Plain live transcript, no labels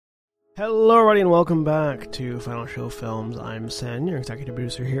Hello, everybody, and welcome back to Final Show Films. I'm Sen, your executive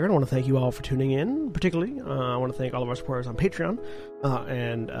producer here, and I want to thank you all for tuning in. Particularly, I want to thank all of our supporters on Patreon,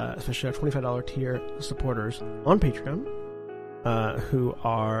 and especially our $25 tier supporters on Patreon, who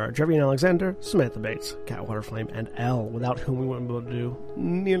are Jeremy Alexander, Samantha Bates, Cat Waterflame, and Elle, without whom we wouldn't be able to do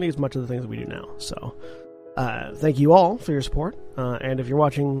nearly as much of the things that we do now. So, thank you all for your support, and if you're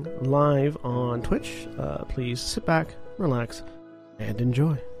watching live on Twitch, please sit back, relax, and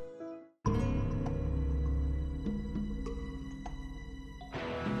enjoy.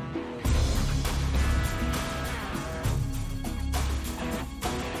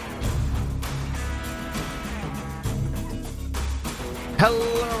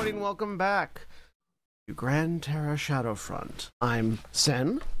 Hello, everybody, and welcome back to Gran, Terra, Shadowfront. I'm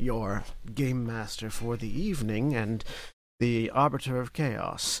Sen, your game master for the evening and the arbiter of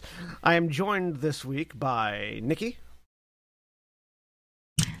chaos. I am joined this week by Nikki.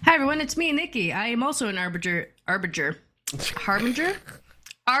 Hi everyone, it's me, Nikki. I am also an harbinger. Arbor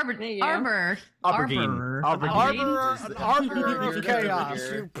of chaos.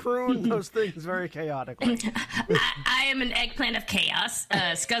 You prune those things very chaotically. I am an eggplant of chaos.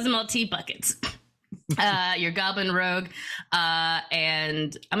 Scuzzimal tea buckets. Your goblin rogue.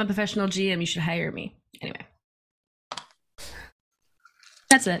 And I'm a professional GM. You should hire me. Anyway.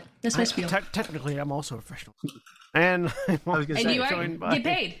 That's it. That's my spiel. Technically, I'm also a professional. And you get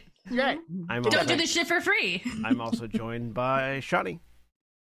paid. Yeah. Don't do this shit for free. I'm also joined by Shani.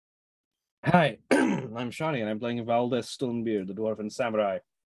 Hi, I'm Shani, and I'm playing Valdez Stonebeard, the Dwarven Samurai.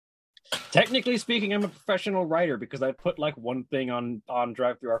 Technically speaking, I'm a professional writer because I put like one thing on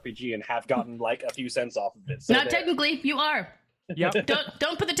DriveThruRPG and have gotten like a few cents off of it. So Not technically, you are. Yep.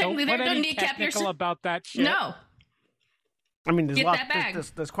 Don't put the technically there. Don't kneecap technical about that shit. No. I mean,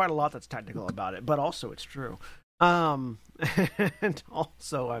 there's quite a lot that's technical about it, but also it's true. And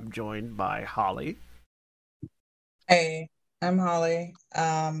also I'm joined by Holly. Hey, I'm Holly.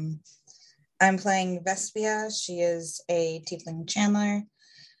 I'm playing Vespia. She is a tiefling chandler.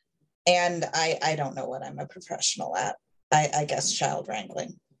 And I don't know what I'm a professional at. I guess child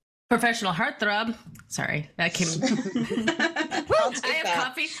wrangling. Professional heartthrob. Sorry, that came.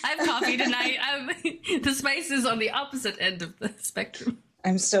 I have coffee tonight. The spice is on the opposite end of the spectrum.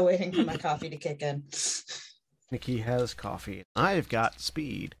 I'm still waiting for my coffee to kick in. Nikki has coffee. I've got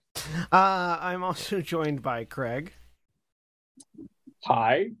speed. I'm also joined by Craig.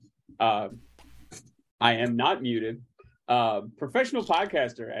 Hi. I am not muted. Professional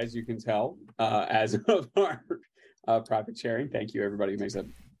podcaster, as you can tell, as of our profit sharing. Thank you, everybody who makes that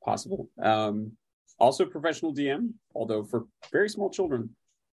possible. Also professional DM, although for very small children,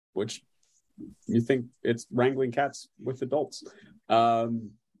 which you think it's wrangling cats with adults.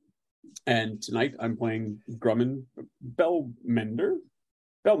 And tonight I'm playing Grumman Bellmender,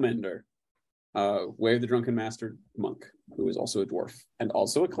 Way of the Drunken Master monk, who is also a dwarf and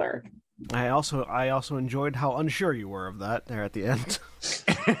also a cleric. I also enjoyed how unsure you were of that there at the end.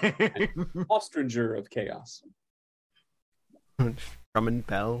 Ostringer of chaos. Grumman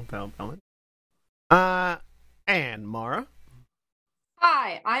Bellman. And Mara.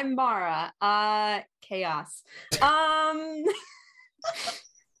 Hi, I'm Mara. Chaos.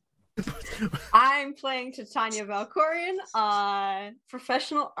 I'm playing Titania Valkorian,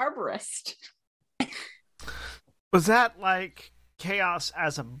 professional arborist. Was that like chaos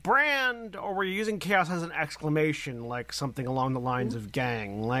as a brand, or were you using chaos as an exclamation, like something along the lines of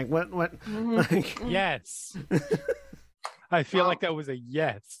gang? Like what? Mm-hmm. Like... Yes. I feel like that was a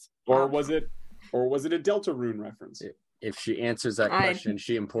yes. Or was it a Deltarune reference? If she answers that question,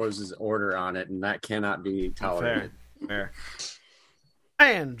 she imposes order on it, and that cannot be tolerated. Fair.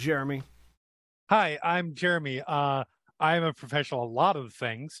 And Jeremy. Hi, I'm Jeremy. I am a professional at a lot of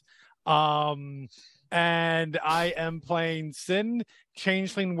things. And I am playing Sin,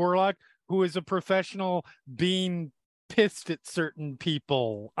 Changeling Warlock, who is a professional being pissed at certain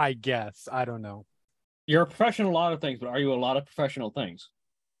people, I guess. I don't know. You're a professional at a lot of things, but are you a lot of professional things?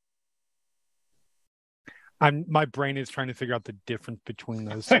 My brain is trying to figure out the difference between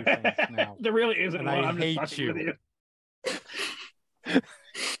those two things now. There really isn't and one. I I'm hate just you.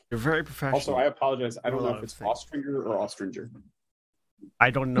 You're very professional. Also, I apologize. I don't know if it's things. Ostringer or Ostringer.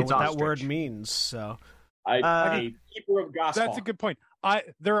 I don't know It's what ostrich. that word means, so... I'm a keeper of gospel. That's a good point.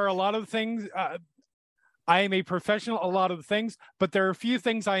 There are a lot of things. I am a professional at a lot of things, but there are a few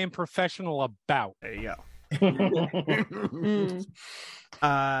things I am professional about. There you go.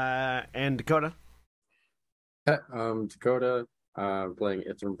 And Dakota. Dakota, playing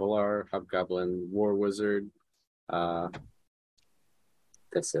Ithram Valar, Hobgoblin War Wizard. That's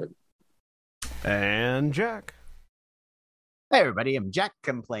it. And Jack. Hey everybody, I'm Jack.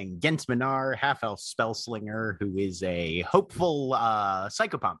 I'm playing Gensminar, half-elf spellslinger, who is a hopeful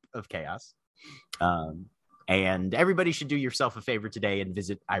psychopomp of chaos. And everybody should do yourself a favor today and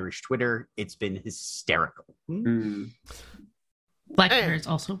visit Irish Twitter. It's been hysterical. Blackbeard's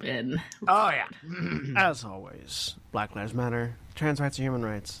also been. Oh, yeah. As always, Black Lives Matter, trans rights are human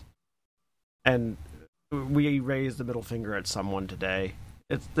rights. And we raised the middle finger at someone today.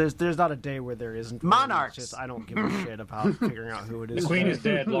 There's not a day where there isn't. Monarchs. It's just I don't give a shit about figuring out who it is. The queen is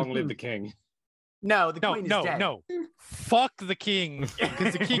dead. Long live the king. No, the queen is dead. No. Fuck the king,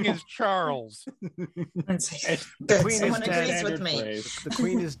 because the king is Charles. The queen someone is dead. agrees with me. The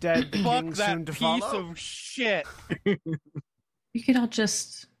queen is dead. The Fuck king's that soon to piece follow. of shit. You could all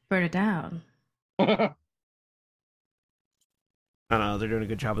just burn it down. I don't know. They're doing a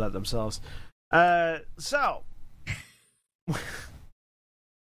good job of that themselves. So,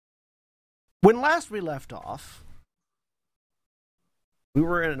 when last we left off, we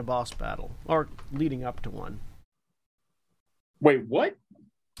were in a boss battle, or leading up to one. Wait, what?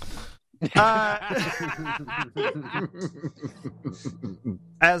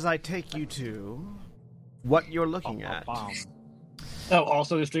 As I take you to what you're looking at. Oh,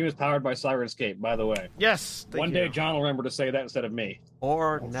 also, the stream is powered by Sirenscape, by the way. Yes. One day, John will remember to say that instead of me.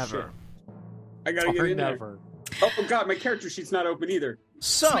 Or never. Shit. I gotta get in Never. there. Oh god, my character sheet's not open either.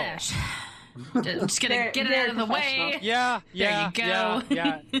 So, Smash. Just gonna get it out of the way. Yeah. There you go.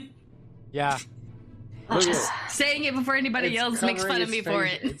 Yeah. Look Just at saying it before anybody It's else makes covering fun of its me for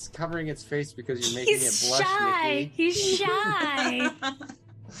face- it. It's covering its face because you're making He's it blush, shy. Nikki. He's shy.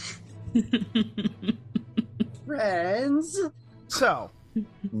 Friends. so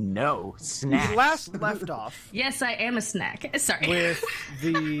No, we snack. last left off Yes, I am a snack. Sorry. with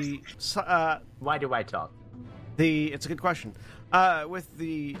the Why do I talk? it's a good question. With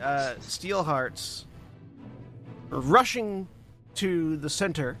the Steelhearts rushing to the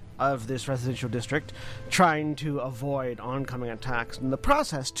center of this residential district, trying to avoid oncoming attacks. In the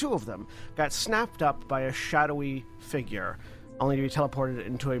process, two of them got snapped up by a shadowy figure, only to be teleported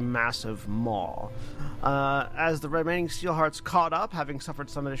into a massive maw. As the remaining Steelhearts caught up, having suffered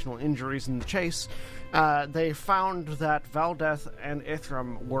some additional injuries in the chase, they found that Valdeth and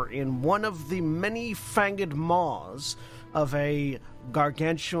Ithram were in one of the many fanged maws of a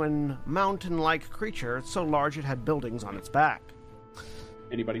gargantuan mountain-like creature so large it had buildings on its back.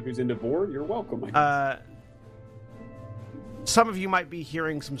 Anybody who's into Vor, you're welcome. Some of you might be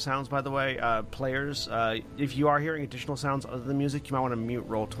hearing some sounds, by the way, players. If you are hearing additional sounds other than music, you might want to mute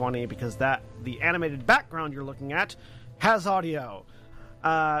Roll20 because the animated background you're looking at has audio.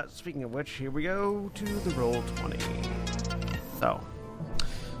 Speaking of which, here we go to the Roll20. So,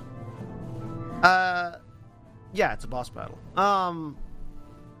 yeah, it's a boss battle.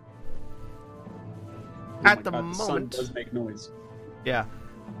 At the sun moment, does make noise. yeah.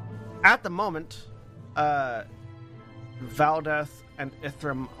 At the moment, Valdeth and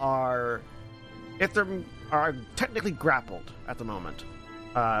Ithram are technically grappled at the moment.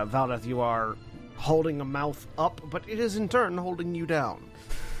 Valdeth, you are holding a mouth up, but it is in turn holding you down.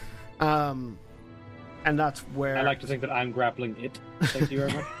 And that's where I like to think that I'm grappling it. Thank you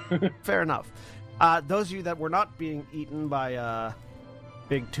very much. fair enough. Those of you that were not being eaten by a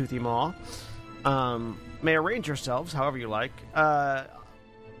big toothy maw may arrange yourselves however you like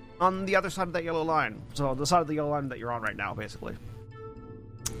on the other side of that yellow line. So the side of the yellow line that you're on right now, basically.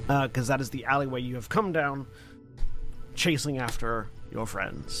 Because that is the alleyway you have come down chasing after your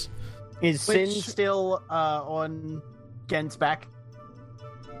friends. Is Sin still on Gen's back?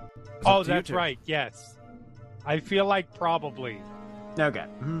 Oh, that's right. Yes. I feel like probably. Okay.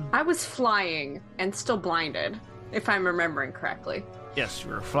 I was flying and still blinded, if I'm remembering correctly. Yes,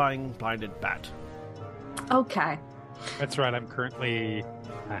 you're a flying blinded bat. Okay. That's right. I'm currently.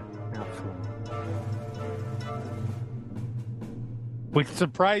 Which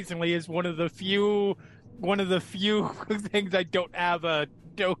surprisingly is one of the few things I don't have a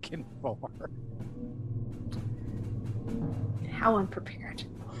token for. How unprepared.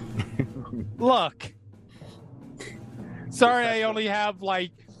 Look. Sorry, I only have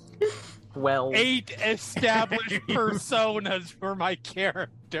like 8 established personas for my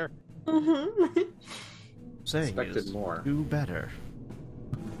character. Saying Expected is, more. do better.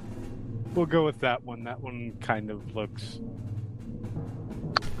 We'll go with that one. That one kind of looks.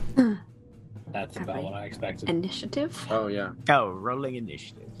 That's about what I expected. Initiative? Oh yeah. Oh, rolling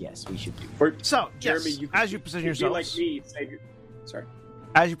initiative. Yes, we should do. So, Jeremy, yes, you as you position yourselves, be like me. Say, sorry.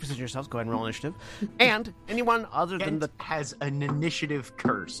 as you position yourselves, go ahead and roll initiative. And anyone other than Gent the has an initiative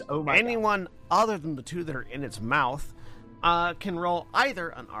curse. Oh my god. anyone other than the two that are in its mouth can roll either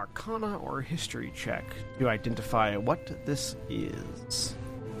an Arcana or a History check to identify what this is.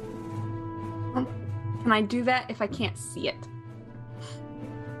 Can I do that if I can't see it?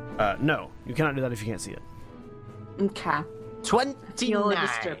 No, you cannot do that if you can't see it. Okay. 29. Feel a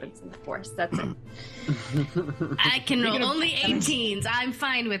disturbance in the force. That's it. I can roll only 18s. I'm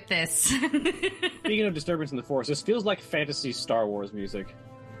fine with this. Speaking of disturbance in the force, this feels like fantasy Star Wars music.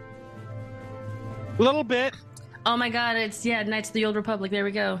 A little bit. Oh my god, it's, Knights of the Old Republic. There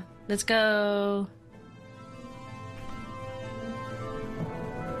we go. Let's go.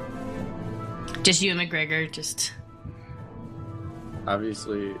 Just you and McGregor, just...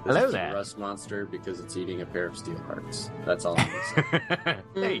 Obviously, this Hello is there. a rust monster because it's eating a pair of steel hearts. That's all I'm going to say.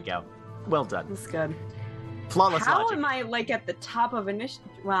 There you go. Well done. That's good. Flawless How logic. am I like at the top of initiative?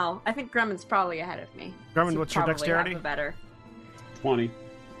 Well, I think Grumman's probably ahead of me. Grumman, He'd what's your probably dexterity? have a better. 20.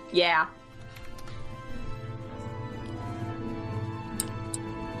 Yeah.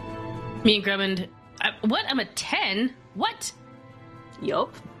 Me and Grummond... what? I'm a 10? What?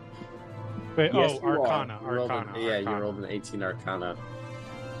 Yup. Wait, Yes, you are. Arcana. You rolled Arcana. yeah, you Arcana. rolled an 18 Arcana.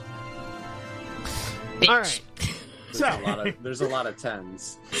 All right. There's a lot of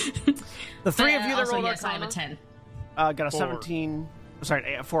 10s. The three of you that also, rolled yes, Arcana I'm a 10. got a 4. 17.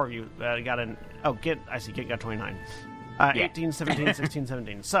 Sorry, 4 of you got an... Oh, I see. Get got 29. Yeah. 18, 17, 16,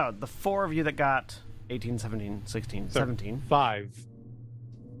 17. So, the 4 of you that got 18, 17, 16, So, 17. 5.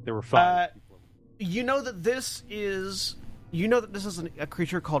 There were 5. You know that this is... You know that this is a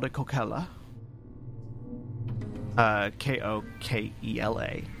creature called a Kokela.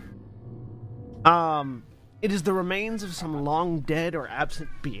 Kokela. It is the remains of some long dead or absent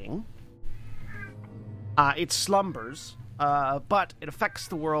being. It slumbers, but it affects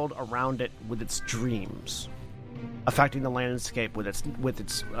the world around it with its dreams, affecting the landscape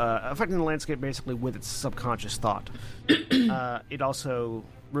affecting the landscape basically with its subconscious thought. It also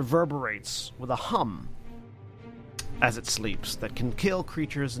reverberates with a hum as it sleeps that can kill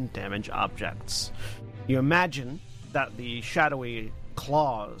creatures and damage objects. You imagine that the shadowy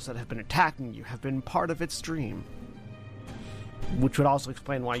claws that have been attacking you have been part of its dream, which would also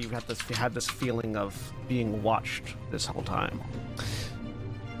explain why you had this feeling of being watched this whole time.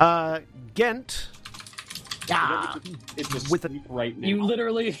 Gent, It just With a- sleep right now. You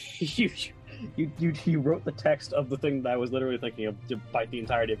literally you wrote the text of the thing that I was literally thinking of to bite the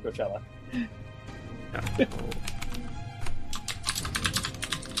entirety of Coachella.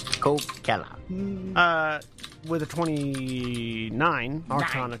 Kokela. with a 29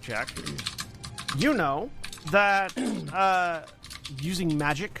 Arcana check, you know that using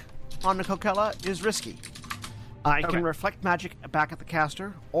magic on the Kokela is risky. It can reflect magic back at the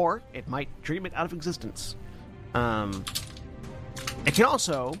caster, or it might dream it out of existence. It can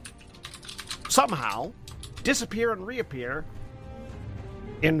also somehow disappear and reappear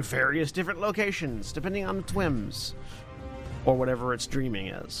in various different locations, depending on its whims, or whatever its dreaming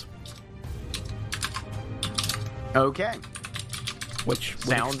is. Okay. Which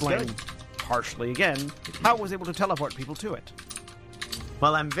would Sounds explain good. partially again how it was able to teleport people to it.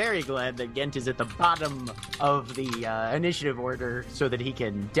 Well, I'm very glad that Gent is at the bottom of the initiative order so that he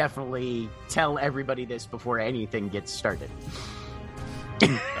can definitely tell everybody this before anything gets started.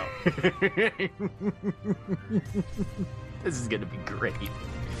 This is going to be great.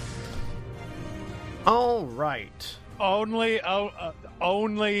 All right. Only,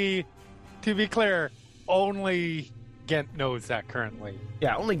 to be clear, only Gent knows that currently.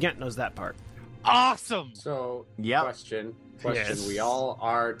 Yeah, only Gent knows that part. Awesome! So, Yep. question. Yes. We all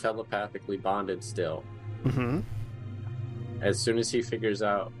are telepathically bonded still. Mm-hmm. As soon as he figures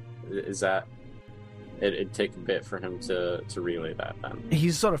out, is that it'd take a bit for him to relay that then.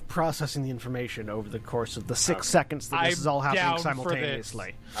 He's sort of processing the information over the course of the 6 seconds that this is all I'm down happening for this.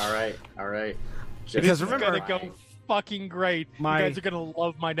 simultaneously. All right. Because This is remember- gonna go fucking great. You guys are gonna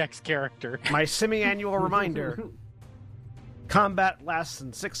love my next character. My semi-annual reminder: combat lasts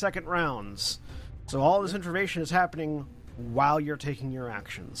in 6-second rounds, so all this information is happening while you're taking your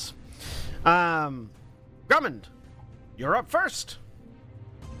actions. Drummond, you're up first.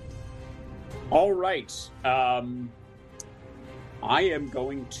 All right. I am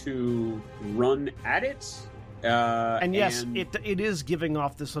going to run at it. And yes, it is giving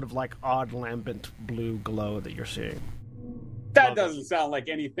off this sort of like odd lambent blue glow that you're seeing. That doesn't sound like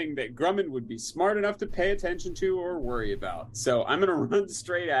anything that Grumman would be smart enough to pay attention to or worry about. So I'm going to run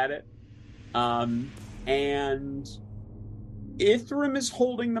straight at it. And Ithram is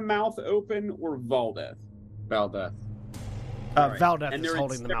holding the mouth open, or Valdeth? Valdeth. Right. Valdeth And is they're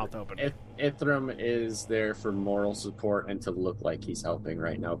holding the mouth open. Ithram is there for moral support and to look like he's helping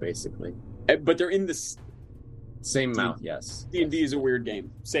right now, basically. But they're in this. Same mouth, yes. D&D is a weird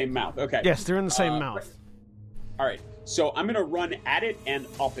game. Same mouth. Okay. Yes, they're in the same mouth. All right. So I'm gonna run at it and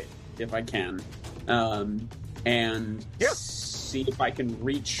up it if I can, and see if I can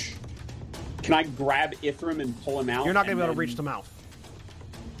reach. Can I grab Ithram and pull him out? You're not going to be able to reach the mouth.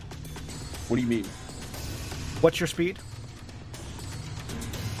 What do you mean? What's your speed?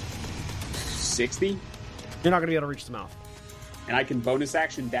 60. You're not going to be able to reach the mouth. And I can bonus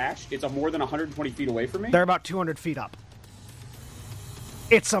action dash. It's more than 120 feet away from me. They're about 200 feet up.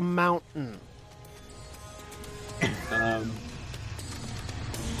 It's a mountain.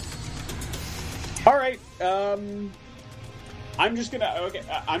 All right. I'm just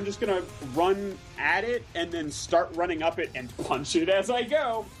gonna run at it and then start running up it and punch it as I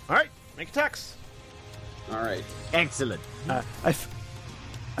go. All right, make attacks. All right. Excellent. I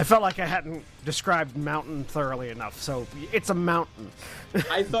felt like I hadn't described mountain thoroughly enough, so it's a mountain.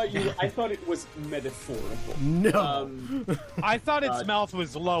 I thought it was metaphorical. No. I thought its mouth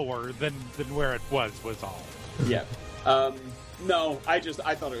was lower than where it was all. Yeah. No, I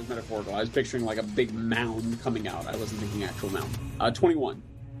thought it was metaphorical. I was picturing like a big mound coming out. I wasn't thinking actual mound. 21.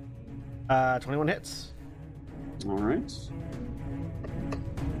 21 hits. All right.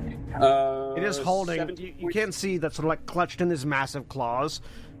 It is holding. You can't see that sort of like clutched in these massive claws.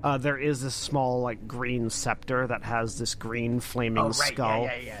 There is this small like green scepter that has this green flaming skull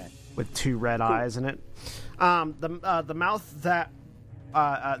with two red eyes in it. The mouth that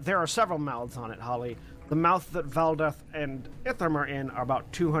there are several mouths on it, Holly. The mouth that Valdeth and Ithram are in are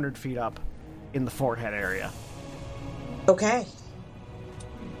about 200 feet up in the forehead area. Okay.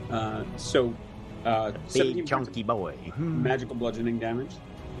 Big chunky boy. Magical bludgeoning damage.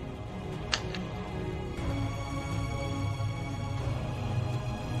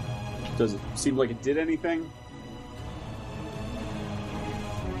 Does it seem like it did anything?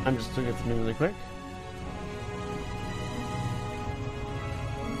 I'm just looking at the name really quick.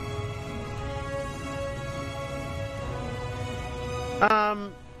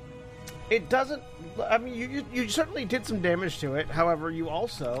 It doesn't. I mean, you certainly did some damage to it. However, you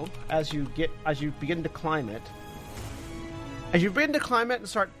also, as you begin to climb it and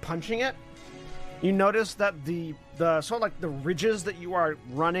start punching it, you notice that the sort of like the ridges that you are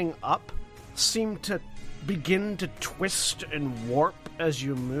running up seem to begin to twist and warp as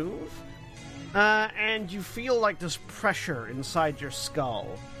you move, and you feel like this pressure inside your skull.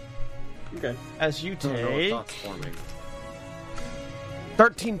 Okay. As you take. Oh, no, thoughts forming.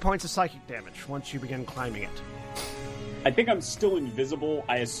 13 points of psychic damage once you begin climbing it. I think I'm still invisible.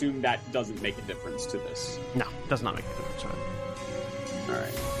 I assume that doesn't make a difference to this. No, does not make a difference. All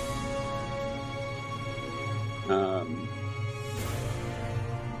right.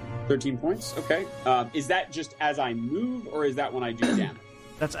 13 points. Okay. Is that just as I move, or is that when I do damage?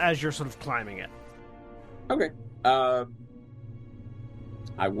 That's as you're sort of climbing it. Okay. I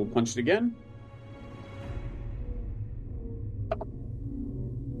will punch it again.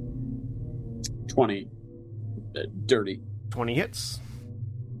 Dirty. 20 hits.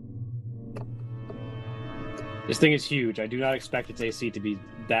 This thing is huge. I do not expect its AC to be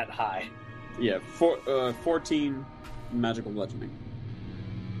that high. Yeah, 14 magical bludgeoning.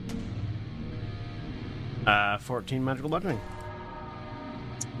 14 magical bludgeoning.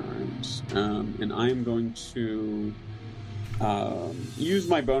 Alright. And I am going to use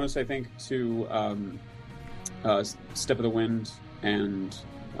my bonus, I think, to Step of the Wind and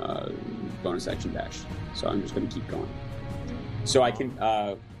bonus action dash. So I'm just going to keep going. So I can...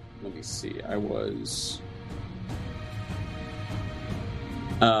 let me see. I was...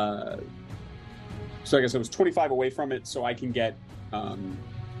 so I guess I was 25 away from it, so I can get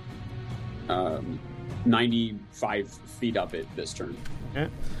 95 feet up it this turn. Okay.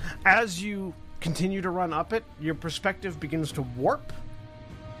 As you continue to run up it, your perspective begins to warp.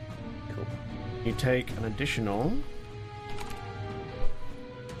 Cool. You take an additional...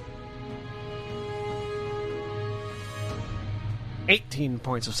 18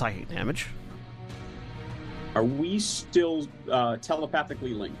 points of psychic damage. Are we still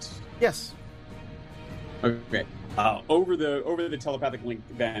telepathically linked? Yes. Okay. Over the telepathic link,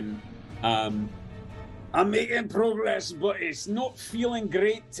 then. I'm making progress, but it's not feeling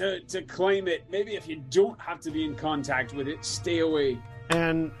great to climb it. Maybe if you don't have to be in contact with it, stay away.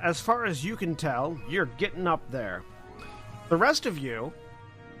 And as far as you can tell, you're getting up there. The rest of you,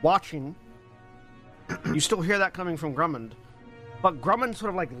 watching, you still hear that coming from Grummond. But Grummond sort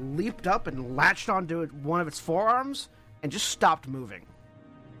of like leaped up and latched onto one of its forearms and just stopped moving.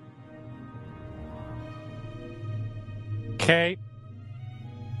 Okay.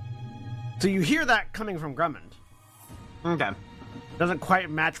 So you hear that coming from Grummond. Okay. Doesn't quite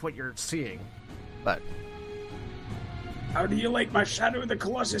match what you're seeing, but... How do you like my Shadow of the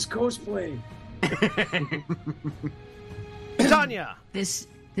Colossus cosplay? Tanya. This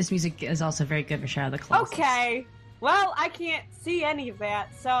music is also very good for Shadow of the Colossus. Okay. Well, I can't see any of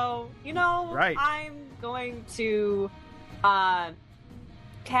that, so Right. I'm going to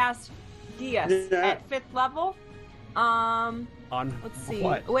cast Gias at 5th level. On Let's see.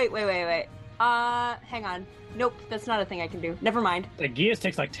 what? Wait. Hang on. Nope, that's not a thing I can do. Never mind. The Geas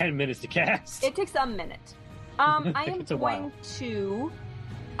takes like 10 minutes to cast. It takes a minute. I am It's a going while. to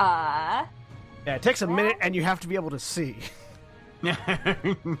Yeah, it takes a minute, and you have to be able to see. yeah,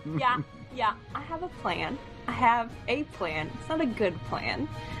 I have a plan. It's not a good plan.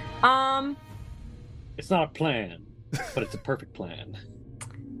 It's not a plan, but it's a perfect plan.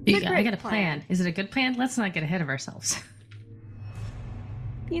 I got a plan. Is it a good plan? Let's not get ahead of ourselves.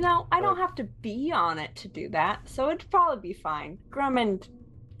 I don't have to be on it to do that, so it'd probably be fine. Drummond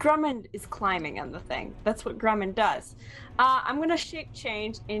is climbing on the thing. That's what Drummond does. I'm gonna shape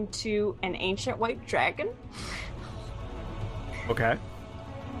change into an ancient white dragon. Okay.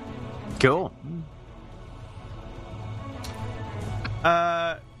 Cool.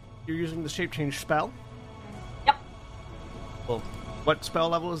 You're using the shape change spell. Yep. Well, what spell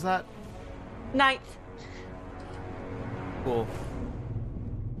level is that? 9th. Cool.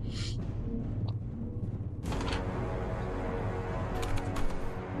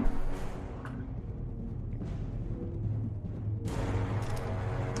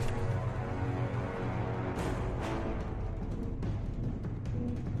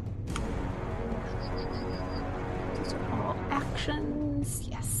 These are all actions.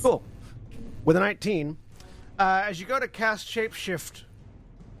 Yes. Cool. With a 19, as you go to cast Shapeshift,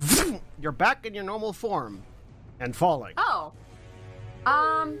 you're back in your normal form and falling. Oh.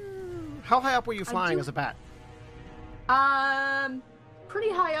 How high up were you flying as a bat? Pretty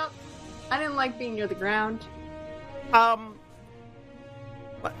high up. I didn't like being near the ground.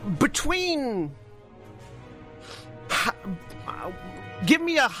 Between... give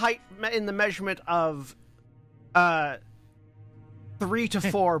me a height in the measurement of 3 to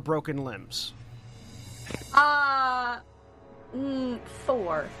 4 broken limbs. 4.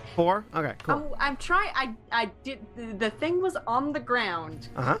 4? Okay, cool. I'm trying. I did. The thing was on the ground.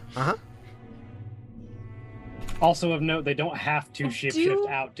 Also of note, they don't have to I shift do-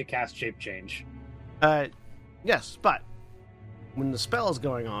 out to cast shape change. Yes, but when the spell is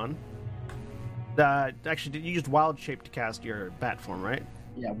going on, actually, you used wild shape to cast your bat form, right?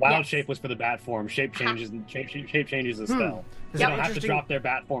 Yeah, wild Yes. shape was for the bat form. Shape changes shape changes a spell. Is They it don't have to interesting- drop their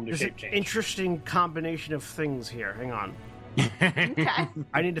bat form to There's shape an change. interesting combination of things here. Hang on. Okay.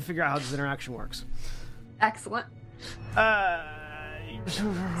 I need to figure out how this interaction works. Excellent. Spat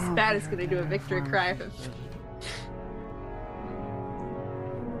is gonna do a victory cry.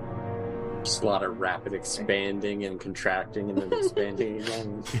 Just a lot of rapid expanding and contracting and then expanding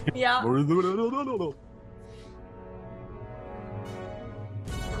again. Yeah. You're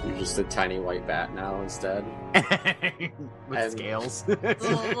just a tiny white bat now instead. With And- scales.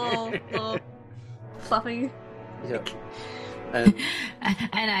 little fluffy. Yep. And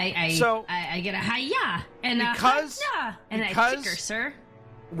And I get a hi-ya and Because- a hi-ya and a because- ticker, sir.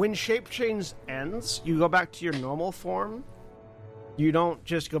 When shape change ends, you go back to your normal form. You don't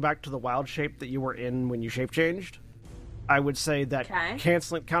just go back to the wild shape that you were in when you shape changed. I would say that Okay.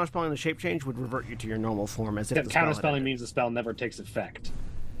 counterspelling the shape change would revert you to your normal form as if That the spell had counterspelling ended. means the spell never takes effect.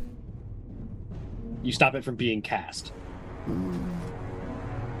 You stop it from being cast.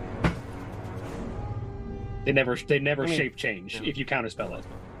 They never shape change if you counterspell it.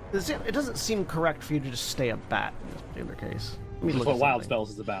 It doesn't seem correct for you to just stay a bat in this particular case. Let me That's look what at wild something. spells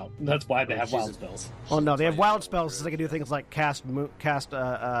is about. That's why they have wild spells. Oh no, they have wild spells so they can do things like cast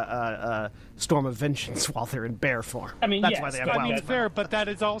Storm of Vengeance while they're in bear form. I mean, that's yes, why they have but I wild mean, spells. Fair, but that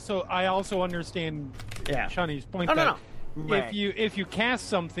is also. I also understand Yeah. Shani's point. No, no, that no. Right. if you cast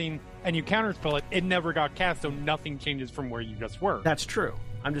something and you counterspell it, it never got cast, so nothing changes from where you just were. That's true.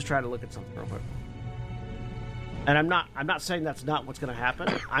 I'm just trying to look at something real quick. And I'm not saying that's not what's going to happen.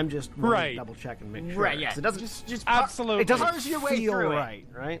 I'm just wanting Right. to double check and make sure. Right, yeah. 'Cause It doesn't Just Absolutely. it doesn't parse your way feel through it.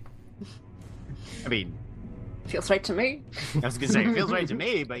 right? I mean, Feels right to me. I was gonna say it feels right to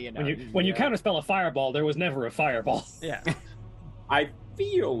me, but When you counterspell a fireball, there was never a fireball. Yeah. I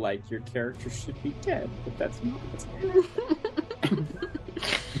feel like your character should be dead, but that's not.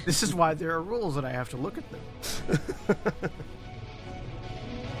 This is why there are rules and I have to look at them.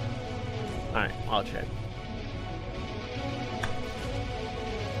 All right, I'll check.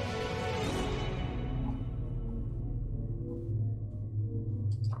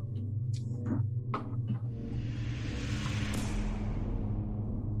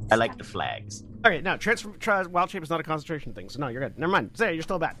 I like the flags. Okay, now wild shape is not a concentration thing, so no, you're good. Never mind. Say, you're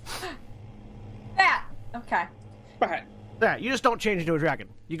still bad. Bat. Okay. But Yeah, you just don't change into a dragon.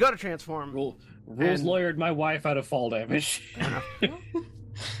 You go to transform. rules And- lawyered my wife out of fall damage.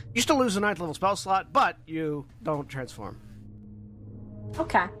 You still lose a 9th level spell slot, but you don't transform.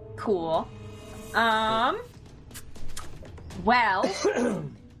 Okay. Cool. Well.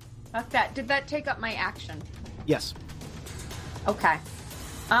 Fuck that. Did that take up my action? Yes. Okay.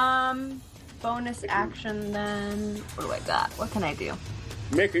 Bonus action then. What do I got? What can I do?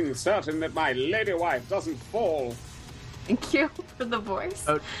 Making certain that my lady wife doesn't fall. Thank you for the voice.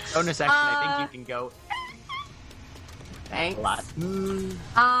 Oh, bonus action, I think you can go Thanks. a lot.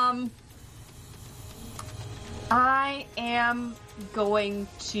 I am going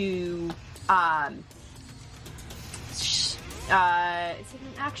to is it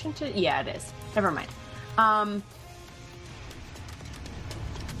an action to? Yeah, it is. Never mind.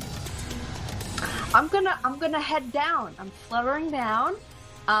 I'm gonna head down. I'm fluttering down.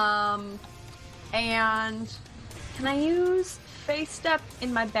 And can I use face step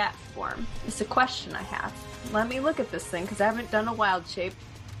in my bat form? It's a question I have. Let me look at this thing because I haven't done a wild shape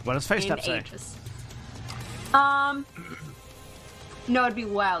What does face in step say? ages. No, it'd be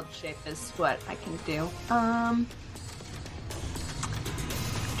wild shape is what I can do.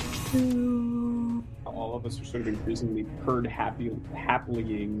 All of us are sort of increasingly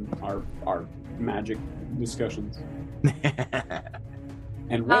happily-ing our magic discussions.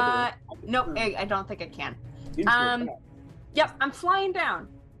 And whether Nope, I don't think I can. into a bat. Yep, I'm flying down.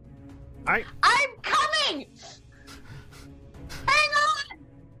 Alright. I'm coming! Hang on!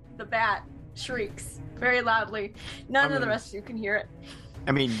 The bat shrieks very loudly. None of the rest of you can hear it.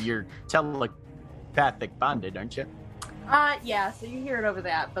 I mean, you're telepathic bonded, aren't you? Yeah, so you hear it over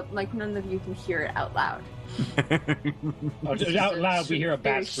that, but like none of you can hear it out loud. Out loud, we hear a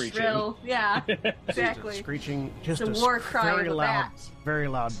Very bat screeching. shrill. Yeah, exactly. Screeching, just It's a a war cry very of a loud, bat. very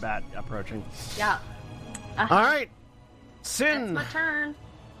loud bat approaching. Yeah. All right, That's Sin. my turn.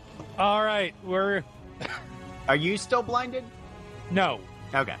 All right, we're Are you still blinded? no,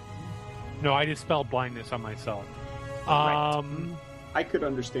 Okay. no. I dispelled blindness on myself. Right. I could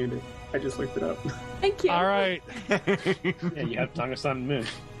understand it. I just looked it up. Thank you. All right. Yeah, you have tongue of sun and moon.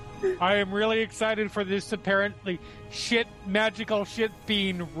 I am really excited for this apparently magical shit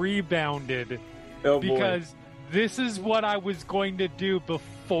being rebounded Oh boy. because this is what I was going to do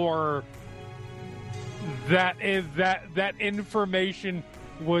before that information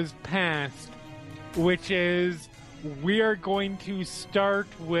was passed, which is we are going to start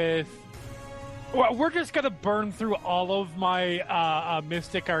with. Well, we're just going to burn through all of my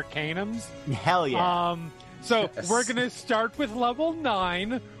Mystic Arcanums. Hell yeah. So Yes. we're going to start with level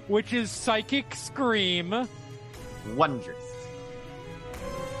 9, which is Psychic Scream. Wondrous.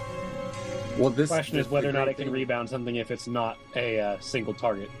 Well, this The question is whether or not it can read. rebound something if it's not a single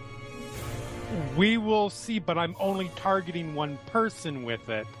target. We will see, but I'm only targeting one person with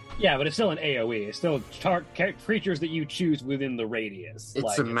it. Yeah, but it's still an AoE. It's still creatures that you choose within the radius.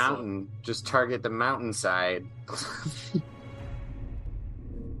 It's a mountain. Just target the mountainside.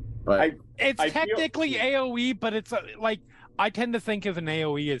 But It's I feel- technically AoE, but it's like I tend to think of an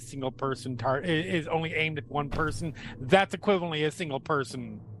AoE as single person is only aimed at one person. That's equivalently a single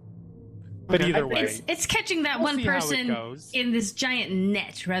person. But Okay. either way, It's catching that We'll one see how it person goes. in this giant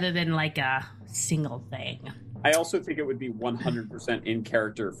net rather than like a single thing. I also think it would be 100% in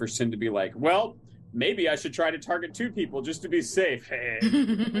character for Sin to be like, well, maybe I should try to target 2 people just to be safe.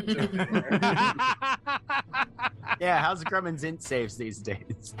 Yeah, how's Grumman's int saves these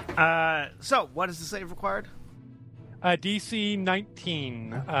days? So, what is the save required? DC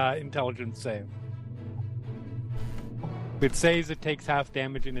 19 intelligence save. If it says it takes half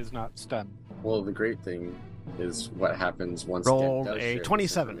damage and is not stunned. well, the great thing is what happens once Rolled Dick does a share this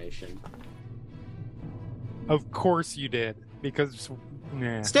 27. information. Of course you did, because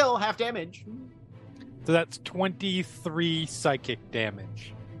yeah. Still half damage. So that's 23 psychic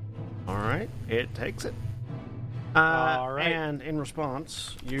damage. All right, it takes it. All right. And in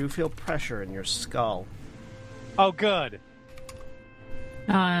response, you feel pressure in your skull. Oh, good.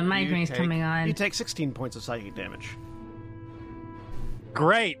 Migraine's You take- coming on. You take 16 points of psychic damage.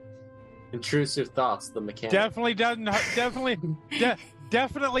 Great. Intrusive thoughts, the mechanic. Definitely doesn't.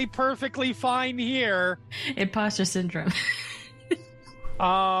 Definitely perfectly fine here. Imposter syndrome.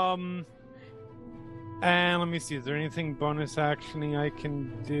 And let me see. Is there anything bonus actioning I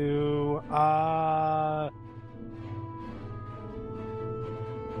can do?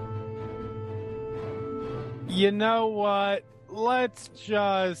 You know what? Let's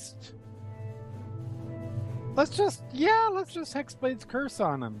just. Let's just Hexblade's curse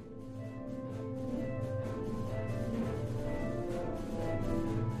on him.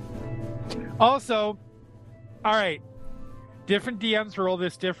 Also, all right, different DMs roll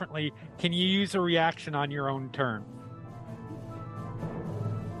this differently. Can you use a reaction on your own turn?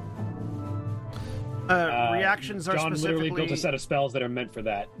 Reactions are John specifically... literally built a set of spells that are meant for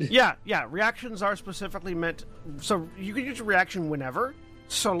that. Yeah. Reactions are specifically meant... So you can use a reaction whenever,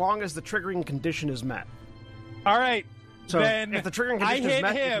 so long as the triggering condition is met. All right. So then if the triggering condition is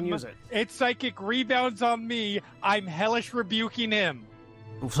met, you can use it. Its psychic rebounds on me. I'm hellish rebuking him.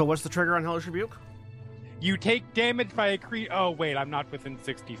 So what's the trigger on Hellish Rebuke? You take damage by a creature... Oh, wait, I'm not within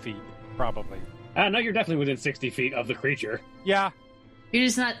 60 feet. Probably. No, you're definitely within 60 feet of the creature. Yeah. You're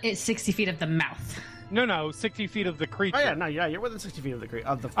just not at 60 feet of the mouth. No, 60 feet of the creature. Oh, yeah, you're within 60 feet of the creature.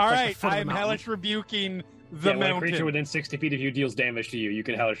 All right, I'm hellish rebuking the mountain. When a creature within 60 feet of you deals damage to you, you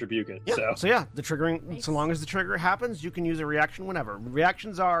can hellish rebuke it. Yeah. So yeah, the triggering. Nice. So long as the trigger happens, you can use a reaction whenever.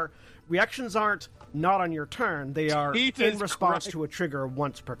 Reactions aren't not on your turn. They are in response to a trigger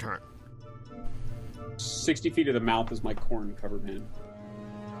once per turn. 60 feet of the mouth is my corn-covered hand.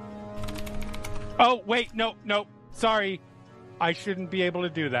 Oh wait, no. Sorry, I shouldn't be able to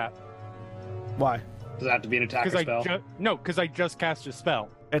do that. Why? Does it have to be an attacker spell? Because I just cast a spell.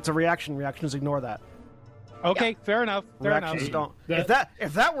 It's a reaction. Reactions ignore that. Okay, fair enough. Reactions don't.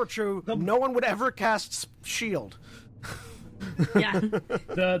 If that were true, no one would ever cast shield. Yeah.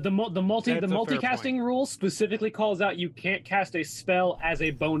 The multicasting rule specifically calls out you can't cast a spell as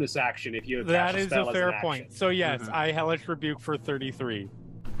a bonus action if you that is a a fair point. So yes, I hellish rebuke for 33.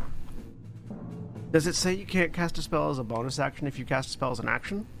 Does it say you can't cast a spell as a bonus action if you cast a spell as an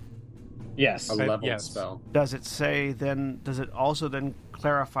action? Yes. A leveled spell. Does it say then? Does it also then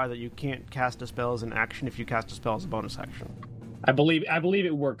clarify that you can't cast a spell as an action if you cast a spell as a bonus action? I believe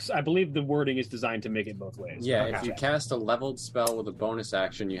it works. I believe the wording is designed to make it both ways. Yeah, if you cast a leveled spell with a bonus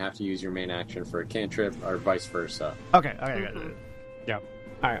action, you have to use your main action for a cantrip, or vice versa. Okay. Yep.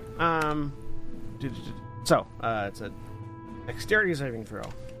 All right. So it's a dexterity saving throw.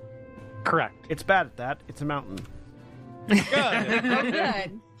 Correct. It's bad at that. It's a mountain.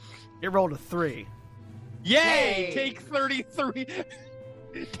 Good. It rolled a 3. Yay! Take 33.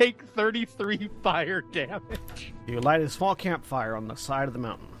 Take 33 fire damage. You light a small campfire on the side of the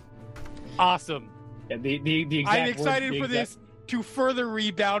mountain. Awesome. Yeah, the exact I'm excited for this to further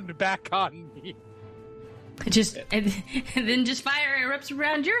rebound back on me. And then just fire erupts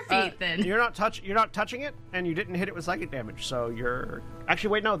around your feet. Then you're not touching it, and you didn't hit it with psychic damage. So you're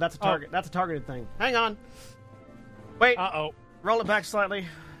actually wait. No, that's a target. That's a targeted thing. Hang on. Wait. Roll it back slightly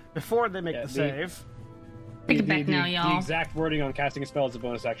before they make the save. Take it back now, y'all. The exact wording on casting a spell as a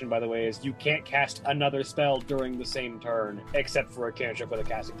bonus action, by the way, is you can't cast another spell during the same turn, except for a cantrip with a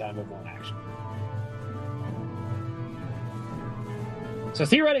casting time of 1 action. So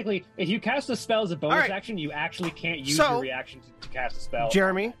theoretically, if you cast a spell as a bonus action, you actually can't use your reaction to cast a spell.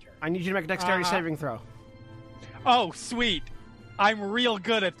 Jeremy, I need you to make a dexterity saving throw. Oh, sweet. I'm real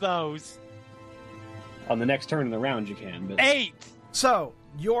good at those. On the next turn in the round, you can. But... 8! So,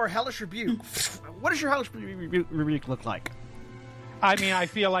 your Hellish Rebuke... what does your Hellish Rebuke look like? I mean, I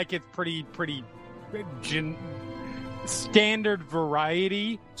feel like it's pretty standard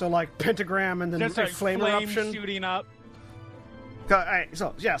variety. So, like, pentagram and then just like flame eruption? Shooting up. Alright,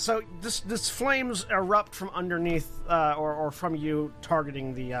 so this flames erupt from underneath or from you,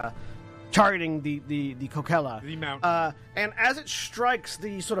 targeting the Kokella. The mountain. And as it strikes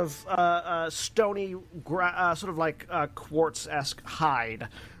the sort of stony, sort of like quartz-esque hide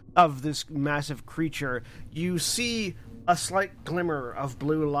of this massive creature, you see a slight glimmer of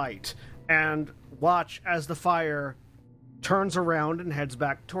blue light, and watch as the fire turns around and heads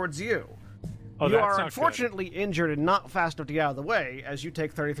back towards you. Oh, you are unfortunately injured and not fast enough to get out of the way, as you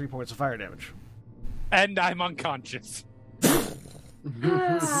take 33 points of fire damage. And I'm unconscious.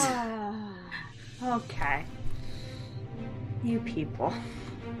 Okay. You people.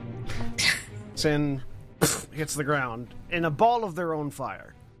 Sin hits the ground in a ball of their own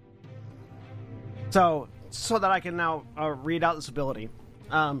fire. So that I can now read out this ability.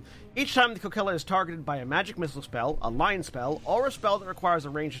 Each time the Kokella is targeted by a magic missile spell, a line spell, or a spell that requires a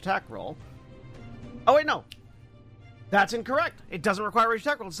ranged attack roll. Oh, wait, no. That's incorrect. It doesn't require a ranged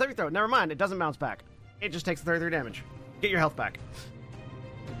attack roll. It's a saving throw. Never mind. It doesn't bounce back. It just takes 33 damage. Get your health back.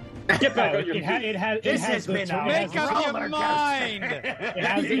 Get back on your feet. Make up your mind! It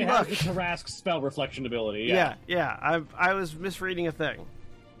has the Tarask spell reflection ability. Yeah. I was misreading a thing.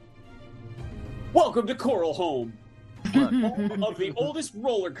 Welcome to Coral Home. Home of the oldest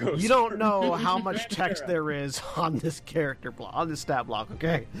roller coaster. You don't know how much text there is on this character block, on this stat block,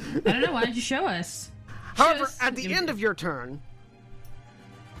 okay? I don't know. Why don't you show us? However, Just- at the end of your turn...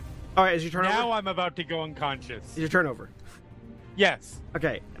 All right, is your turn over? Now I'm about to go unconscious. Is your turn over? Yes.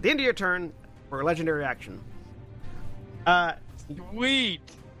 Okay, at the end of your turn, for a legendary action, Sweet.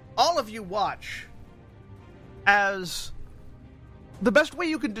 all of you watch as the best way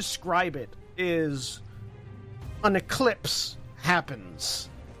you can describe it is an eclipse happens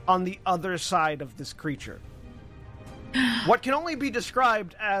on the other side of this creature. What can only be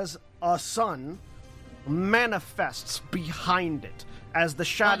described as a sun manifests behind it as the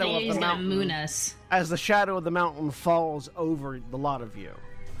shadow of the mountain. Moon us. As the shadow of the mountain falls over the lot of you.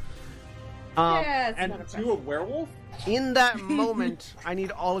 Yeah, it's And not a to a werewolf? In that moment, I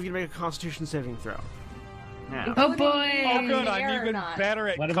need all of you to make a Constitution saving throw. Yeah. Oh boy! Oh, good. I'm Or even not. better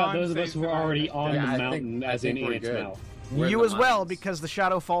at What about con those of us saves who are than I already am. on Yeah, the I mountain, think- I as in think we're its good. mouth? We're in You the as well, mines. because the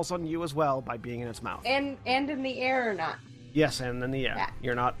shadow falls on you as well by being in its mouth. And in the air or not? Yes, and then Yeah.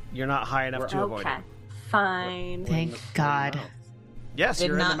 you're not high enough to avoid Okay, it. fine. Thank God. Yes, Did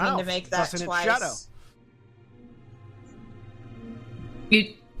you're not in the mean mouth. to make Plus that in twice. its shadow.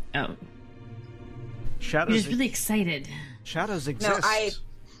 You Shadows, just really excited. shadows No, exist.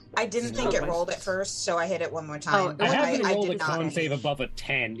 I didn't think it rolled at first, so I hit it one more time. Oh, but I haven't rolled a did not. con save above a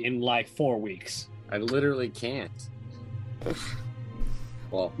 10 in like 4 weeks. I literally can't.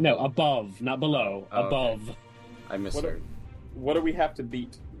 Well, No, above, not below. Oh, okay. Above. I misheard. What do we have to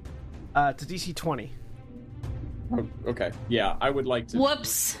beat? To DC 20. Oh, okay. Yeah, I would like to.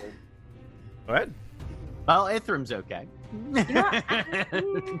 Whoops. Go ahead. Well, Ithram's okay. You know what?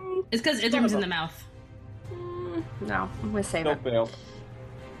 It's because Ithram's in the mouth. No, I'm gonna save No it. fail.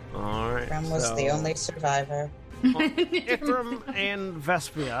 All right. Ram was the only survivor. Ithram and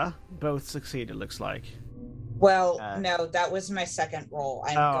Vespia both succeed, it looks like. Well, Uh, no, that was my second roll.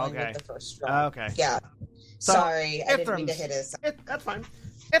 I'm Oh, going okay. with the first roll. Okay. Yeah. So, Sorry, I didn't mean to Ithram's- hit his. That's fine.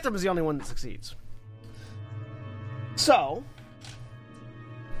 Ithram is the only one that succeeds. So,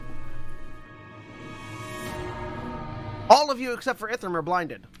 all of you except for Ithram are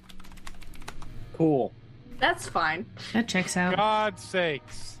blinded. Cool. That's fine. That checks out. God's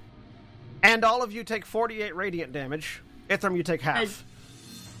sakes. And all of you take 48 radiant damage. Ithram, you take half.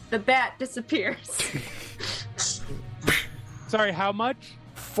 The bat disappears. Sorry, how much?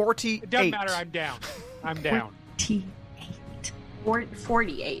 48. It doesn't matter. I'm down. I'm down. 48.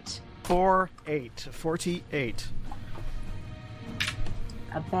 48. 48.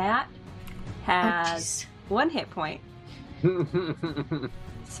 A bat Oh, has jeez. 1 hit point.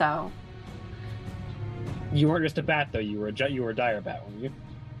 So, You weren't just a bat, though. You were a dire bat, weren't you?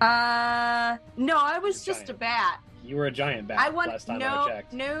 no, I was just a Giant. bat. You were a giant bat I want last time no, I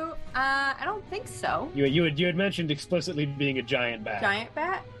checked. no. I don't think so. You had mentioned explicitly being a giant bat. Giant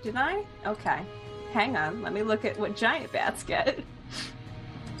bat? Did I? Okay. Hang on. Let me look at what giant bats get.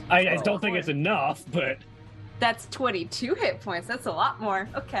 I don't think it's enough, but That's 22 hit points. That's a lot more.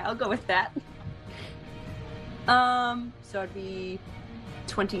 Okay, I'll go with that. So it'd be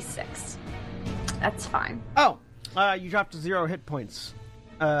 26. That's fine. Oh, you dropped to 0 hit points.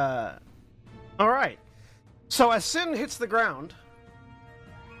 All right. So as Sin hits the ground,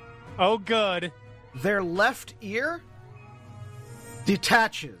 Oh, good. their left ear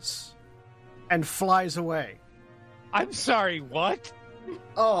detaches and flies away. I'm sorry, what?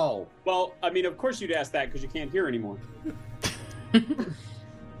 Oh, Well, I mean, of course you'd ask that because you can't hear anymore.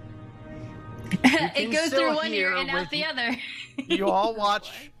 It goes still through one ear hear and out with- the other. You all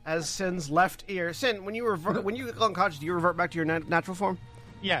watch as Sin's left ear. Sin, when you get unconscious, do you revert back to your natural form?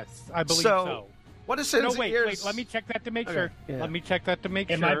 Yes, I believe So, so. What is Sin's No, wait, ears? wait. Let me check that to make Okay, sure. yeah. Let me check that to make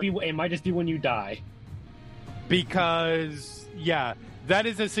it sure. might just be when you die. Because, yeah, that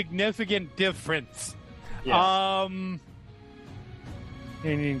is a significant difference. Yeah.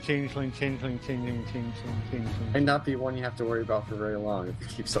 Changeling. and not be one you have to worry about for very long if it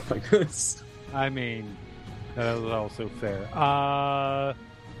keeps up like this. I mean, that is also fair.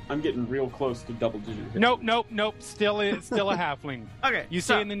 I'm getting real close to double digit. Nope. Still a halfling. Okay, You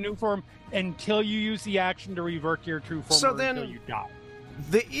so stay in the new form until you use the action to revert to your true form, So or then- until you die.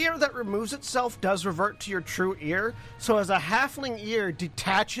 the ear that removes itself does revert to your true ear. So as a halfling ear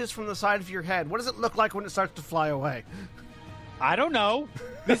detaches from the side of your head, what does it look like when it starts to fly away? I don't know.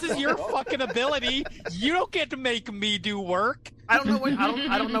 This is your fucking ability. You don't get to make me do work. I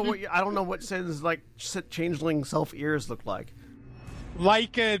don't know what Sin's like changeling self ears look like.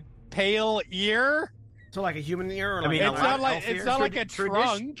 Like a pale ear. So like a human ear, or I like mean, an It's elf not like ear? it's not like a Tradi-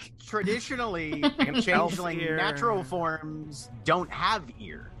 trunk. Traditionally, elf changeling ear. natural forms don't have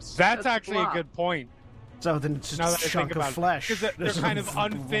ears. That's actually a flop. good point. So then it's Now just that a I chunk think of about flesh. because they're kind of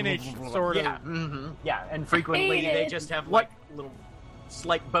unfinished, sort of. Yeah, yeah, and frequently they just have like little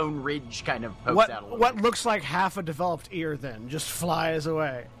slight bone ridge kind of pokes out a little What bit. looks like half a developed ear then just flies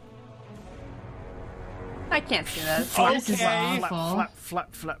away. I can't see that. This is Okay. awful. Flap,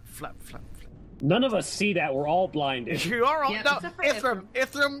 flap, flap, flap, flap. None of us see that. We're all blinded. You are all Yep. no, Except for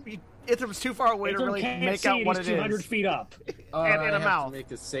Ithram's too far away to Ithram really can't make see out it, what he's it 200 is. feet up. And in I a have mouth. to make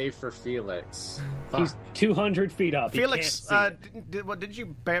a save for Felix. He's 200 feet up. He Felix, can't see it. did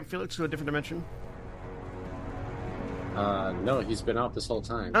you bamf Felix to a different dimension? No, he's been out this whole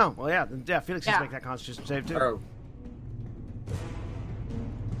time. Oh, well, yeah. Felix needs Yeah. to make that Constitution save, too. Oh,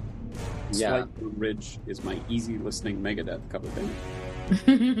 yeah. Slight Ridge is my easy listening Megadeth cover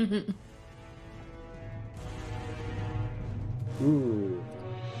band. Ooh.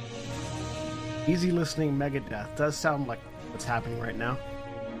 Easy listening Megadeth. Does sound like what's happening right now.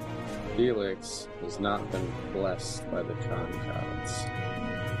 Felix has not been blessed by the con gods.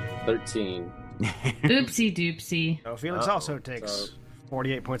 13. Oopsie doopsie. So Felix Uh-oh. also takes So-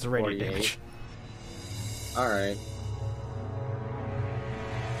 48 points of radiant 48. damage. Alright.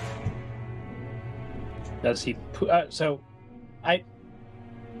 Does he?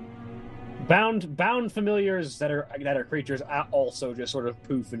 Bound familiars that are creatures also just sort of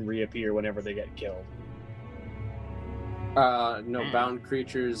poof and reappear whenever they get killed. No, bound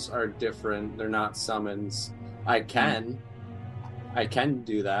creatures are different. They're not summons. I can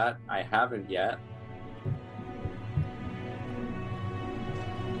do that. I haven't yet.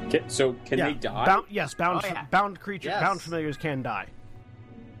 So can Yeah, they die? Bound Oh, yeah. bound creature, Yes. bound familiars can die.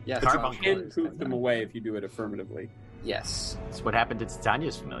 Yes, But you bound can familiars poof them die. away if you do it affirmatively. Yes. That's what happened to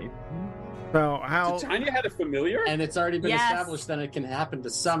Titania's familiar. So how? Titania had a familiar? And it's already been Yes. established that it can happen to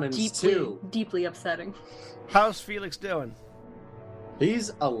summons Deeply, too. deeply upsetting. How's Felix doing?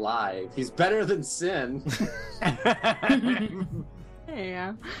 He's alive. He's better than Sin.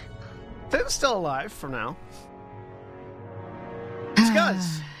 Yeah. Sin's still alive for now.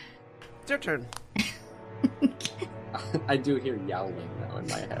 Scuzz, it's your turn. I do hear yowling now in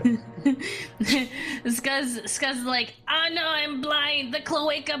my head. Scuzz is like, oh no, I'm blind. The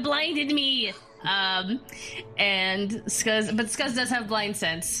cloaca blinded me. And Scuzz does have blind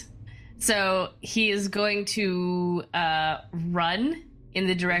sense, so he is going to run in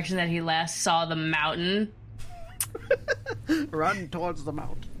the direction that he last saw the mountain. Run towards the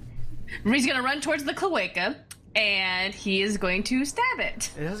mountain. He's going to run towards the cloaca, and he is going to stab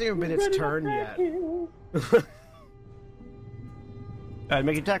it. It hasn't even been its turn yet.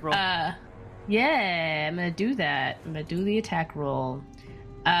 Make an attack roll. Yeah, I'm gonna do that. I'm gonna do the attack roll.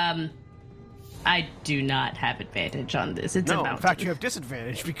 I do not have advantage on this. It's a no, in mountain. fact, you have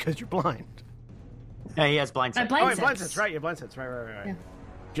disadvantage because you're blind. Yeah, he has blind My sight. blind Oh, wait, blind sense. sense, right? You have blind sense, right. Yeah.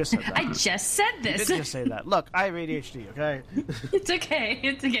 Just said that. I just said You this. didn't just say that. Look, I have ADHD, okay? It's okay.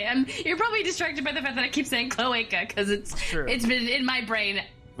 It's okay. You're probably distracted by the fact that I keep saying cloaca because it's True. it's been in my brain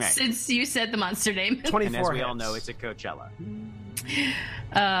Right. since you said the monster name. 24 And as we hits. all know, it's a Coachella.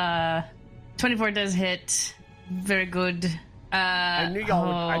 24 does hit. Very good. I knew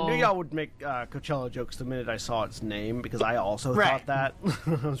y'all would make Coachella jokes the minute I saw its name because I also Right. thought that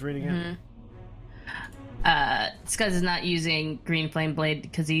when I was reading it. Scuzz is not using Green Flame Blade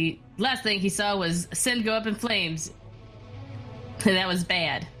because last thing he saw was Sin go up in flames. And that was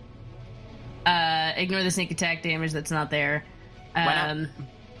bad. Ignore the sneak attack damage that's not there. not?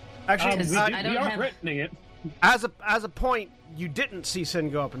 Actually, Because we I don't are have- threatening it. as a point, you didn't see Sin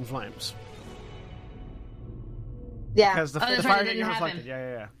go up in flames Yeah. because the Oh, that's fire right, that that you didn't happen. reflected.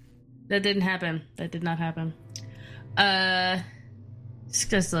 Yeah. That didn't happen. That did not happen. Scuzz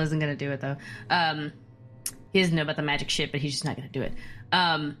still isn't gonna do it though. He doesn't know about the magic shit, but he's just not gonna do it.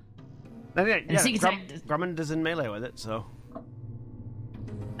 Yeah, sneak attack- Grummond is in melee with it, so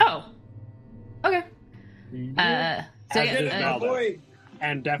Oh. Okay. So As yeah, is Valdez.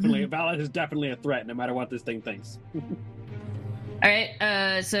 And definitely, Valid is definitely a threat, no matter what this thing thinks. all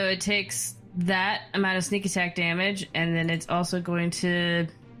right. So it takes that amount of sneak attack damage, and then it's also going to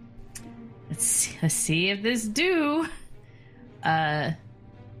let's see if this do.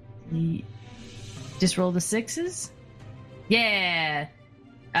 Just roll the sixes. Yeah.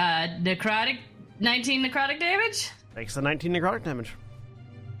 Necrotic. 19 necrotic damage. takes the 19 necrotic damage.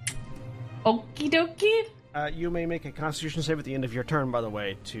 Okie dokie. You may make a Constitution save at the end of your turn, by the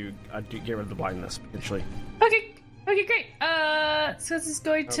way, to get rid of the blindness potentially. Okay, great. So this is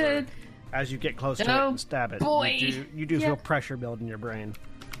going to. As you get close to it Oh, and stab it, boy. you do Yeah. feel pressure build in your brain.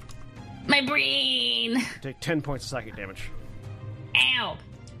 My brain. You take 10 points of psychic damage. Ow.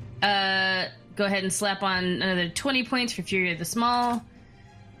 Go ahead and slap on another 20 points for Fury of the Small.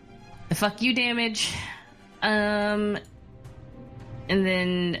 The fuck you damage. And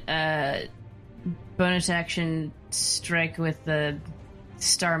then bonus action strike with the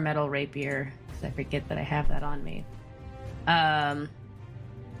Star Metal Rapier, because I forget that I have that on me.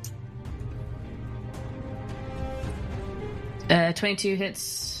 22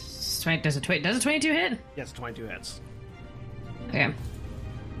 hits. Does a 22 hit? Yes, 22 hits. Okay.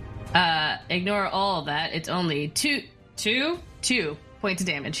 Ignore all of that. It's only two points of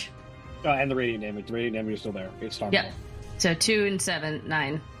damage. And the radiant damage. The radiant damage is still there. It's Star Yep. Metal. So 2 and 7,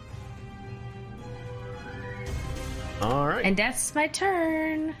 9. All right. And that's my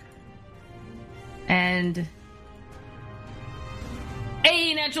turn. And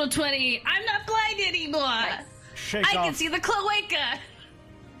hey, natural 20. I'm not blind anymore. Shake I off. can see the cloaca.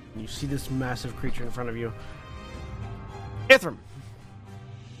 You see this massive creature in front of you. Ithram.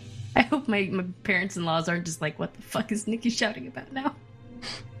 I hope my parents-in-laws aren't just like, what the fuck is Nikki shouting about now?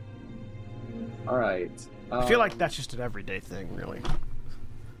 All right. I feel like that's just an everyday thing, really.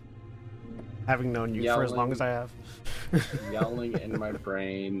 Having known you for as long as I have. Yelling in my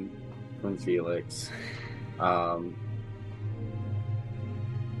brain from Felix. I'm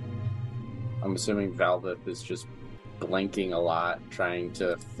assuming Valdeth is just blinking a lot, trying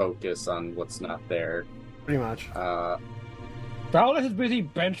to focus on what's not there. Pretty much. Valdeth is busy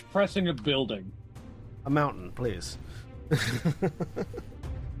bench pressing a building. A mountain, please.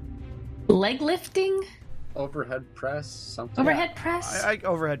 Leg lifting? Overhead press, something. Overhead press? I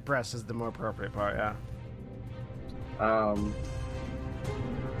overhead press is the more appropriate part, yeah.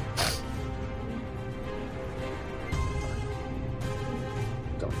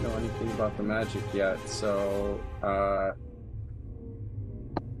 Don't know anything about the magic yet, so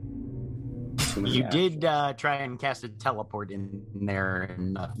too many You actions. did try and cast a teleport in there,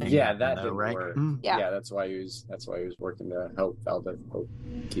 and nothing. Yeah, that though, didn't right? work. Yeah. Yeah, that's why he was working to help Valdeth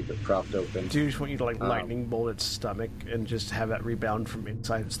keep it propped open. Do you just want you to lightning bolt its stomach and just have that rebound from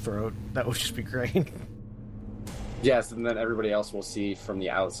inside its throat? That would just be great. Yes, and then everybody else will see from the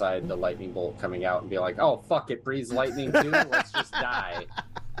outside the lightning bolt coming out and be like, "Oh fuck! It breathes lightning too. Let's just die."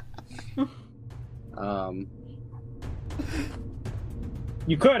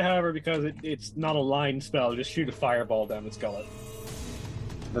 You could, however, because it's not a line spell, just shoot a fireball down its gullet.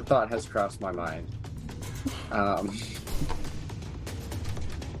 The thought has crossed my mind.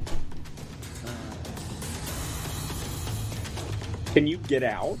 Can you get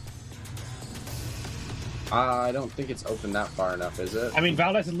out? I don't think it's open that far enough, is it? I mean,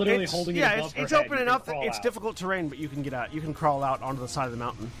 Valdeth is literally holding it above her it's head. open You can enough. crawl It's out. difficult terrain, but you can get out. You can crawl out onto the side of the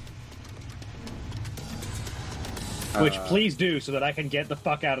mountain. Which, please do, so that I can get the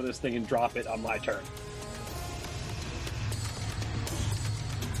fuck out of this thing and drop it on my turn.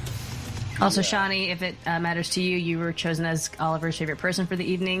 Also, Shawnee, if it matters to you, you were chosen as Oliver's favorite person for the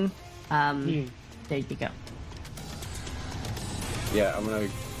evening. There you go. Yeah, I'm gonna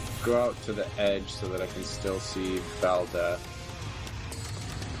go out to the edge so that I can still see Valdeth.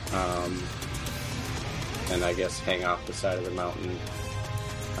 And I guess hang off the side of the mountain.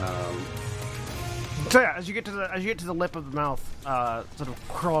 So yeah, as you get to the lip of the mouth, sort of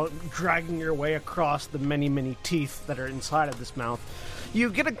dragging your way across the many teeth that are inside of this mouth, you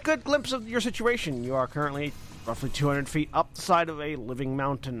get a good glimpse of your situation. You are currently roughly 200 feet up the side of a living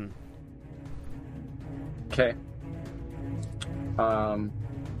mountain. Okay.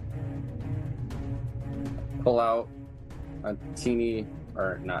 Pull out a teeny,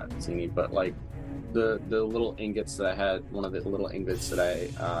 or not teeny, but like the little ingots that I had. One of the little ingots that I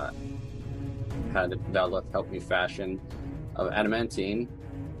had Valdeth help me fashion of adamantine,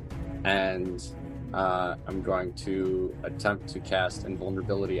 and I'm going to attempt to cast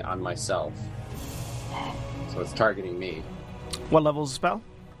invulnerability on myself. So it's targeting me. What level is the spell?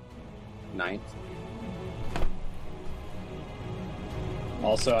 9th.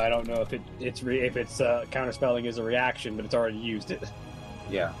 Also, I don't know if it's counterspelling is a reaction, but it's already used it.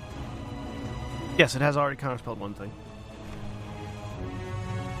 Yeah. Yes, it has already counterspelled one thing.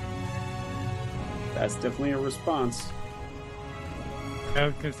 That's definitely a response. I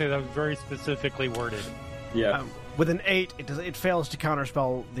was going to say that was very specifically worded. Yeah. With an 8, it fails to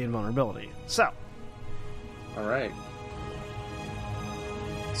counterspell the invulnerability. So, All right.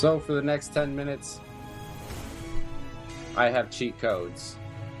 So for the next 10 minutes, I have cheat codes.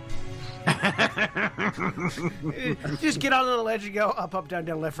 just get on the ledge and go up, down,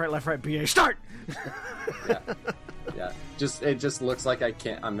 left, right, BA. Start! Yeah. It just looks like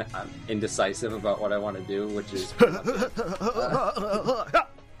I'm indecisive about what I want to do, which is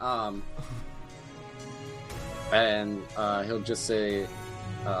and he'll just say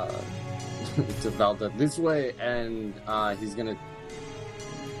to Valdeth, this way, and he's gonna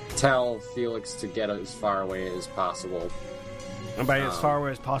tell Felix to get as far away as possible. And by as far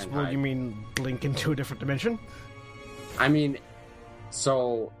away as possible, and you mean blink into a different dimension? I mean,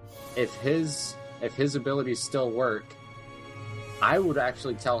 So if his abilities still work, I would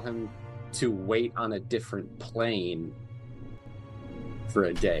actually tell him to wait on a different plane for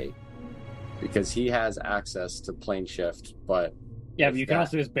a day, because he has access to plane shift. But yeah, but you can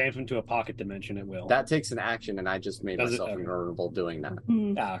also just bamf him to a pocket dimension at will. that takes an action, and I just made myself Okay. invulnerable doing that.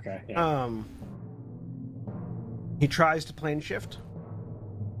 Ah, okay. Yeah. He tries to plane shift.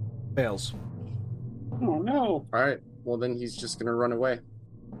 Fails. Oh no! All right. Well, then he's just gonna run away.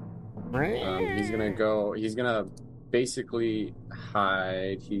 He's gonna basically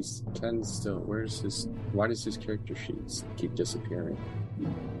hide. He can still. Why does his character sheets keep disappearing?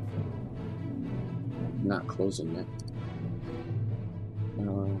 Not closing it.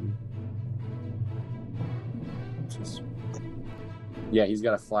 Yeah, he's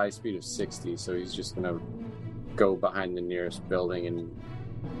got a fly speed of 60, so he's just gonna go behind the nearest building and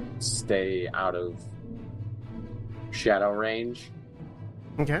stay out of shadow range.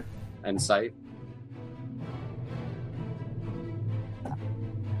 Okay. And sight.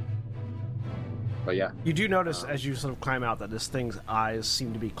 But yeah. You do notice as you sort of climb out that this thing's eyes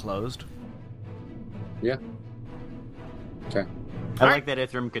seem to be closed. Yeah. Okay. I like that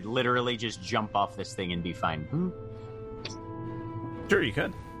Ithram could literally just jump off this thing and be fine. Sure, you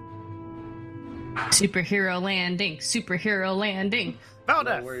could. Superhero landing. Superhero landing.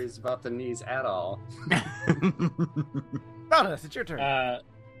 Valdeth. No worries about the knees at all. Valdeth, it's your turn.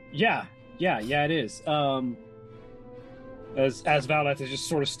 Yeah, it is. As Valdeth is just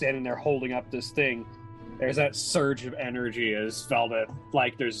sort of standing there holding up this thing, there's that surge of energy as Valdeth,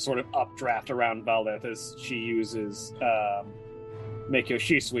 like there's a sort of updraft around Valdeth as she uses Meikyo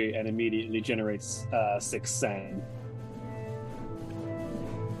Shisui and immediately generates 6 Sen.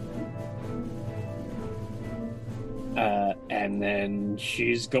 And then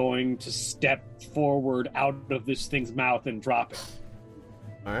she's going to step forward out of this thing's mouth and drop it.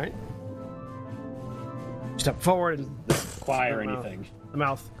 All right. Step forward and Acquire anything. The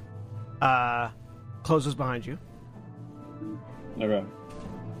mouth closes behind you. Okay.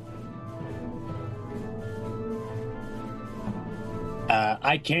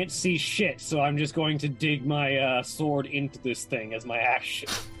 I can't see shit, so I'm just going to dig my sword into this thing as my action.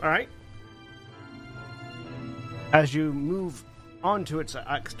 All right. As you move onto its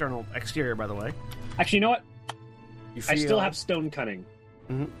exterior, by the way. Actually, you know what? You feel... I still have stone cunning.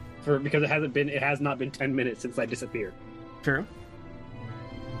 Mm-hmm. Because it has not been 10 minutes since I disappeared. True.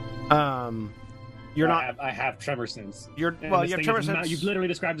 You're not. I have tremor sense. You have tremor sense. You've literally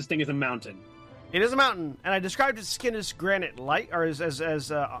described this thing as a mountain. It is a mountain, and I described its skin as granite like, or as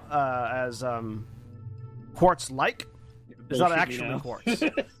quartz like. It's not actually quartz.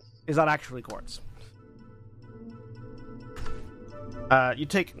 It's not actually quartz. You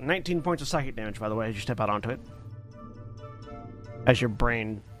take 19 points of psychic damage, by the way, as you step out onto it. As your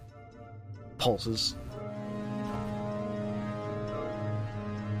brain pulses.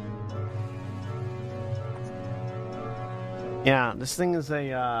 Yeah, this thing is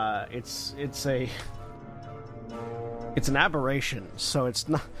it's an aberration, so it's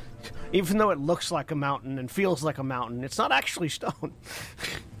not, even though it looks like a mountain and feels like a mountain, it's not actually stone.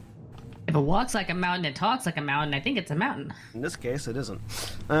 If it walks like a mountain and talks like a mountain, I think it's a mountain. In this case, it isn't.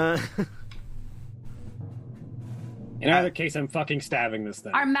 In either case, I'm fucking stabbing this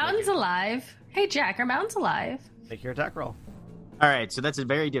thing. Are mountains alive? Hey, Jack, are mountains alive? Make your attack roll. All right, so that's a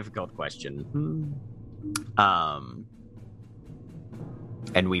very difficult question.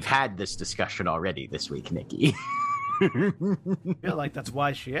 And we've had this discussion already this week, Nikki. I feel like that's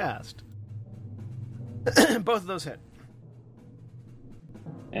why she asked. Both of those hit.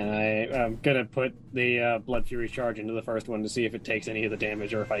 And I'm gonna put the Blood Fury charge into the first one to see if it takes any of the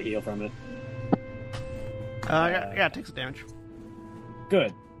damage or if I heal from it. Yeah, it takes the damage.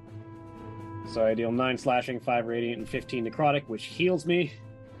 Good. So I deal 9 slashing, 5 radiant, and 15 necrotic, which heals me.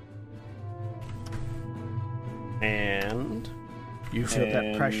 And you feel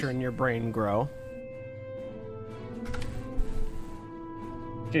that pressure in your brain grow.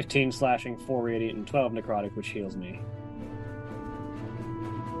 15 slashing, 4 radiant, and 12 necrotic, which heals me.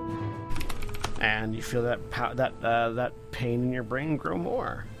 And you feel that pain in your brain grow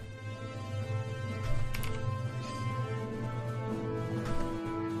more.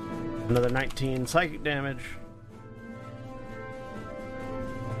 Another 19 psychic damage.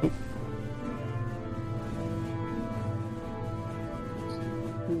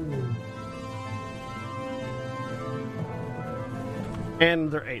 And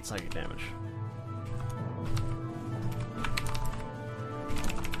another 8 psychic damage.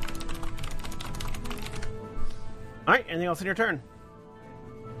 Alright, anything else in your turn?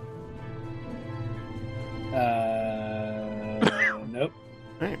 Nope.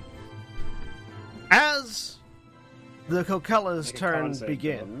 Right. As the Coquella's Make a turn con save,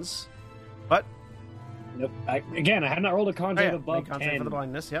 begins, what? Nope. I have not rolled a con Oh, save yeah, above make con save 10 for the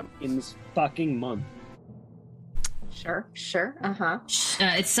blindness. Yep. in this fucking month. Sure. Uh-huh.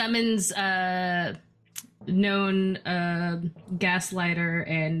 It summons known gaslighter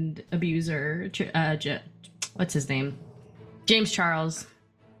and abuser. What's his name? James Charles.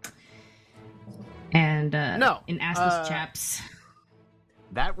 And No, in assless chaps.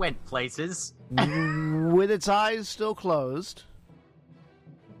 That went places. With its eyes still closed,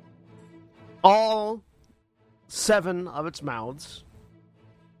 all 7 of its mouths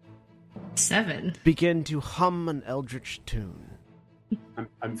 7. begin to hum an eldritch tune.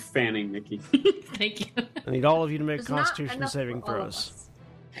 I'm fanning Nikki. Thank you. I need all of you to make There's not Constitution enough saving for all of throws.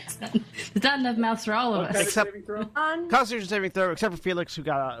 us. There's not enough mouths for all of us. Except- On. Constitution saving throw, except for Felix, who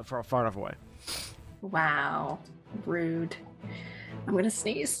got out far enough away. Wow. Rude. I'm gonna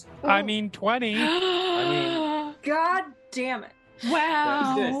sneeze. I mean, 20. God damn it.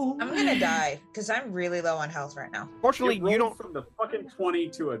 Wow. I'm gonna die because I'm really low on health right now. Fortunately, It rolled you don't. from the fucking 20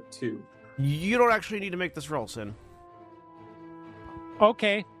 to a 2. You don't actually need to make this roll, Sin.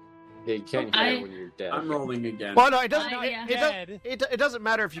 Okay. Yeah, you can't hear when you're dead. I'm rolling again. Well, no, it doesn't. Yeah. It doesn't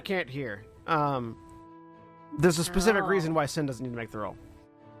matter if you can't hear. There's a specific Oh. reason why Sin doesn't need to make the roll.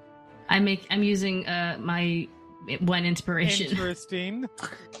 I'm using my one inspiration. Interesting.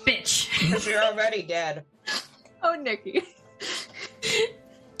 Bitch. Because you're already dead. Oh, Nikki.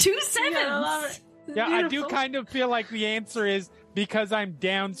 2 sevens. Yeah, I love it. Yeah, I do Beautiful. kind of feel like the answer is because I'm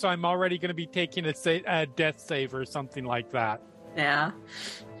down, so I'm already going to be taking a death save or something like that. Yeah.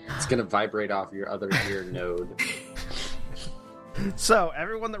 It's gonna vibrate off your other ear node. So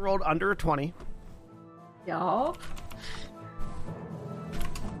everyone that rolled under a 20, Y'all.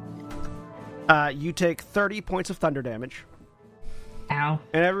 you take 30 points of thunder damage, Ow.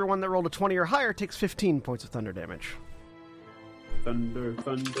 and everyone that rolled a 20 or higher takes 15 points of thunder damage. Thunder,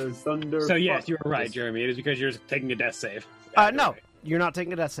 thunder, thunder. So yes, fuck. you were right, Jeremy. It is because you're taking a death save. No, you're not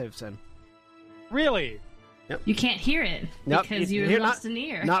taking a death save, Sin. Really? You can't hear it Nope, because you- you you're lost not- an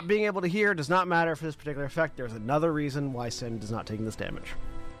ear. Not being able to hear does not matter for this particular effect. There's another reason why Sin does not take this damage.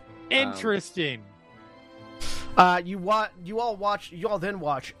 Interesting. You all then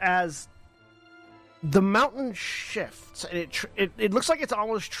watch as the mountain shifts, and it looks like it's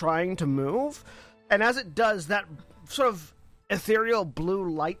almost trying to move, and as it does, that sort of ethereal blue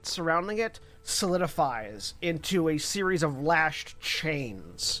light surrounding it solidifies into a series of lashed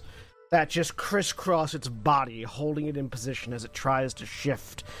chains that just crisscross its body, holding it in position as it tries to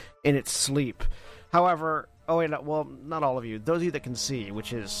shift in its sleep. However, well, not all of you. Those of you that can see,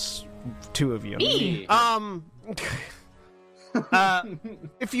 which is 2 of you. Me.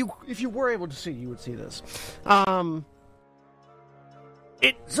 If you were able to see, you would see this.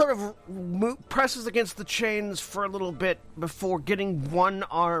 It sort of presses against the chains for a little bit before getting one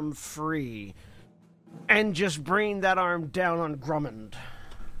arm free and just bringing that arm down on Grummond.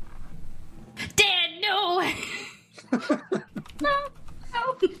 Dad, no! No!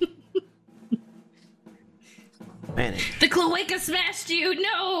 Manage, The cloaca smashed you!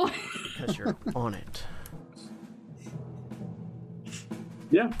 No! because you're on it.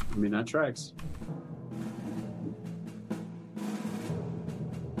 Yeah, I mean, that tracks.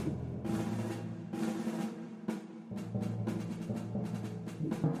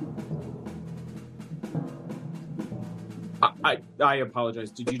 I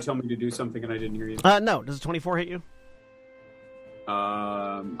apologize. Did you tell me to do something and I didn't hear you? No. Does a 24 hit you?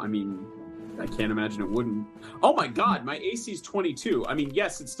 I mean, I can't imagine it wouldn't. Oh my god, my AC is 22. I mean,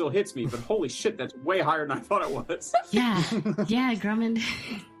 yes, it still hits me, but holy shit, that's way higher than I thought it was. Yeah, Grummond.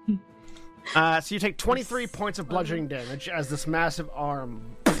 So you take 23 points of bludgeoning damage as this massive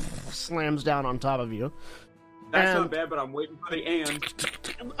arm slams down on top of you. That's And- not bad, but I'm waiting for the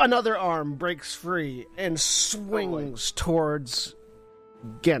and. Another arm breaks free and swings towards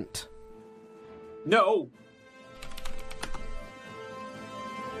Gent. No!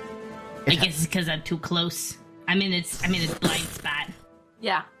 I guess it's because I'm too close. I'm in its blind spot.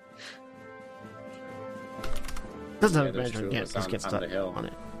 Yeah. Doesn't have Yeah, there's advantage on two of Gent. us Just gets on stuck the hill. on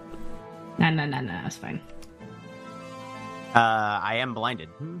it. No, it's fine. I am blinded.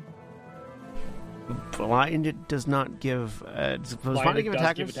 Blinded does not give. Does blinded Blinded give does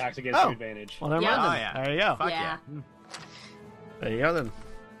attackers? give attacks against Oh. your advantage. Well, never Yeah. mind. Oh, Then. yeah. There you go. Fuck Yeah. There you go then.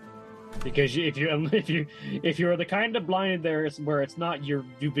 Because if you're the kind of blinded there where it's not you've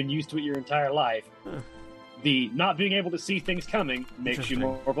been used to it your entire life, the not being able to see things coming makes you Interesting.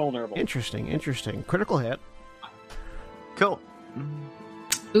 more vulnerable. Interesting. Critical hit. Cool.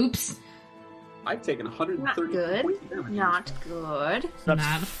 Oops. I've taken Not 130 good. points of damage. Not good. That's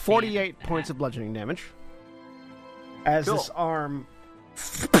Not a 48 fan. points of bludgeoning damage. As Cool. this arm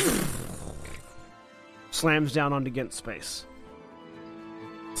slams down onto Gint's space.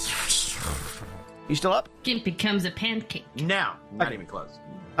 You still up? Gimp becomes a pancake. No, not Okay. even close.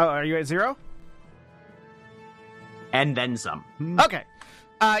 Oh, are you at 0? And then some. Okay.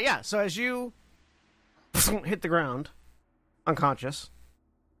 Yeah, so as you hit the ground, unconscious,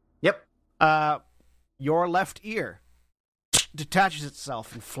 Yep. your left ear detaches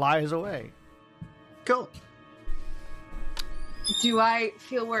itself and flies away. Cool. Do I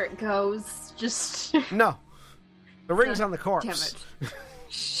feel where it goes? Just No. The ring's on the corpse. damn it.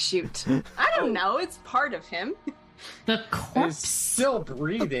 Shoot. I don't know. It's part of him. The He's corpse. still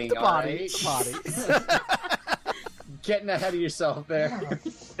breathing. The all body. right? The body. Getting ahead of yourself there.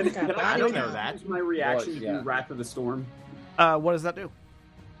 Can I don't know that. Use my reaction Well, to yeah. do Wrath of the Storm. What does that do?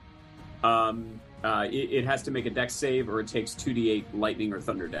 It has to make a dex save, or it takes 2d8 lightning or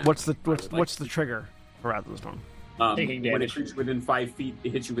thunder damage. What's the I would like what's the trigger for Wrath of the Storm? Taking When damage. it reaches within 5 feet,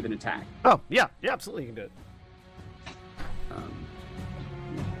 it hits you with an attack. Oh, yeah, absolutely, you can do it.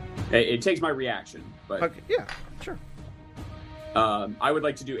 It takes my reaction, but Okay, yeah, sure. I would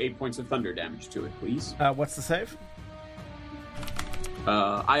like to do 8 points of thunder damage to it, please. What's the save?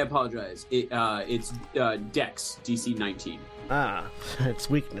 I apologize. It's Dex DC 19. It's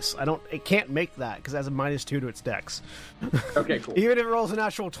weakness. It can't make that because it has a -2 to its dex. Okay, cool. Even if it rolls a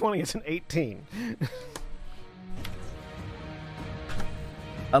natural 20, it's an 18.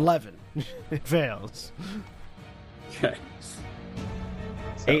 11. It fails. Okay.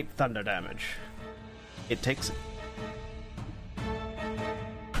 8 thunder damage. It takes it.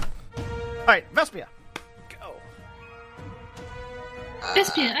 Alright, Vespia. Go.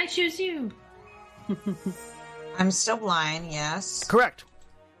 Vespia, I choose you. I'm still blind, yes. Correct.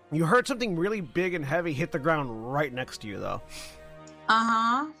 You heard something really big and heavy hit the ground right next to you, though.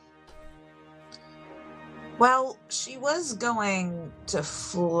 Uh-huh. Well, she was going to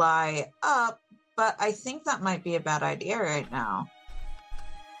fly up, but I think that might be a bad idea right now.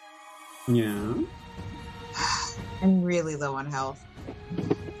 Yeah. I'm really low on health.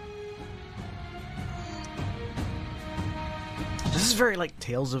 This is very like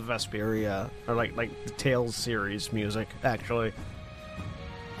Tales of Vesperia, or like the Tales series music, actually.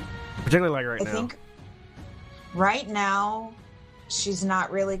 Particularly like right I now. think right now she's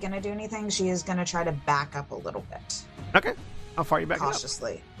not really going to do anything. She is going to try to back up a little bit, Okay. How far are you back up?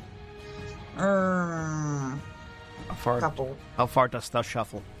 cautiously. How far? Couple. How far dost thou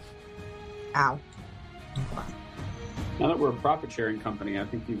shuffle? Ow. Now that we're a profit sharing company, I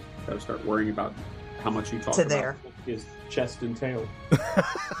think you've got to start worrying about how much you talk To about there. his chest and tail.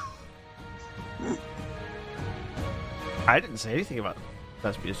 I didn't say anything about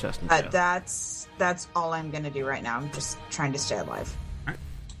Vespia's chest and But tail. that's all I'm going to do right now. I'm just trying to stay alive.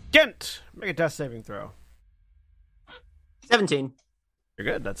 Gent, make a death saving throw. 17. You're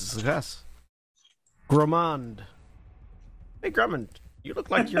good. That's a success. Gromond. Hey, Grummond, you look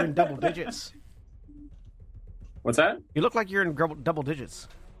like you're in double digits. What's that? You look like you're in double digits.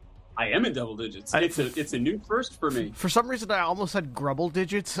 I am in double digits. I- It's a new first for me. For some reason, I almost said grubble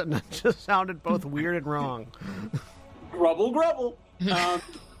digits, and that just sounded both weird and wrong. Grubble.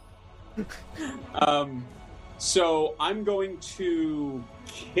 So I'm going to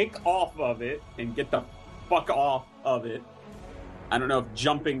kick off of it and get the fuck off of it. I don't know if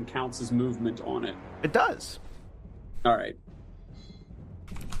jumping counts as movement on it. It does. All right.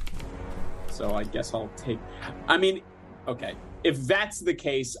 So I guess I'll take. I mean, okay. If that's the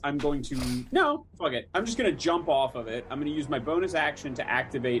case, I'm going to. No, fuck it. I'm just going to jump off of it. I'm going to use my bonus action to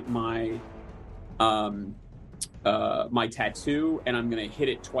activate my my tattoo, and I'm going to hit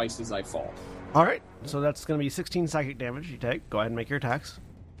it twice as I fall. All right, so that's going to be 16 psychic damage you take. Go ahead and make your attacks.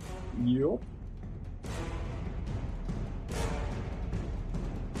 Yup.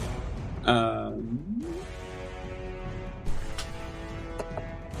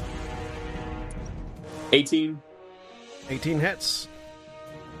 $18. 18 hits.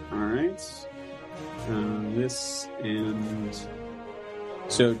 All right. This and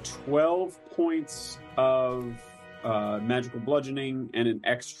so 12 points of magical bludgeoning and an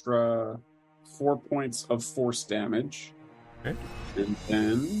extra 4 points of force damage. Okay. And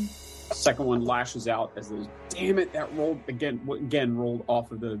then second one lashes out as those. Damn it! That rolled again. Rolled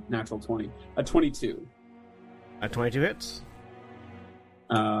off of the natural 20. A 22. 22 hits.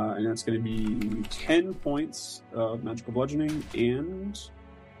 And that's going to be 10 points of magical bludgeoning and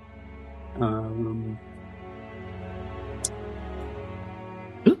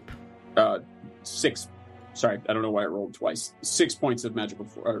 6 Sorry, I don't know why it rolled twice. 6 points of magical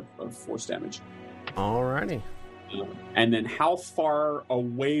of force damage. Alrighty. And then how far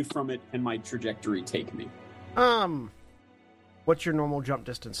away from it can my trajectory take me? What's your normal jump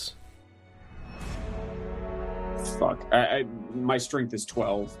distance? Fuck. My strength is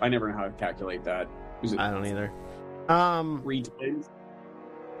 12. I never know how to calculate that. Is it I don't either. 3 times?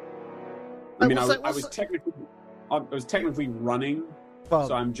 I mean, I was technically running, well,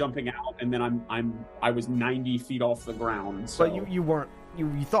 so I'm jumping out, and then I was 90 feet off the ground. So. But you weren't. You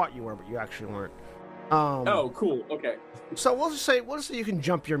thought you were, but you actually weren't. Oh, cool. Okay. So we'll just say you can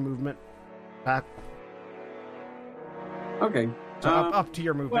jump your movement back. Okay. So up to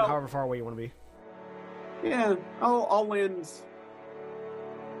your movement, however far away you want to be. Yeah, I'll land.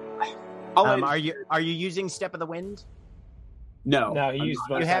 Are you using Step of the Wind? No. No, he used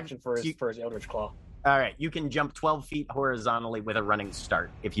bonus You have- action for his Eldritch Claw. All right, you can jump 12 feet horizontally with a running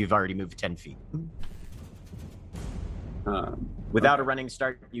start if you've already moved 10 feet. Without a running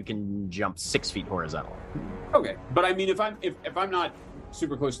start, you can jump 6 feet horizontally. Okay, but I mean, if I'm not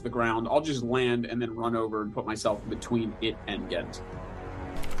super close to the ground, I'll just land and then run over and put myself between it and Gent.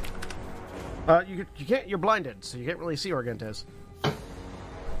 You can't. You're blinded, so you can't really see where Gent is.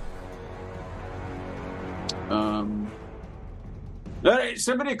 Hey,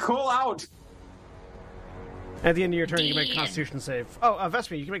 somebody call out! At the end of your turn, you can make a Constitution save. Oh,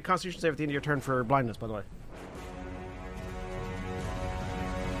 Vespia, you can make a Constitution save at the end of your turn for blindness, by the way.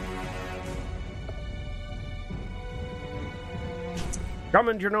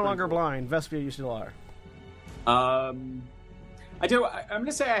 Drummond, you're no longer blind. Vespia, you still are. I'm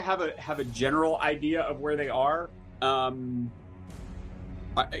gonna say I have a general idea of where they are. Can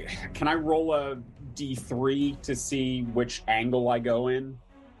I roll a D3 to see which angle I go in?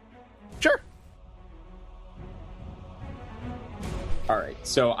 Sure. All right.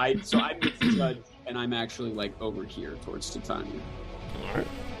 So I'm the judge, and I'm actually like over here towards Titania. All right.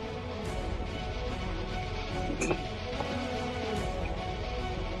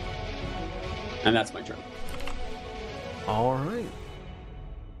 And that's my turn. All right.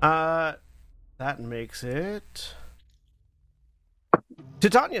 That makes it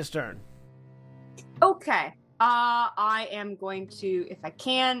Titania's turn. Okay. I am going to, if I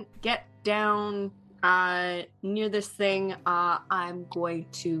can, get down near this thing. I'm going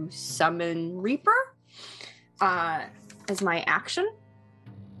to summon Reaper as my action.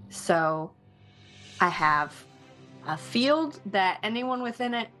 So I have a field that anyone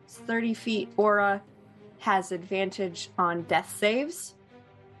within its 30 feet aura has advantage on death saves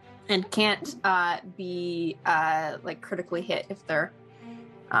and can't be like critically hit if they're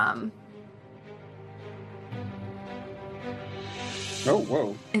Oh,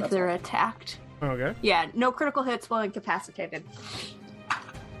 whoa. if they're attacked. Okay. Yeah, no critical hits while incapacitated.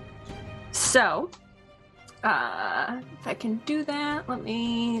 So, if I can do that, let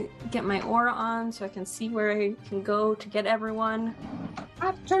me get my aura on so I can see where I can go to get everyone.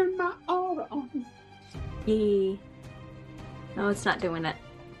 I've turned my aura on. Yay. No, it's not doing it.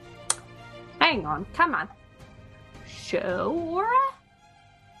 Hang on, come on. Show aura?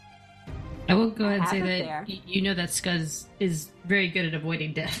 I will go ahead and say Have it that there. you know that Scuzz is very good at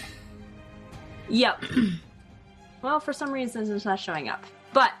avoiding death. Yep. Well, for some reason it's not showing up.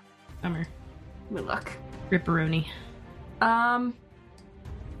 But, Bummer. let me look. Ripperoni.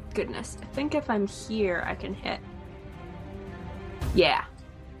 Goodness. I think if I'm here, I can hit. Yeah.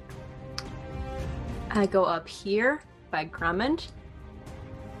 I go up here by Grummond.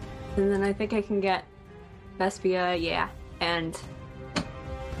 And then I think I can get Vespia, yeah. And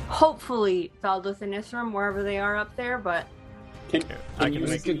hopefully Valdeth and Ithram, wherever they are up there, but... I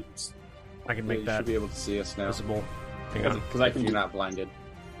can make You that should be able to see us now. visible. Hang on. Because I If can you're not blinded.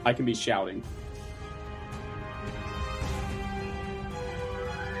 I can be shouting.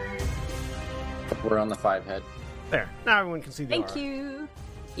 We're on the 5 head. There. Now everyone can see the Thank aura. you.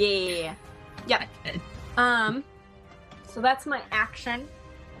 Yeah. Yep. So that's my action.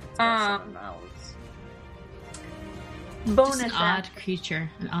 It's got 7 mouths. Bonus Just an odd creature.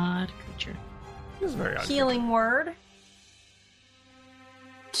 An odd creature. This is very odd. healing word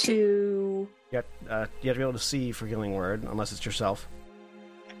to You have to be able to see for healing word, unless it's yourself.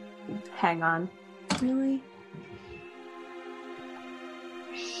 hang on. Really?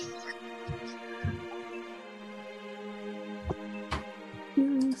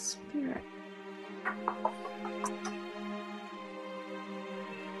 Healing spirit.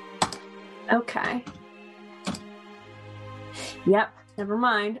 Okay. Yep, never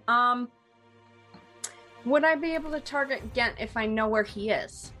mind. Would I be able to target Gent if I know where he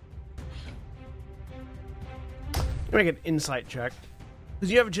is? Make an insight check.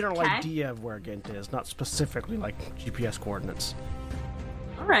 Because you have a general Okay. idea of where Ghent is, not specifically like GPS coordinates.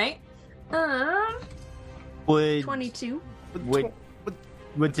 All right. Would 22.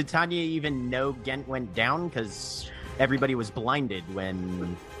 would Titania even know Ghent went down? Because everybody was blinded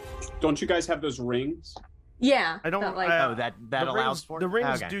when. Don't you guys have those rings? Yeah. I don't. but, like, Oh, that the allows rings, for the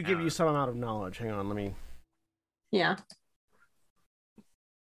rings Okay. do give you some amount of knowledge. Hang on, let me. yeah.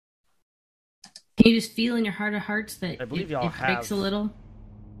 Can you just feel in your heart of hearts that I believe it y'all breaks have- a little?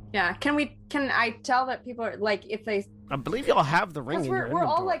 Yeah. Can I tell that people are like if they I believe y'all have the ring Because in your we're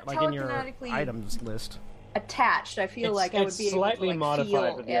all, inventory, like, in your telekinetically- items list. attached? I feel like I would be slightly able to modified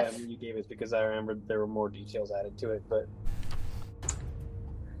feel with the if item you gave us because I remember there were more details added to it, but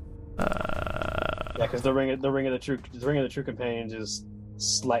yeah, because the ring of the true companions is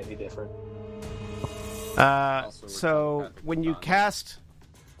slightly different. Also, we're So talking about when you Bond. cast,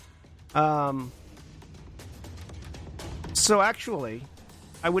 so actually,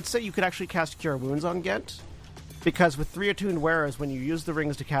 I would say you could actually cast Cure Wounds on Ghent, because with 3 attuned wearers, when you use the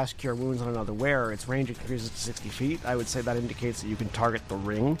rings to cast Cure Wounds on another wearer, its range increases to 60 feet. I would say that indicates that you can target the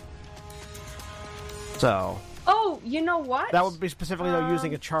ring. So Oh, you know what? that would be specifically though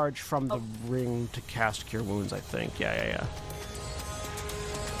using a charge from the ring to cast Cure Wounds. I think. Yeah.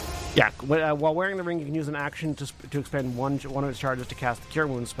 While wearing the ring, you can use an action to expend one of its charges to cast the Cure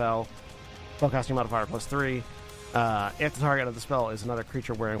Wounds spell. Spellcasting modifier +3. If the target of the spell is another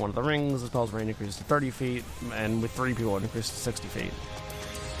creature wearing one of the rings, the spell's range increases to 30 feet, and with 3 people, it increases to 60 feet.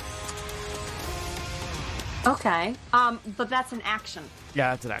 Okay. But that's an action.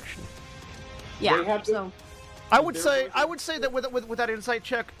 Yeah, that's an action. Yeah. They have to- So I would say that with that insight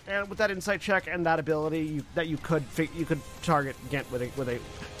check and that ability, you could target Ghent with a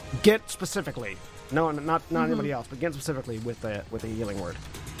Ghent specifically. No, not anybody else, but Ghent specifically with a healing word.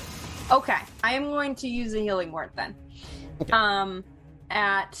 okay, I am going to use a healing word then. Okay.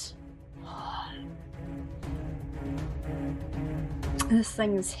 This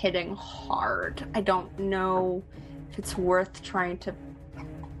thing is hitting hard. I don't know if it's worth trying to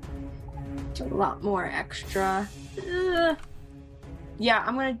do a lot more extra. Yeah,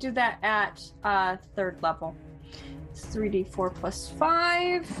 I'm gonna do that at 3rd level. It's 3d4 plus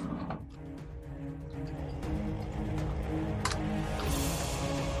 5.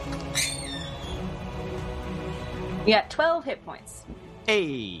 Yeah, 12 hit points.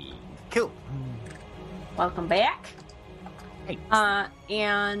 Hey, cool. Welcome back. Hey.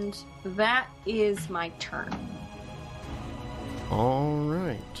 And that is my turn. All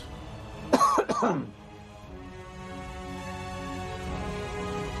right.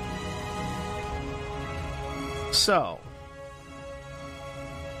 So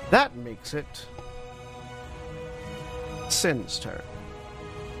that makes it Sin's turn.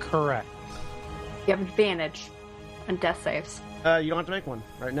 Correct. You have advantage on death saves. You don't have to make one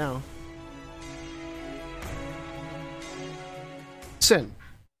right now. Sin.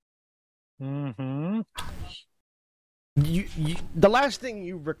 Mm-hmm. You, the last thing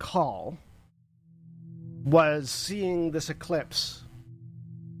you recall was seeing this eclipse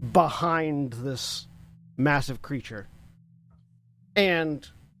behind this massive creature. And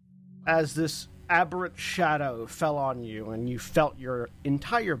as this aberrant shadow fell on you and you felt your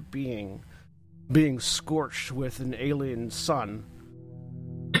entire being scorched with an alien sun,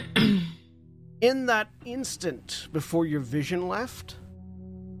 in that instant before your vision left,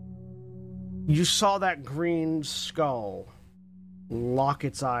 you saw that green skull lock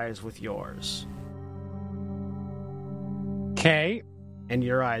its eyes with yours. Okay. And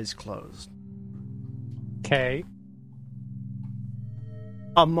your eyes closed. Okay.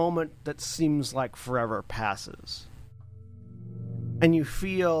 A moment that seems like forever passes. And you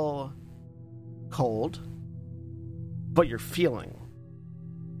feel cold, but you're feeling.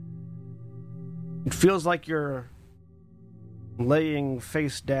 It feels like you're laying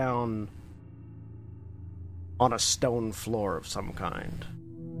face down on a stone floor of some kind.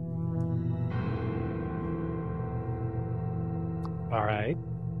 All right.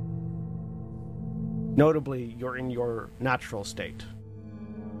 Notably, you're in your natural state.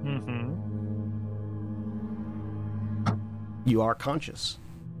 Mm-hmm. You are conscious.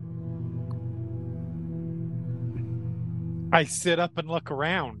 I sit up and look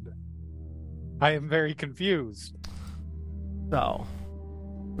around. I am very confused. So,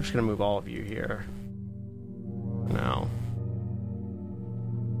 we're just going to move all of you here. Now.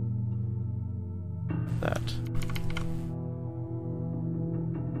 That.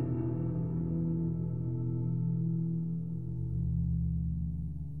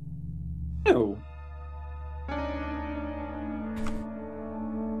 No.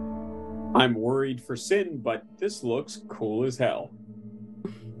 I'm worried for Sin, but this looks cool as hell.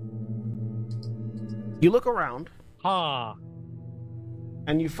 You look around,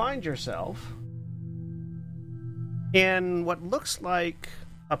 and you find yourself in what looks like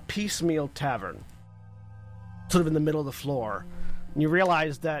a piecemeal tavern, sort of in the middle of the floor. And you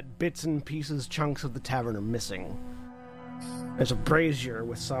realize that bits and pieces, chunks of the tavern are missing. There's a brazier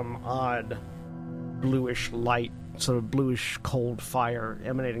with some odd bluish light, sort of bluish cold fire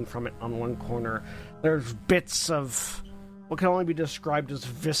emanating from it on one corner. There's bits of what can only be described as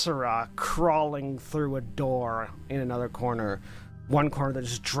viscera crawling through a door in another corner. One corner that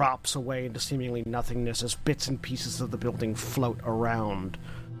just drops away into seemingly nothingness as bits and pieces of the building float around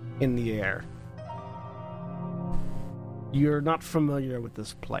in the air. You're not familiar with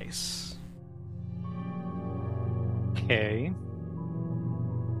this place. Okay.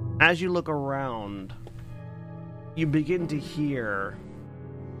 As you look around, you begin to hear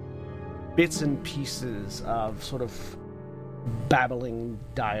bits and pieces of sort of babbling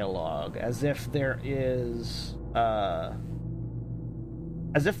dialogue, as if there is as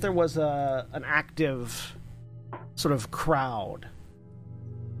if there was an active sort of crowd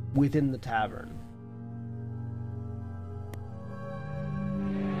within the tavern.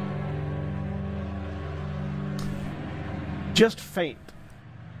 Just faint,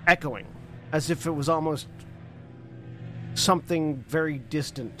 echoing, as if it was almost something very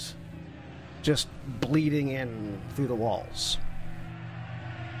distant, just bleeding in through the walls.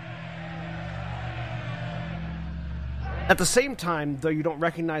 At the same time, though you don't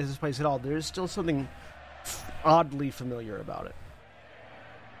recognize this place at all, there is still something oddly familiar about it.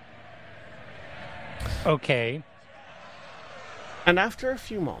 Okay. And after a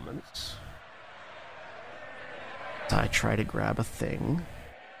few moments, I try to grab a thing.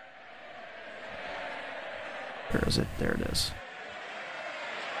 Where is it? There it is.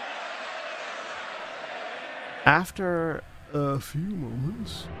 After a few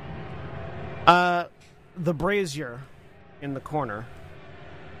moments, the brazier in the corner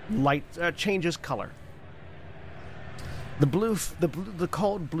light changes color. The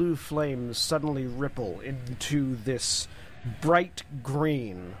cold blue flames suddenly ripple into this bright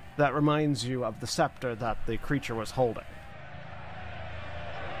green that reminds you of the scepter that the creature was holding.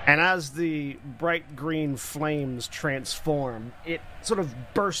 And as the bright green flames transform, it sort of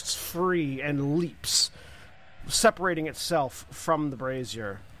bursts free and leaps, separating itself from the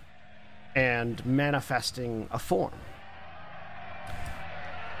brazier and manifesting a form.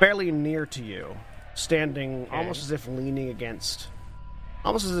 Fairly near to you, standing almost as if leaning against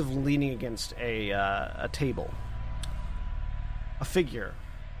a table. A figure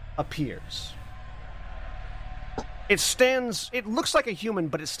appears. It looks like a human,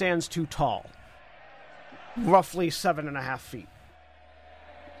 but it stands too tall. Roughly 7.5 feet.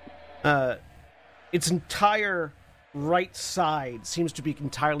 Its entire right side seems to be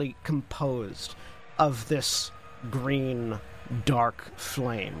entirely composed of this green, dark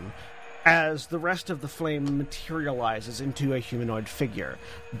flame, as the rest of the flame materializes into a humanoid figure.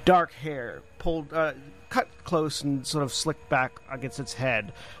 Dark hair, cut close and sort of slicked back against its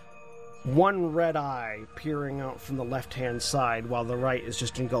head. One red eye peering out from the left-hand side, while the right is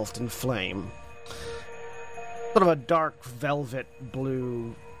just engulfed in flame. Sort of a dark velvet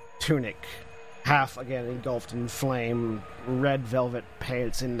blue tunic, half again engulfed in flame, red velvet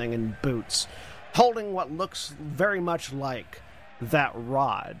pants and boots, holding what looks very much like that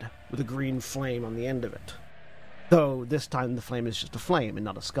rod with a green flame on the end of it. Though this time the flame is just a flame and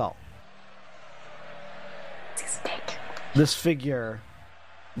not a skull. This figure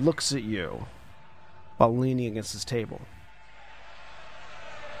looks at you while leaning against his table.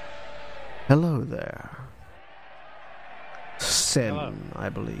 Hello there. Sin, hello. I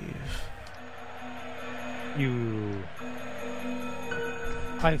believe.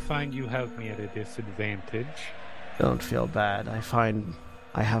 I find you have me at a disadvantage. Don't feel bad. I find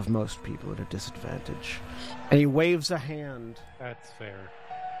I have most people at a disadvantage. And he waves a hand. That's fair.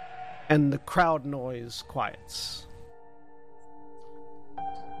 And the crowd noise quiets.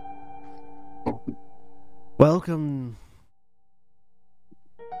 Welcome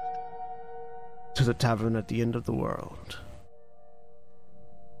to the tavern at the end of the world.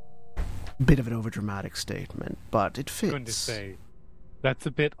 Bit of an overdramatic statement, but it fits. Going to say, that's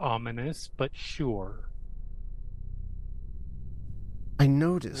a bit ominous, but sure. I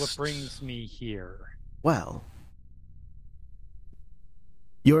noticed. What brings me here? Well,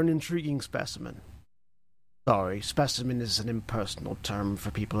 you're an intriguing specimen. Sorry, specimen is an impersonal term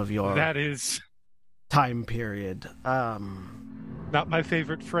for people of your... That is... time period. Not my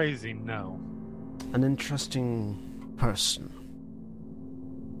favorite phrasing, no. An interesting person.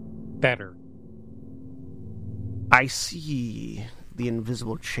 Better. I see the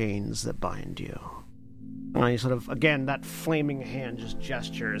invisible chains that bind you. And he sort of, again, that flaming hand just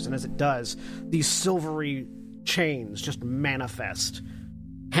gestures, and as it does, these silvery chains just manifest,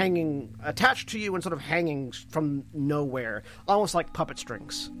 hanging, attached to you and sort of hanging from nowhere, almost like puppet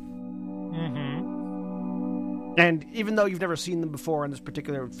strings. Mm-hmm. And even though you've never seen them before in this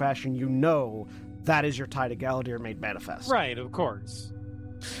particular fashion, you know that is your tie to Galadir made manifest. Right, of course.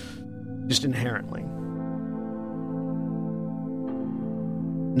 Just inherently.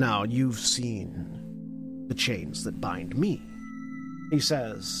 Now, you've seen the chains that bind me, he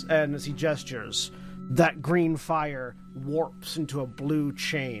says, and as he gestures, that green fire warps into a blue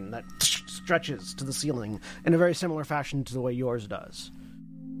chain that stretches to the ceiling in a very similar fashion to the way yours does.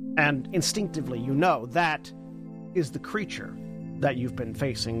 And instinctively, you know that is the creature that you've been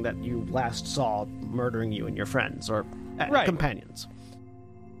facing, that you last saw murdering you and your friends, or companions.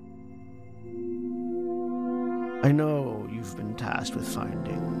 I know you've been tasked with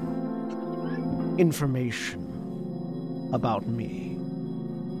finding information about me,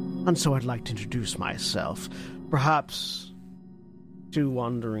 and so I'd like to introduce myself, perhaps to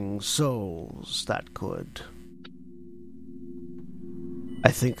wandering souls that could.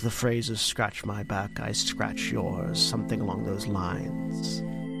 I think the phrase is scratch my back, I scratch yours, something along those lines.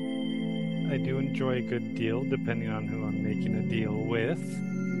 I do enjoy a good deal, depending on who I'm making a deal with.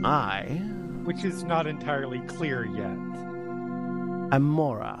 Which is not entirely clear yet. I'm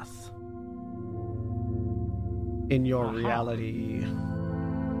Morath. In your reality,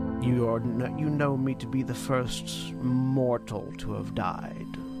 you know me to be the first mortal to have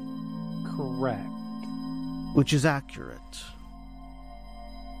died. Correct. Which is accurate.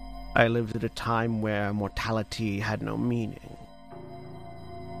 I lived at a time where mortality had no meaning.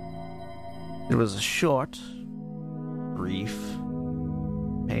 It was a short, brief,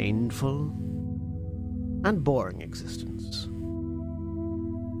 painful, and boring existence.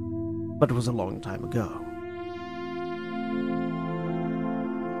 But it was a long time ago.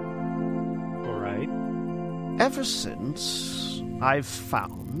 All right. Ever since, I've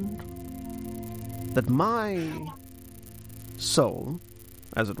found that my soul,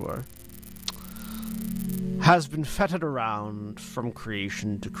 as it were, has been fettered around from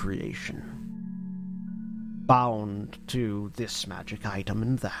creation to creation, bound to this magic item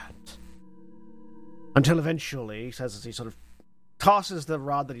and that, until eventually, he says as he sort of tosses the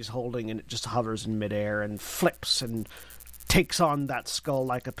rod that he's holding and it just hovers in midair and flips and takes on that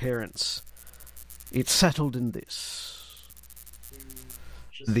skull-like appearance. It's settled in this.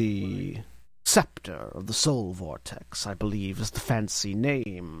 The Scepter of the Soul Vortex, I believe, is the fancy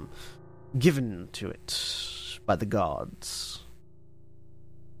name given to it by the gods.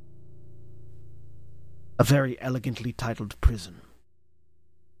 A very elegantly titled prison.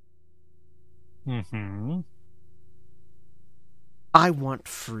 Mm-hmm. I want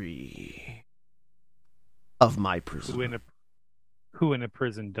free of my prison. Who in a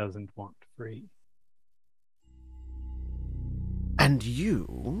prison doesn't want free? And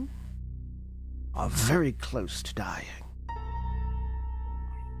you are very close to dying.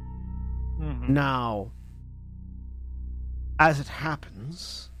 Mm-hmm. Now, as it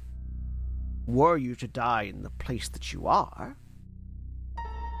happens, were you to die in the place that you are,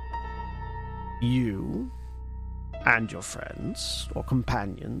 you and your friends, or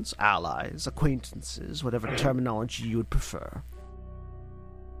companions, allies, acquaintances, whatever terminology you would prefer,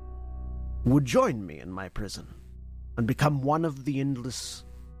 would join me in my prison and become one of the endless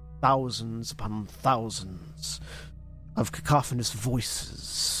thousands upon thousands of cacophonous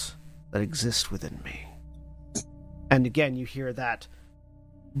voices that exist within me. And again, you hear that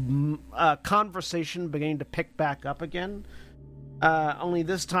conversation beginning to pick back up again. Only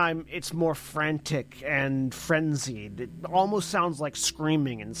this time, it's more frantic and frenzied. It almost sounds like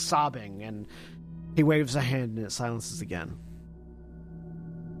screaming and sobbing, and he waves a hand and it silences again.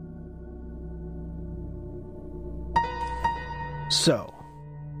 So,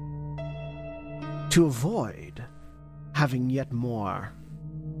 to avoid having yet more,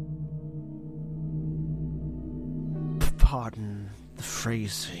 pardon the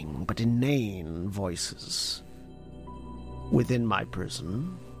phrasing, but inane voices within my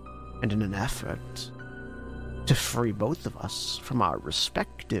prison, and in an effort to free both of us from our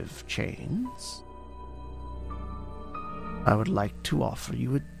respective chains, I would like to offer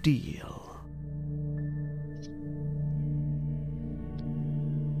you a deal.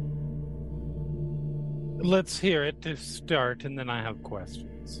 Let's hear it to start, and then I have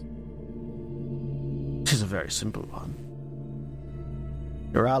questions. It is a very simple one.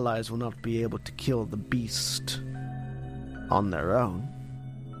 Your allies will not be able to kill the beast on their own.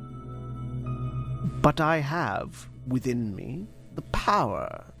 But I have within me the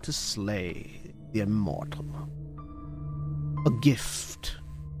power to slay the immortal. A gift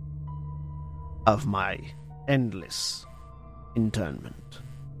of my endless internment.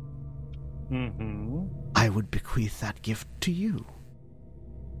 Mm-hmm. I would bequeath that gift to you.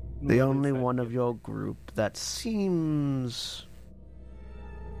 The only one of your group that seems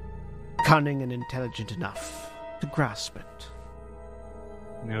cunning and intelligent enough to grasp it.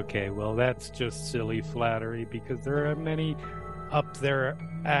 Okay, well, that's just silly flattery because there are many up there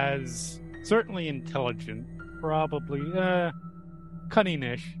as certainly intelligent, probably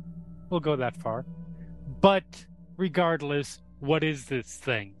cunning-ish. We'll go that far. But regardless, what is this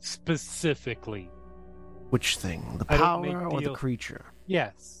thing specifically? Which thing? The I don't make power or the deal- creature?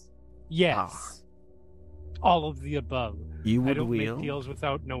 Yes. Power. All of the above. You I would don't wield make deals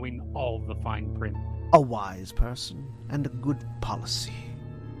without knowing all the fine print. a wise person and a good policy.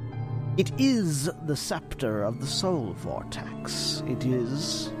 It is the scepter of the soul vortex. It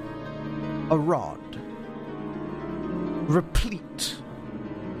is a rod, replete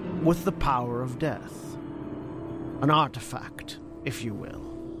with the power of death. An artifact, if you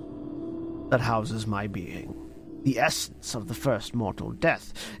will, that houses my being. The essence of the first mortal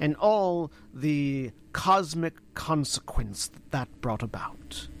death, and all the cosmic consequence that brought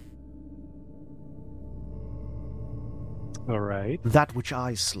about. All right. That which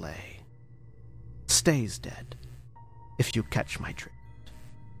I slay stays dead, if you catch my drift.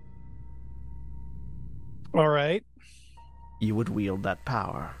 All right. You would wield that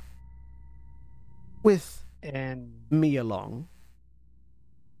power. With And me along.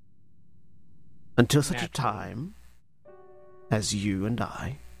 Until such a Naturally. time as you and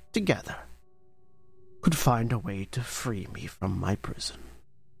I, together, could find a way to free me from my prison.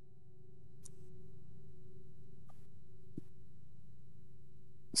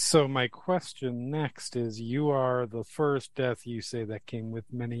 so my question next is, you are the first death you say that came with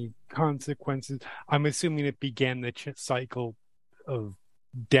many consequences. I'm assuming it began the cycle of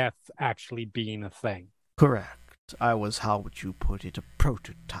death actually being a thing. Correct. I was, how would you put it, a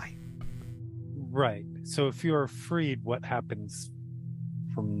prototype. Right. So if you are freed, what happens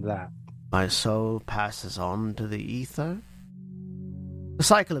from that? My soul passes on to the ether. The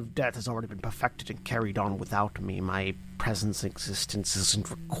cycle of death has already been perfected and carried on without me. My presence and existence isn't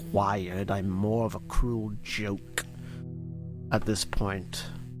required. I'm more of a cruel joke at this point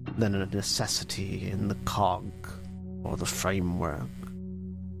than a necessity in the cog or the framework.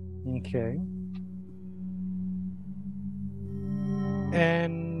 Okay.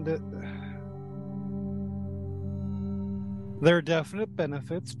 And there are definite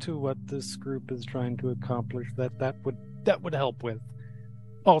benefits to what this group is trying to accomplish that would help with.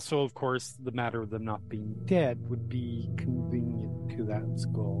 Also, of course, the matter of them not being dead would be convenient to that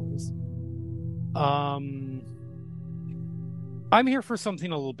goals. I'm here for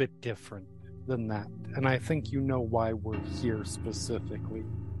something a little bit different than that, and I think you know why we're here specifically.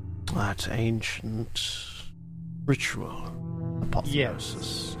 That ancient ritual.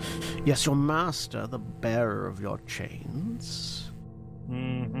 Apotheosis. Yes, your master, the bearer of your chains,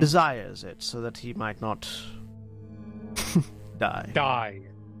 desires it so that he might not die.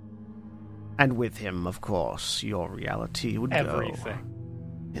 And with him, of course, your reality would Everything. go.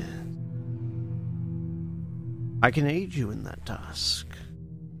 Yeah. I can aid you in that task.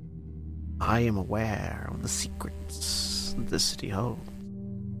 I am aware of the secrets that this city holds.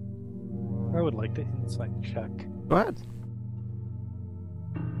 I would like to insight check. Go ahead.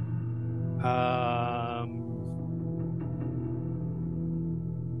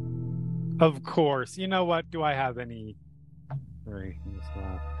 Of course. You know what? Do I have any 3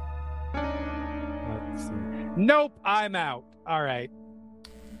 left? Let's see. Nope, I'm out. All right.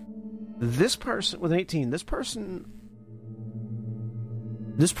 This person with 18, this person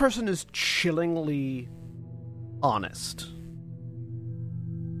is chillingly honest.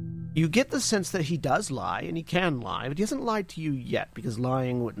 You get the sense that he does lie, and he can lie, but he hasn't lied to you yet because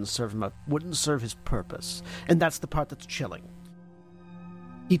lying wouldn't serve his purpose, and that's the part that's chilling.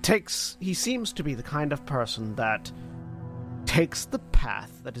 He seems to be the kind of person that takes the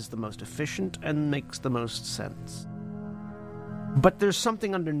path that is the most efficient and makes the most sense. But there's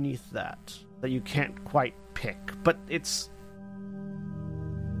something underneath that you can't quite pick, but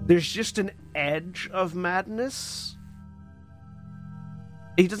there's just an edge of madness.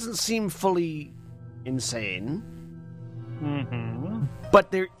 He doesn't seem fully insane. Mm-hmm. But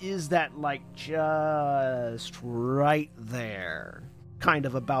there is that, just right there, kind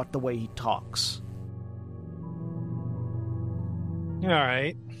of about the way he talks. All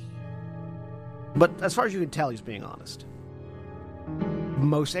right. But as far as you can tell, he's being honest.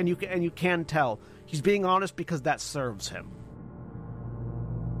 And you can tell he's being honest because that serves him.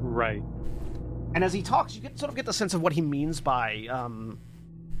 Right. And as he talks, you sort of get the sense of what he means by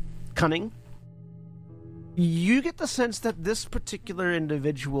cunning. You get the sense that this particular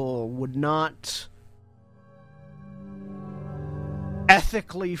individual would not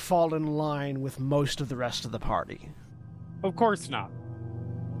ethically fall in line with most of the rest of the party. Of course not.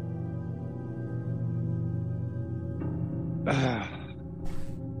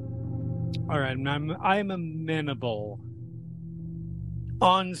 All right, I'm amenable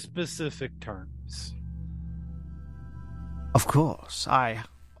on specific terms. Of course, I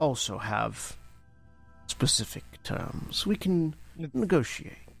also have specific terms. We can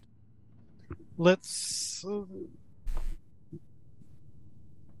negotiate. Let's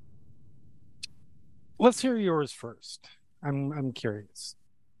hear yours first. I'm curious.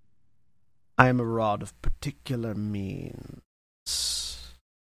 I am a rod of particular means.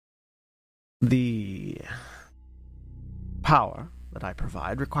 The power that I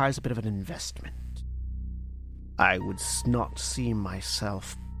provide requires a bit of an investment. I would not see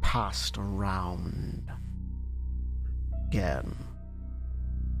myself passed around again.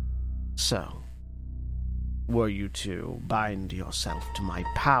 So, were you to bind yourself to my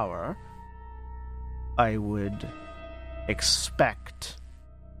power, I would expect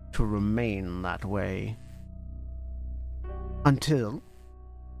to remain that way until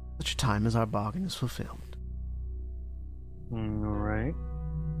such time as our bargain is fulfilled. All right.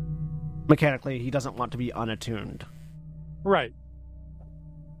 Mechanically, he doesn't want to be unattuned. Right.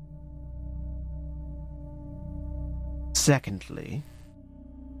 Secondly,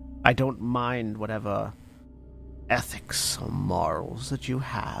 I don't mind whatever ethics or morals that you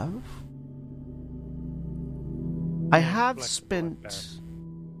have. I have spent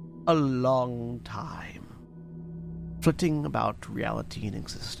a long time flitting about reality and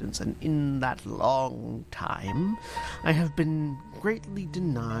existence, and in that long time, I have been greatly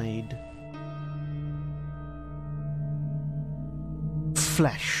denied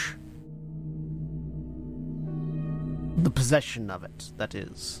flesh. The possession of it, that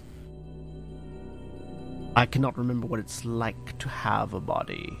is. I cannot remember what it's like to have a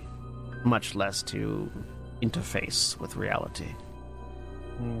body, much less to interface with reality.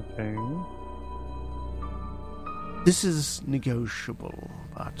 Okay. This is negotiable,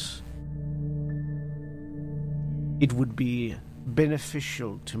 but it would be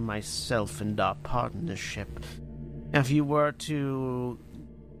beneficial to myself and our partnership if you were to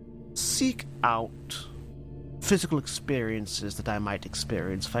seek out physical experiences that I might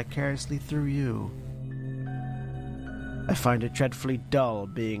experience vicariously through you. I find it dreadfully dull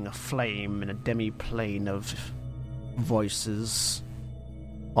being a flame in a demi-plane of voices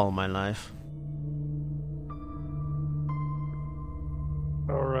all my life.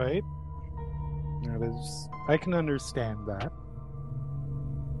 All right. That is, I can understand that.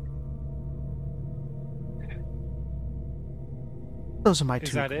 Those are my Is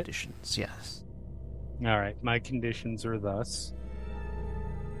two that it? conditions, yes. All right. My conditions are thus.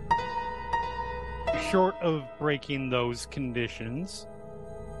 Short of breaking those conditions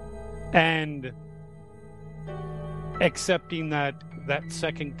and accepting that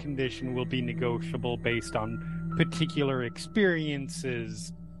second condition will be negotiable based on particular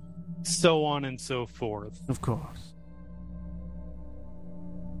experiences, so on and so forth. Of course.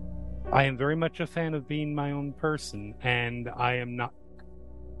 I am very much a fan of being my own person, and I am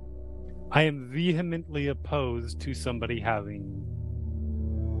vehemently opposed to somebody having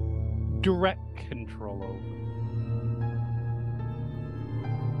direct control over.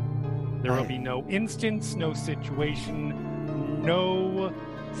 There will be no instance, no situation, no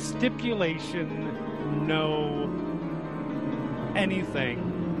stipulation, no anything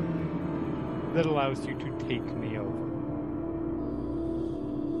that allows you to take me over.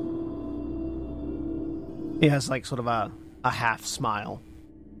 He has like sort of a half smile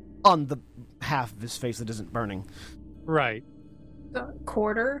on the half of his face that isn't burning. Right.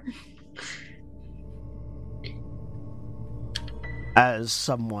 Quarter. As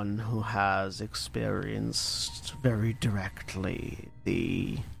someone who has experienced very directly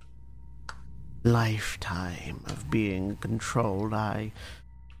the lifetime of being controlled, I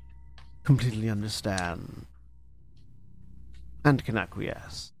completely understand and can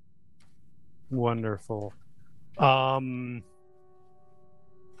acquiesce. Wonderful. I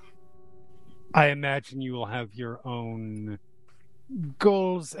imagine you will have your own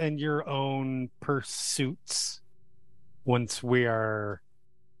goals and your own pursuits once we are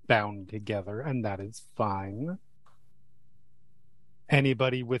bound together, and that is fine.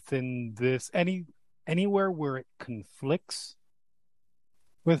 Anybody within this, anywhere where it conflicts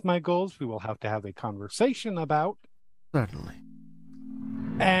with my goals, we will have to have a conversation about. Certainly.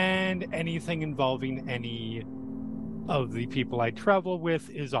 And anything involving any of the people I travel with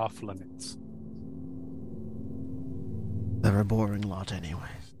is off limits. They're a boring lot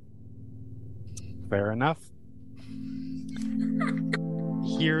anyways. Fair enough.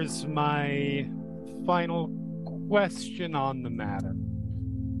 Here's my final question on the matter.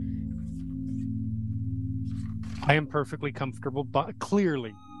 I am perfectly comfortable, but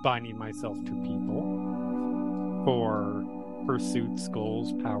clearly binding myself to people for pursuits,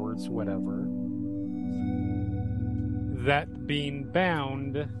 goals, powers, whatever. That being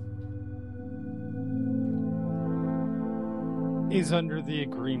bound is under the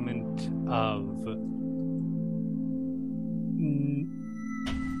agreement of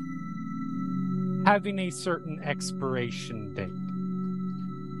having a certain expiration date.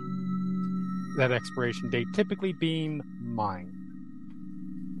 That expiration date typically being mine.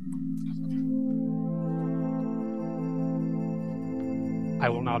 I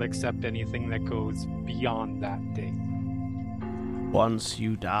will not accept anything that goes beyond that date. Once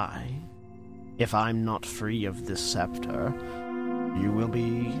you die, if I'm not free of this scepter, you will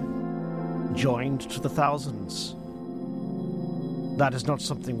be joined to the thousands. That is not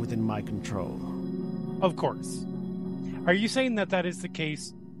something within my control. Of course. Are you saying that that is the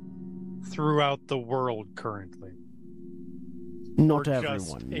case throughout the world currently? Not or everyone,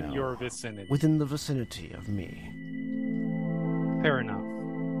 just no. in your vicinity? Within the vicinity of me. Fair enough.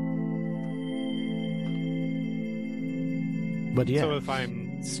 But yeah. So if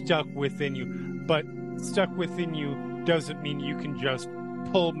I'm stuck within you, but stuck within you doesn't mean you can just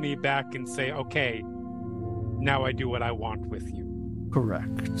pull me back and say, okay, now I do what I want with you.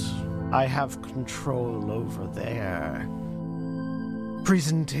 Correct. I have control over their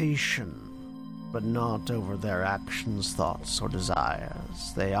presentation, but not over their actions, thoughts, or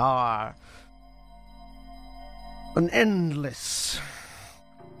desires. They are an endless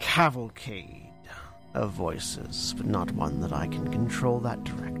cavalcade of voices, but not one that I can control that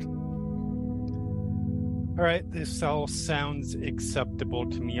directly. All right, this all sounds acceptable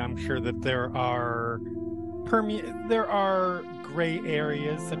to me. I'm sure that there are gray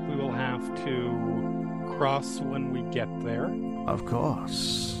areas that we will have to cross when we get there. Of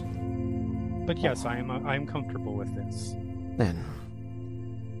course. But yes, I am comfortable with this. Then,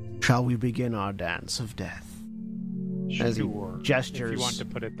 shall we begin our dance of death? As he Sure, gestures, if you want to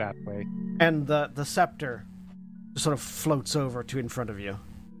put it that way. and the scepter sort of floats over to in front of you.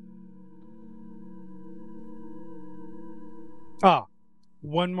 Ah,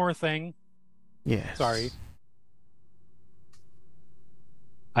 one more thing. Yes. Sorry.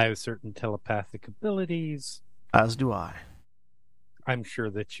 I have certain telepathic abilities. As do I. I'm sure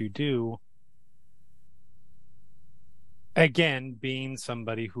that you do. Again, being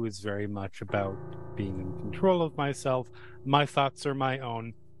somebody who is very much about being in control of myself, my thoughts are my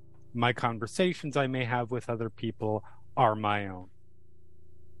own. My conversations I may have with other people are my own.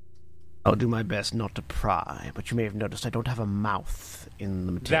 I'll do my best not to pry, but you may have noticed I don't have a mouth in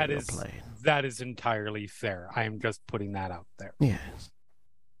the material plane. That is entirely fair. I am just putting that out there. Yes.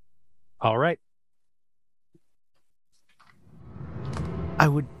 All right. I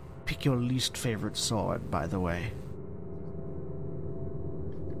would pick your least favorite sword, by the way.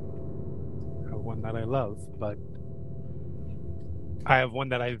 One that I love, but I have one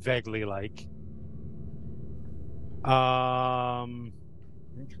that I vaguely like.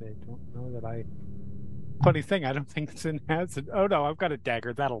 Actually, I don't know that I. Funny thing, I don't think it's in has it. Oh no, I've got a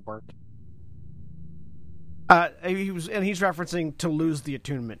dagger. That'll work. He's referencing to lose the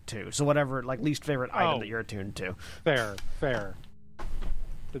attunement to. So whatever, like least favorite item that you're attuned to. Fair.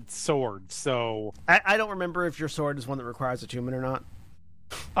 It's sword, so I don't remember if your sword is one that requires attunement or not.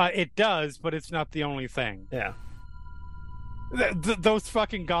 it does, but it's not the only thing. Yeah. Those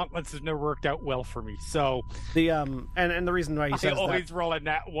fucking gauntlets have never worked out well for me. So the and the reason why he says I always roll a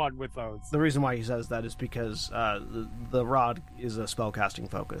nat 1 with those. The reason why he says that is because the rod is a spellcasting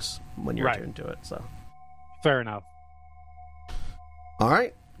focus when you're attuned to it. So fair enough. All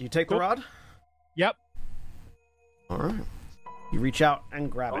right, you take the rod. Yep. All right. You reach out and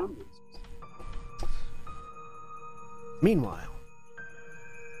grab it. Meanwhile,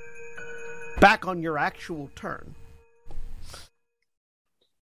 back on your actual turn,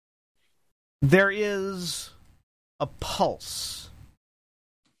 there is a pulse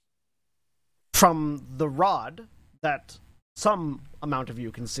from the rod that some amount of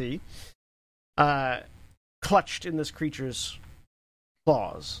you can see, clutched in this creature's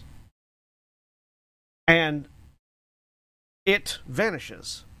claws. And it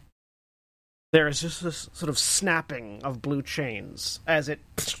vanishes. There is just this sort of snapping of blue chains as it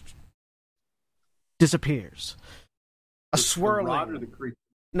disappears. A swirling. The rod or the creature?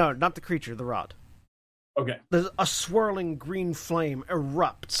 No, not the creature, the rod. Okay. There's a swirling green flame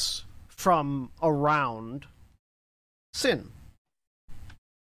erupts from around Sin.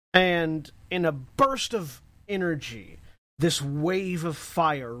 And in a burst of energy, this wave of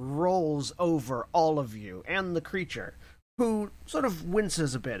fire rolls over all of you and the creature, who sort of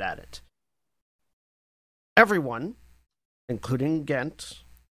winces a bit at it. Everyone, including Ghent,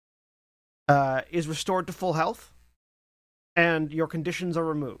 is restored to full health, and your conditions are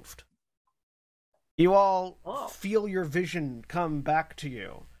removed. You all feel your vision come back to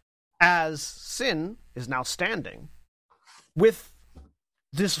you as Sin is now standing with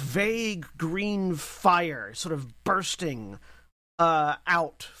this vague green fire sort of bursting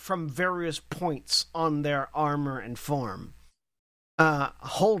out from various points on their armor and form,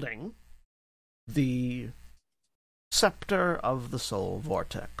 holding the Scepter of the Soul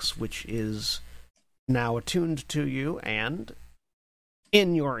Vortex, which is now attuned to you and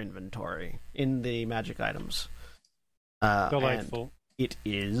in your inventory, in the magic items. Delightful. And it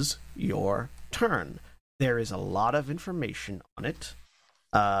is your turn. There is a lot of information on it.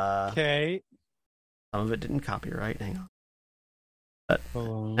 Okay. Some of it didn't copyright. Hang on. But,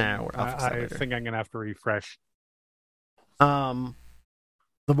 I think I'm going to have to refresh. The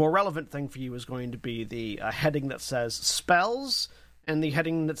more relevant thing for you is going to be the heading that says spells and the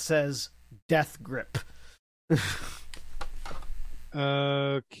heading that says death grip.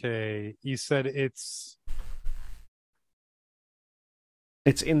 Okay. You said it's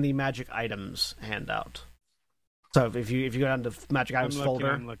in the magic items handout. So if you go down to magic items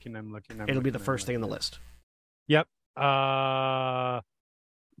folder, I'm looking. It'll be the first thing in the list. Yep. Oh,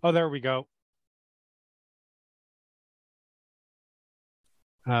 there we go.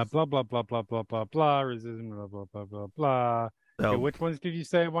 Blah blah blah blah blah blah blah. Resistance. Blah blah blah blah blah. So, okay, which ones did you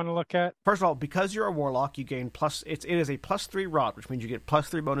say I want to look at? First of all, because you're a warlock, you gain plus. It is a +3 rod, which means you get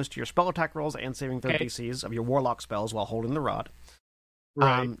 +3 bonus to your spell attack rolls and saving throw DCs of your warlock spells while holding the rod.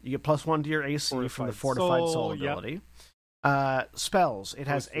 Right. You get +1 to your AC from the fortified soul ability. Spells. It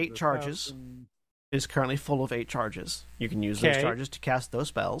has 8 charges. It is currently full of 8 charges. You can use those charges to cast those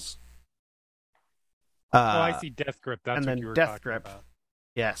spells. I see Death Grip. That's and what then you were Death talking Grip. about.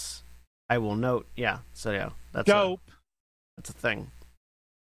 Yes, I will note. Yeah. So yeah, that's dope. That's a thing.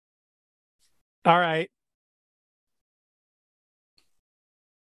 All right.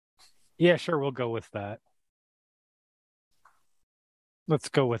 Yeah, sure. We'll go with that. Let's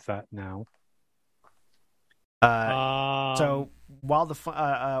go with that now. So while the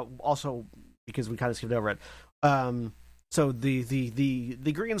also because we kind of skipped over it, so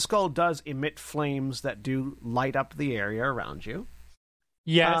the green skull does emit flames that do light up the area around you.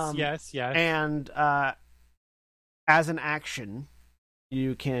 Yes. And as an action,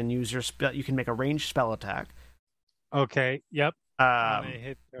 you can use your spell. You can make a ranged spell attack. Okay. Yep.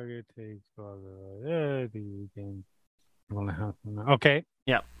 Okay.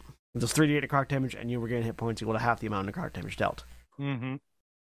 Yep. There's 3d8 necrotic damage, and you were getting hit points equal to half the amount of necrotic damage dealt. Mm-hmm.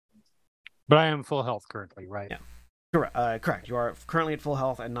 But I am full health currently, right? Yeah. Correct. You are currently at full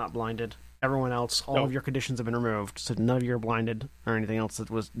health and not blinded. Everyone else, all of your conditions have been removed, so none of you are blinded or anything else that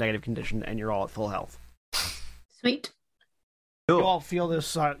was negative conditioned, and you're all at full health. Sweet. Cool. You all feel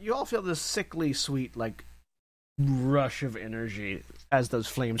this sickly sweet rush of energy as those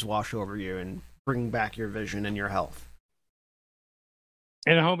flames wash over you and bring back your vision and your health.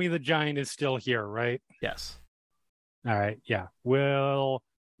 And homie the giant is still here, right? Yes. All right. Yeah.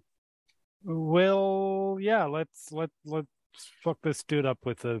 Let's fuck this dude up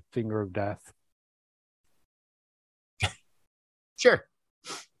with a finger of death. Sure.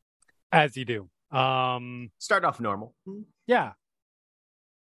 As you do. Start off normal. Yeah.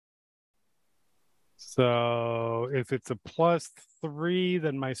 So if it's a +3,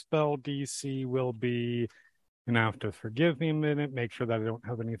 then my spell DC will be. You're gonna have to forgive me a minute. Make sure that I don't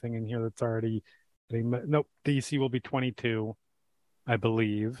have anything in here that's already. Nope. DC will be 22, I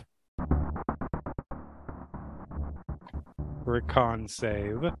believe. For a con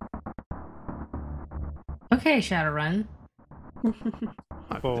save. Okay, Shadowrun.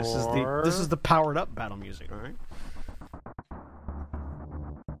 This is the powered up battle music, all right?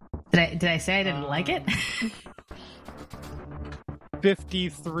 Did I say I didn't like it?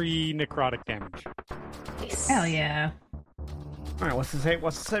 53 necrotic damage. Hell yeah. All right, what's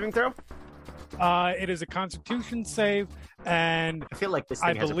the saving throw? It is a Constitution save, and I feel like this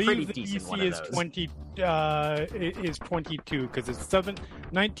thing has a pretty believe the decent one DC of is those. is 22 because it's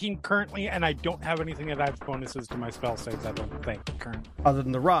 19 currently, and I don't have anything that adds bonuses to my spell saves. I don't think currently. Other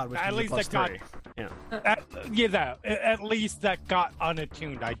than the rod, which At is least a +3. At least that got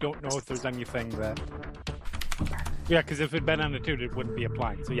unattuned. I don't know if there's anything that. Yeah, because if it had been unattuned, it wouldn't be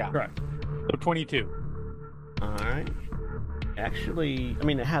applying. So yeah. Correct. So 22. All right. Actually, I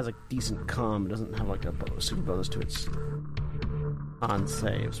mean, it has a decent comm. It doesn't have like a super bonus to its on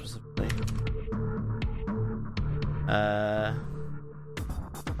save specifically.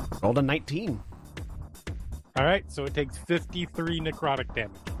 Rolled a 19. All right, so it takes 53 necrotic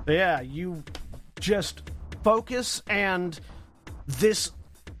damage. Yeah, you just focus, and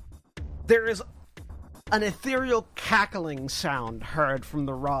there is an ethereal cackling sound heard from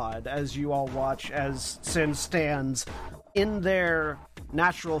the rod as you all watch as Sin stands in their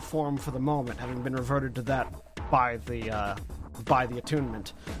natural form for the moment, having been reverted to that by the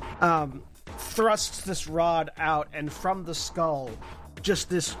attunement. Thrusts this rod out, and from the skull, just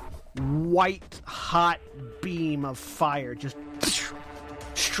this white hot beam of fire just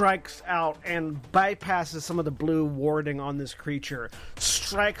strikes out and bypasses some of the blue warding on this creature,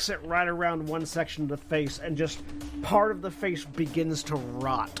 strikes it right around one section of the face, and just part of the face begins to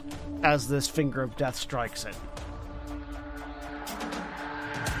rot as this finger of death strikes it.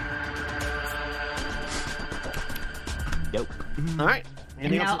 Nope. All right.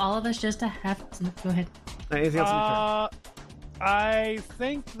 And now all of us just have to go ahead. Anything else in your turn? I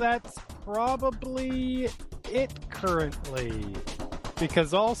think that's probably it currently.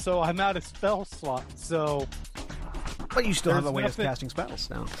 Because also, I'm out of spell slot, so... But you still have a way nothing... of casting spells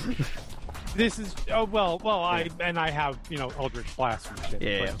now. This is... Oh, well, I have, Eldritch Blast and shit.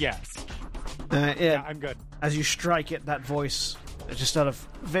 Yeah. But yes. Yeah, I'm good. As you strike it, that voice just sort of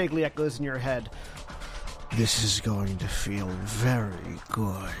vaguely echoes in your head. This is going to feel very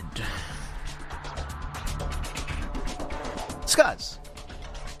good. Scuzz.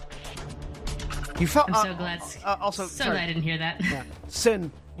 You felt. I'm so glad. Glad I didn't hear that. Yeah.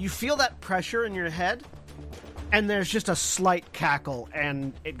 Sin, you feel that pressure in your head, and there's just a slight cackle,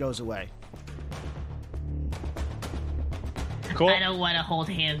 and it goes away. Cool. I don't want to hold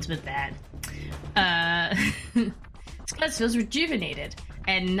hands with that. Scuzz feels rejuvenated,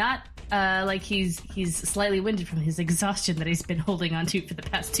 and not like he's slightly winded from his exhaustion that he's been holding on to for the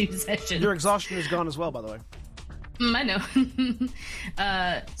past 2 sessions. Your exhaustion is gone as well, by the way. I know.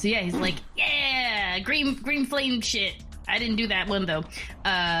 So yeah, he's like, yeah, green flame shit. I didn't do that one though.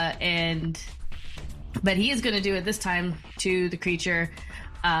 But he is going to do it this time to the creature.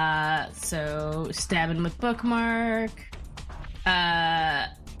 So stabbing with bookmark. I'm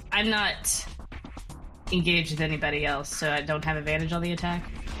not engaged with anybody else, so I don't have advantage on the attack.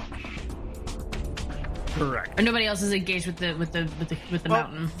 Correct. Or nobody else is engaged with the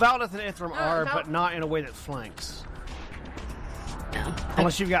mountain. Valdeth and Ithram are, but not in a way that flanks. No.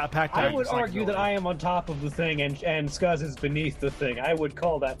 Unless you've got a pact. I would argue that I am on top of the thing and Scuzz is beneath the thing. I would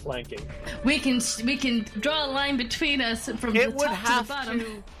call that flanking. We can draw a line between us from the top to the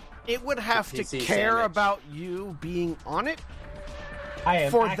bottom. It would have to care sandwich. about you being on it I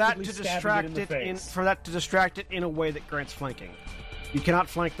am for that actively to stabbing distract it in the face. for that to distract it in a way that grants flanking. You cannot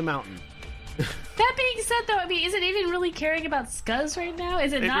flank the mountain. That being said, though, I mean, is it even really caring about Scuzz right now?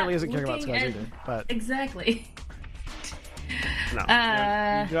 Is it not really isn't caring about looking Scuzz at... either. But Exactly. no,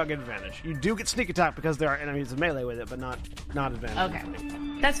 you do not get advantage. You do get sneak attack because there are enemies in melee with it, but not advantage. Okay,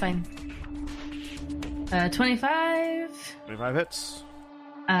 that's fine. 25. 25 hits.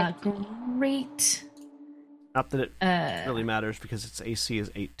 Great. Not that it really matters because its AC is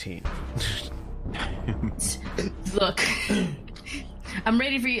 18. Look, I'm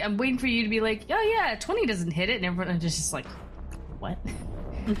ready for you. I'm waiting for you to be like, oh yeah, 20 doesn't hit it, and everyone is just like, what?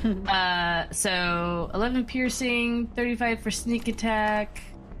 So 11 piercing, 35 for sneak attack.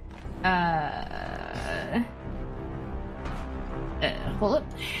 Hold up.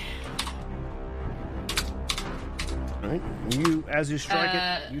 All right. As you strike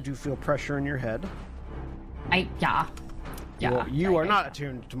it, you do feel pressure in your head. You are not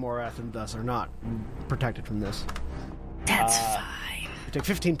attuned to Morath and thus are not protected from this. That's fine. You take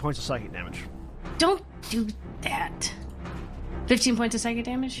 15 points of psychic damage. Don't do that. 15 points of psychic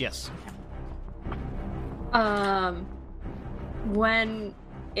damage? Yes. When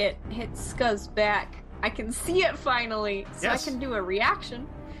it hits Scuzz back, I can see it finally, so Yes. I can do a reaction.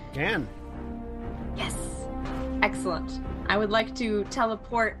 Can. Yes. Excellent. I would like to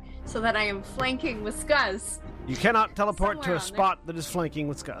teleport so that I am flanking with Scuzz. You cannot teleport to Somewhere a on spot that is flanking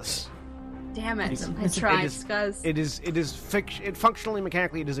with Scuzz. Damn it. It's- I tried, it is- Scuzz. It functionally,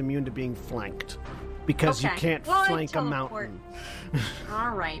 mechanically, it is immune to being flanked. Because you Okay. can't Well, I flank a teleport. mountain.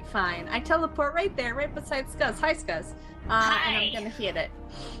 Alright, fine. I teleport right there, right beside Scuzz. Hi, Scuzz. Hi. And I'm gonna hit it.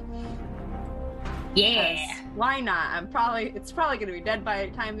 Yeah. 'Cause why not? It's probably gonna be dead by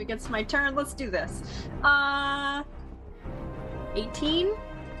the time it gets to my turn. Let's do this. 18?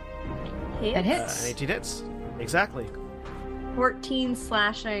 Hits? That hits. 18 hits. Exactly. 14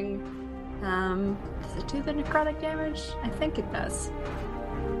 slashing. Does it do the necrotic damage? I think it does.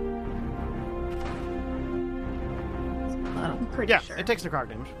 I'm pretty sure. It takes necrotic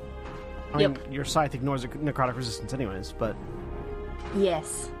damage. I mean, your scythe ignores necrotic resistance anyways, but...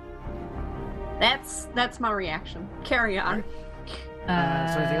 Yes. That's my reaction. Carry on. So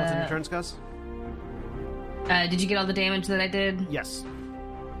anything else in your turn, Scuzz? Did you get all the damage that I did? Yes.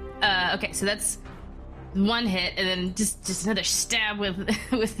 Okay, so that's one hit, and then just another stab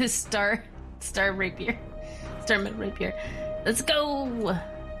with this star rapier, starman rapier. Let's go.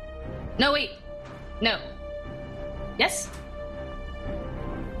 No, wait, no. Yes,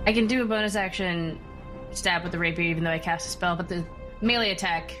 I can do a bonus action stab with the rapier, even though I cast a spell. But the melee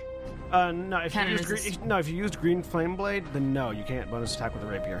attack. No. If you used green flame blade, then no, you can't bonus attack with the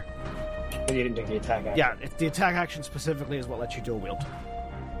rapier. But you didn't take the attack action. Yeah, if the attack action specifically is what lets you dual wield.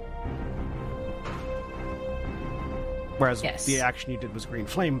 Whereas the action you did was green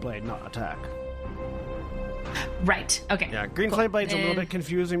flame blade, not attack. Right. Okay. Yeah, green flame blade's a little bit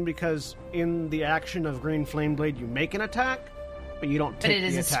confusing because in the action of green flame blade, you make an attack, but you don't take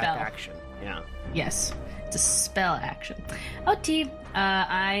the attack action. Yeah. Yes, it's a spell action. Oh, T.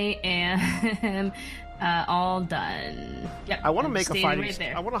 I am all done. Yep. I want to make a fighting. Right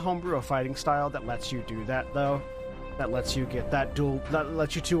there. I want to homebrew a fighting style that lets you do that, though. That lets you get that dual. That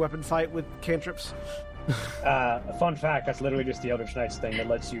lets you 2-weapon fight with cantrips. A fun fact: that's literally just the Eldritch Knights thing that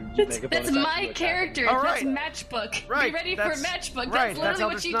lets you make a bonus. That's my character. Oh, that's right. Matchbook. Right. Be ready for Matchbook. Right. That's literally what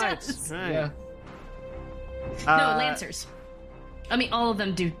Eldritch she Knights. does. Right. Yeah. No, Lancers. I mean, all of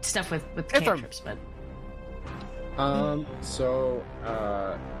them do stuff with cantrips, but. So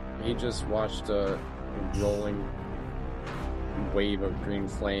he just watched a rolling wave of green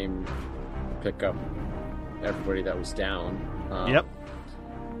flame pick up everybody that was down. Yep.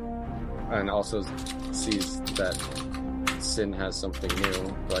 And also sees that Sin has something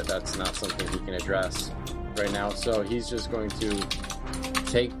new, but that's not something he can address right now. So he's just going to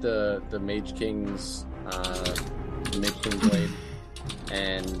take the Mage King's Mage King blade,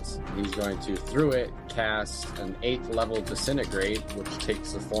 and he's going to, through it, cast an 8th level Disintegrate, which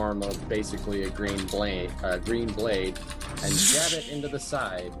takes the form of basically a green blade, and jab it into the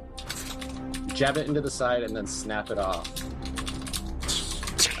side. Jab it into the side and then snap it off.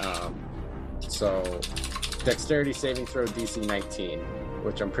 So, Dexterity saving throw DC 19,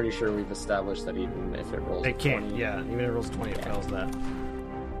 which I'm pretty sure we've established that even if it rolls It can't. 20, Yeah, even if it rolls 20, it fails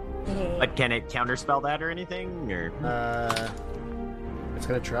that. But can it counterspell that or anything? Or It's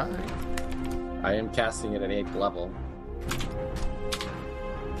gonna try. I am casting it at 8th level.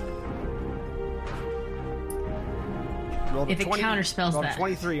 Roll If it counterspells roll that.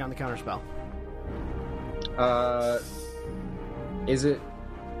 23 on the counterspell. Is it,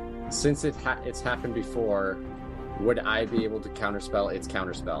 since it's happened before, would I be able to counterspell its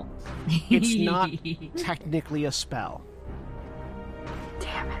counterspell? It's not technically a spell.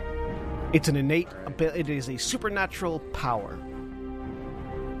 Damn it. It's an innate ability. It is a supernatural power.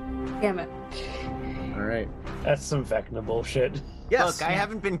 Damn it. All right. That's some Vecna bullshit. Yes. Look, I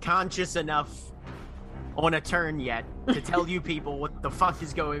haven't been conscious enough on a turn yet to tell you people what the fuck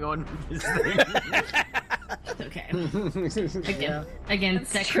is going on with this thing. Okay. Again,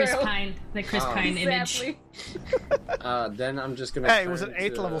 That's that true. Chris Pine image. Exactly. Then I'm just gonna. Hey, it was an turn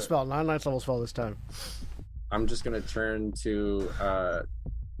 8th to- level spell, not a 9th level spell this time. I'm just gonna turn to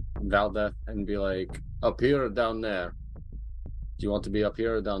Valdeth and be like, "Up here or down there? Do you want to be up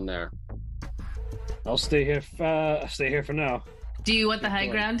here or down there?" I'll stay here. Stay here for now. Do you want the high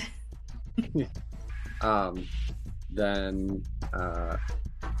Good ground? Then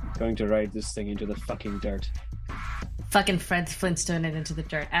Going to ride this thing into the fucking dirt. Fucking Fred Flintstone it into the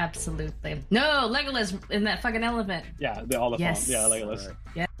dirt. Absolutely. No, Legolas in that fucking elephant. Yeah, all the Yes. fun. Yeah, Legolas.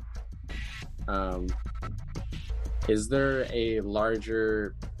 Yeah. Is there a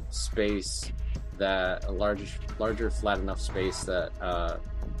larger space larger flat enough space that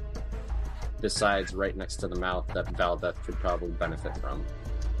besides right next to the mouth that Valdeth could probably benefit from?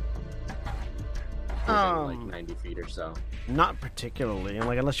 Within, like 90 feet or so. Not particularly,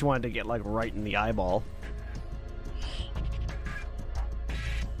 like unless you wanted to get like right in the eyeball.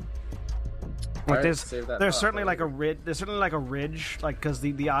 Like Alright, there's save that there's thought, certainly like a whatever. ridge. There's certainly like a ridge, like because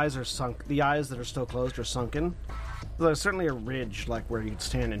the eyes are sunk. The eyes that are still closed are sunken. So there's certainly a ridge, like where you'd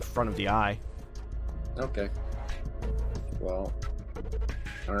stand in front of the eye. Okay. Well,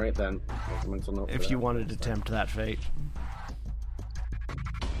 all right then. Make a mental note for If you that. wanted to tempt that fate.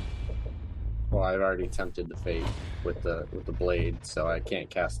 Well, I've already tempted the fate with the blade, so I can't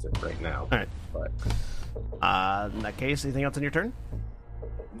cast it right now. All right. But In that case, anything else on your turn?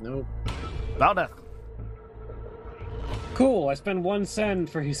 nope. Valdeth. Cool, I spend 1 sen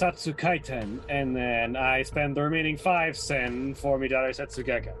for Hisatsu Kaiten, and then I spend the remaining 5 sen for Midare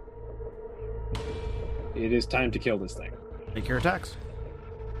Setsugeka. It is time to kill this thing. Make your attacks.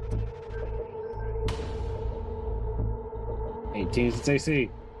 18 is its AC.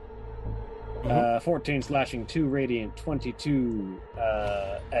 14 slashing, 2 radiant, 22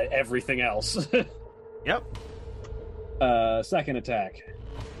 at everything else. Yep. Second attack.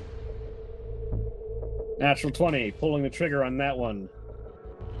 Natural 20, pulling the trigger on that one.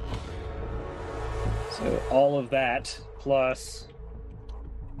 So all of that plus...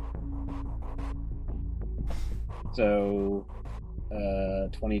 So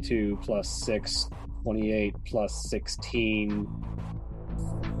 22 plus 6, 28 plus 16,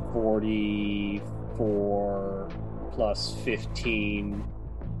 44 plus 15,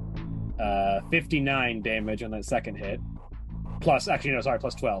 59 damage on that second hit. Plus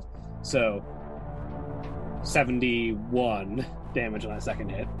 12. So 71 damage on that second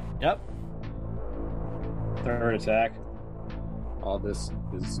hit. Yep. Third attack. All this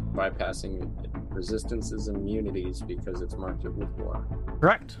is bypassing resistances and immunities because it's marked it with war.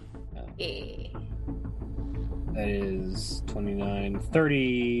 Correct. That is 29,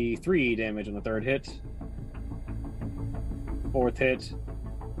 33 damage on the third hit. Fourth hit.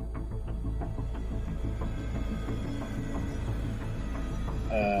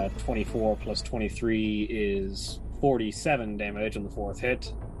 Uh, 24 plus 23 is 47 damage on the fourth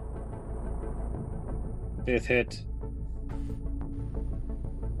hit. Fifth hit.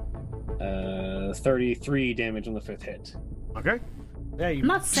 33 damage on the fifth hit. Okay. Yeah, I'm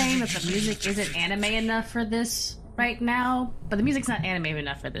not saying that the music isn't anime enough for this right now, but the music's not anime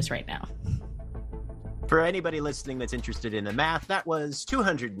enough for this right now. For anybody listening that's interested in the math, that was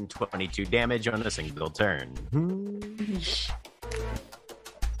 222 damage on a single turn.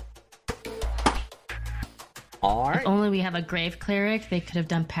 All right. If only we have a grave cleric, they could have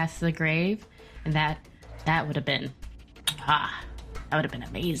done Path to the Grave, and that would have been that would have been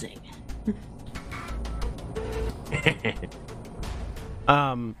amazing.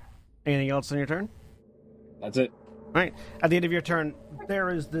 Anything else on your turn? That's it. Right. At the end of your turn, there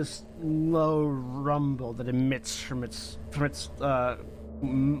is this low rumble that emits from its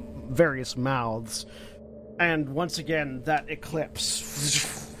various mouths, and once again, that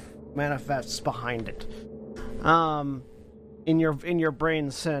eclipse manifests behind it. In your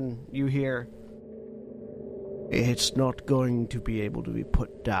brain, Sen, you hear, "It's not going to be able to be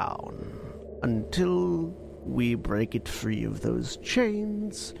put down until we break it free of those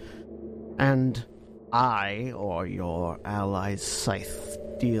chains, and I, or your ally's scythe,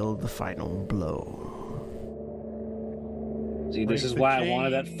 deal the final blow." See, this is why I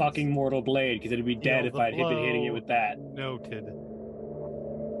wanted that fucking mortal blade, because it'd be dead if I'd been hitting it with that. Noted.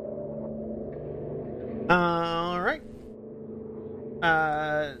 All right.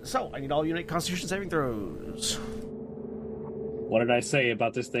 So I need all unit Constitution saving throws. What did I say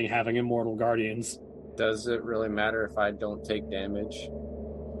about this thing having immortal guardians? Does it really matter if I don't take damage?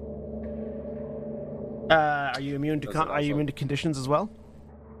 Are you immune to Does it are you also- immune to conditions as well?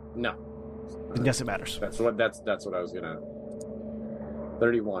 No. Yes, it matters. That's what I was gonna.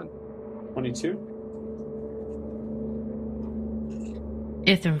 31. 22.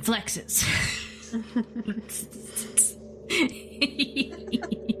 Ithram flexes.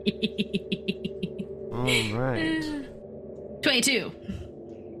 All right. 22.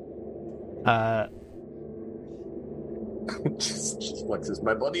 just flexes.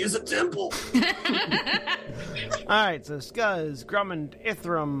 My body is a temple. All right. So Skuzz, Grummond,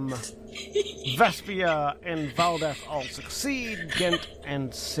 Ithram, Vespia, and Valdeth all succeed. Gent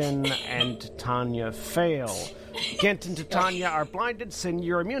and Sin and Titania fail. Gent and Titania are blinded. Sin,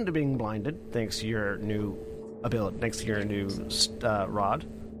 you're immune to being blinded thanks to your new ability, thanks to your new rod.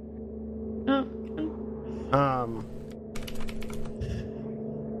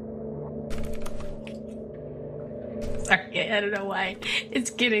 Sorry, I don't know why. It's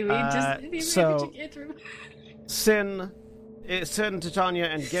kidding me. So Sin, Titania,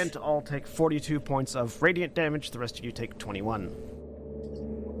 and Gent all take 42 points of radiant damage. The rest of you take 21.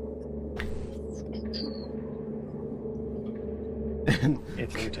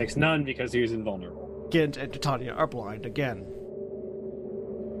 It takes none because he was invulnerable. Gent and Titania are blind again.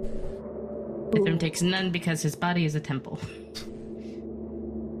 Ithram takes none because his body is a temple.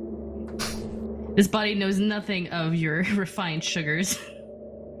 This body knows nothing of your refined sugars.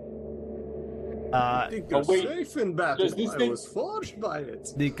 I think Oh, wait. safe in battle. Does this I thing- was forged by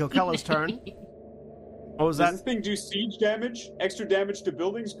it. The Kokella's turn. What was Does that? this thing do siege damage? Extra damage to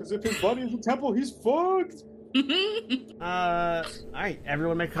buildings? Because if his body is a temple, he's fucked! Alright,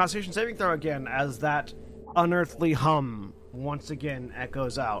 everyone make a Constitution saving throw again as that unearthly hum once again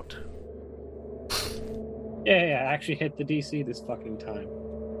echoes out. Yeah, I actually hit the DC this fucking time.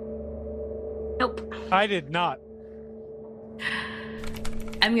 Nope. I did not.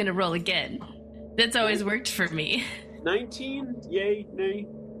 I'm gonna roll again. That's always worked for me. 19? Yay, nay.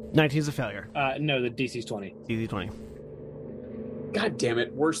 19's a failure. No, the DC's 20. DC 20. God damn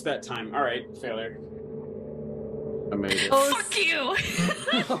it. Worse that time. All right, failure. I made it. Fuck you!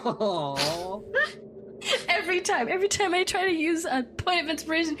 Aww. Every time I try to use a point of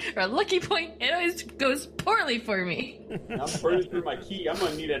inspiration or a lucky point, it always goes poorly for me. I'm burning through my key. I'm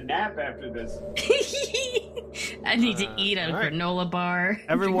gonna need a nap after this. I need to eat a alright. granola bar.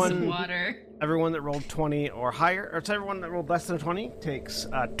 Everyone- Drink some water. Everyone that rolled 20 or higher, or to everyone that rolled less than 20, takes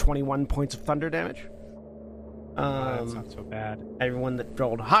 21 points of thunder damage. That's not so bad. Everyone that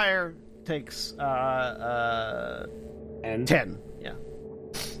rolled higher takes 10. Yeah.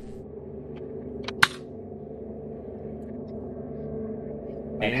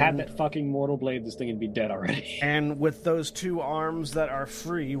 And had that fucking mortal blade, this thing would be dead already. And with those two arms that are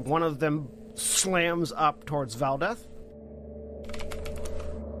free, one of them slams up towards Valdeth.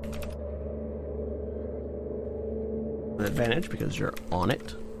 With advantage because you're on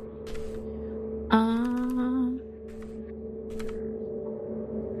it.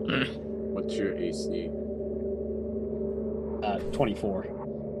 What's your AC? 24.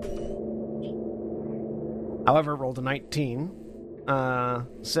 However, rolled a 19.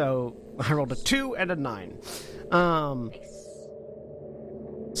 So I rolled a 2 and a 9.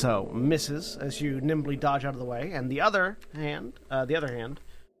 So misses as you nimbly dodge out of the way, and the other hand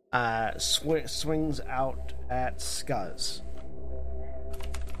swings out at Scuzz.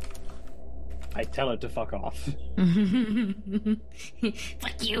 I tell it to fuck off.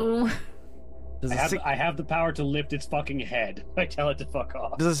 Fuck you. I have the power to lift its fucking head. I tell it to fuck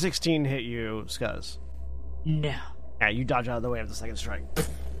off. Does a 16 hit you, Scuzz? No. Yeah, you dodge out of the way of the second strike.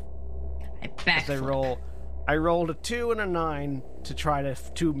 I backflip. I rolled a 2 and a 9 to try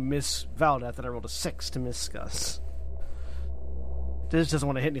to miss Valdeth, and I rolled a 6 to miss Scuzz. This doesn't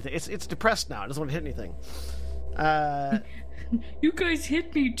want to hit anything. It's depressed now. It doesn't want to hit anything. You guys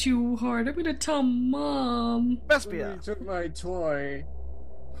hit me too hard. I'm gonna tell Mom. Vespia. You took my toy.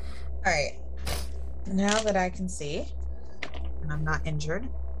 All right. Now that I can see, and I'm not injured,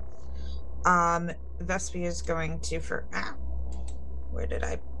 Vespia is going to where did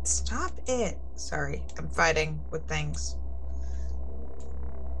I stop it? Sorry, I'm fighting with things.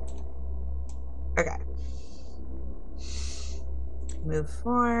 Okay. Move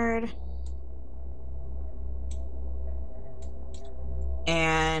forward.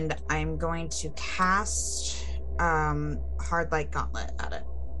 And I'm going to cast Hard Light Gauntlet at it.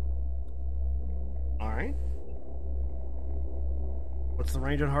 Alright. What's the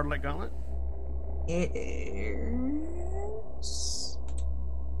range on Hard Light Gauntlet? It is...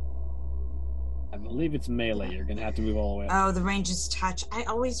 I believe it's melee. You're gonna have to move all the way up. Oh, the range is touch. I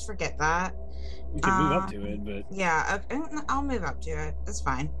always forget that. You can move up to it, but... Yeah, okay, I'll move up to it. That's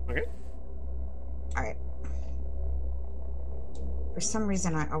fine. Okay. Alright. For some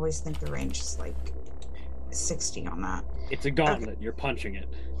reason, I always think the range is like 60 on that. It's a gauntlet. Okay. You're punching it.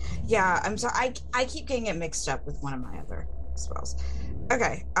 Yeah, I'm sorry. I keep getting it mixed up with one of my other spells.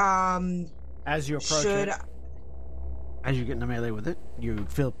 Okay. As you approach it, as you get into melee with it, you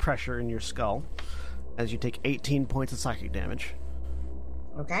feel pressure in your skull as you take 18 points of psychic damage.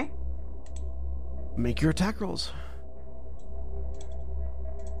 Okay. Make your attack rolls.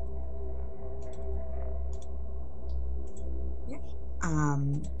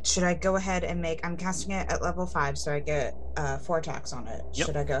 Should I go ahead and I'm casting it at level 5, so I get 4 attacks on it. Yep.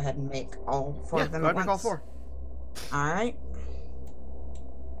 Should I go ahead and make all 4 of them go at ahead once? and make all 4. All right.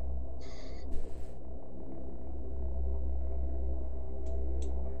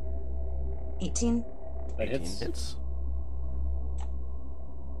 $18. That hits. Hits.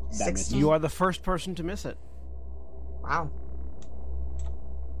 16. You are the first person to miss it. Wow.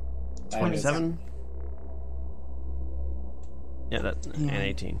 27. Yeah, that and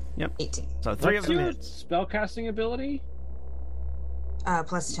 18. Yep. 18. So 3 of What's them your hits. spellcasting ability?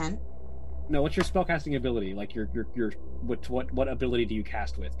 Plus 10. No, what's your spellcasting ability? Like your what ability do you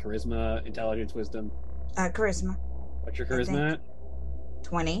cast with? Charisma, intelligence, wisdom? Charisma. What's your charisma at?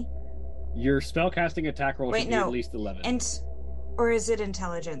 20. Your spellcasting attack roll should be no. at least 11. Or is it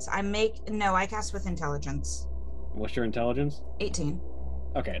intelligence? I cast with intelligence. What's your intelligence? 18.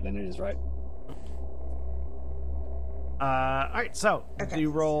 Okay, then it is right. Alright, so Okay. do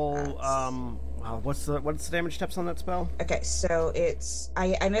you roll what's the damage steps on that spell? Okay, so it's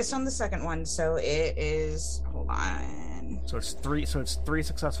I missed on the second one, so it is hold on. So it's 3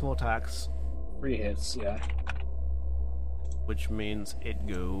 successful attacks. 3 hits, yeah. Which means it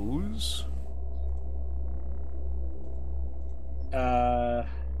goes.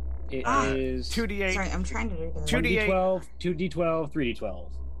 It is 2d8. Sorry, I'm trying to do this. 2d8. 1d12, 2d12, 3d12.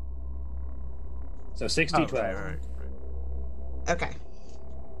 So 6d12. Right. Okay.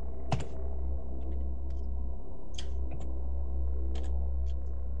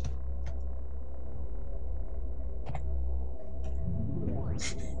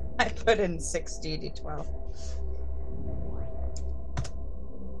 I put in 6d12.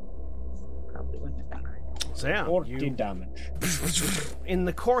 Probably wouldn't have done right. So yeah, 14 damage. in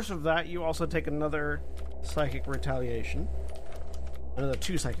the course of that, you also take another psychic retaliation. Another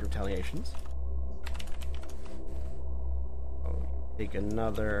 2 psychic retaliations. Take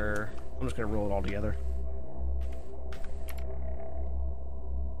another... I'm just going to roll it all together.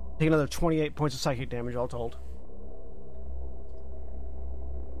 Take another 28 points of psychic damage all told.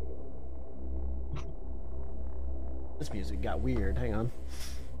 This music got weird. Hang on.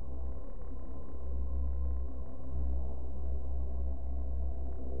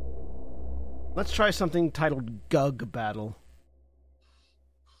 Let's try something titled Gug Battle.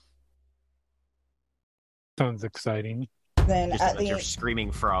 Sounds exciting. Then Just at a bunch the of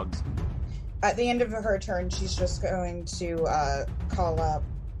screaming frogs. at the end of her turn, she's just going to call up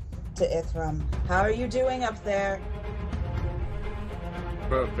to Ithram. How are you doing up there?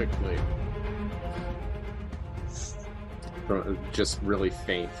 Perfectly. Just really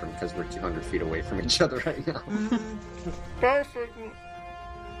faint because we're 200 feet away from each other right now. Perfect.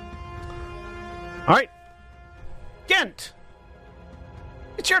 All right, Gent,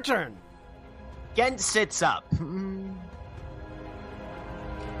 it's your turn. Gent sits up.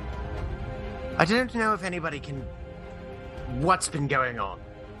 I don't know if anybody can... What's been going on?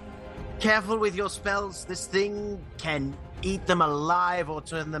 Careful with your spells. This thing can eat them alive or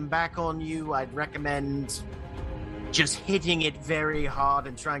turn them back on you. I'd recommend just hitting it very hard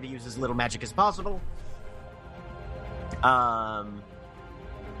and trying to use as little magic as possible.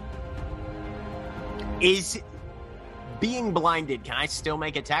 Is being blinded, can I still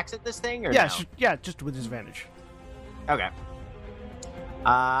make attacks at this thing? Or Yeah, no? yeah, just with disadvantage. Okay.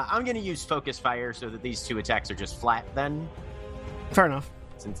 I'm going to use Focus Fire so that these 2 attacks are just flat then, Fair enough.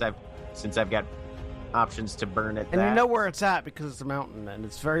 since I've got options to burn it. And you know where it's at because it's a mountain and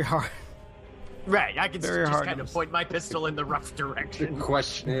it's very hard. Right, I can Very just hard kind to of point my pistol in the rough The direction.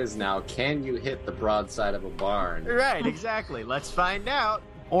 question is now, can you hit the broadside of a barn? Right, exactly. Let's find out.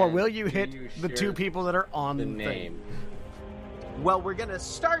 Or And will you do hit you the share 2 people that are on The thing? name. Well, we're going to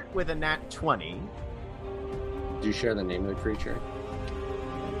start with a nat 20. Do you share the name of the creature?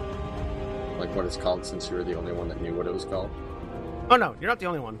 Like what it's called, since you were the only one that knew what it was called? Oh no, you're not the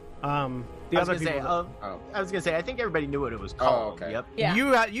only one. The I was other going to say, people. I was going to say, I think everybody knew what it was called. okay. Yep.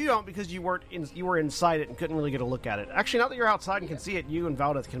 Yeah. You don't because you were inside it and couldn't really get a look at it. Actually, now that you're outside and can see it, you and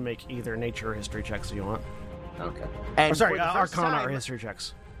Valdeth can make either nature or history checks if you want. Okay. And Or sorry, for the first Arcana or time, history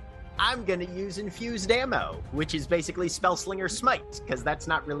checks. I'm going to use Infused Ammo, which is basically Spellslinger Smite, because that's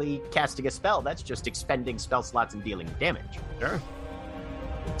not really casting a spell, that's just expending spell slots and dealing damage. Sure.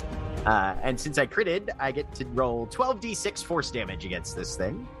 And since I critted, I get to roll 12d6 force damage against this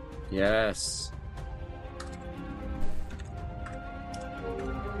thing. Yes.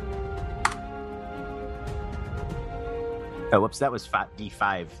 Oh, whoops, that was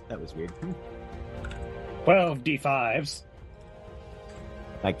d5. That was weird. 12 d5s.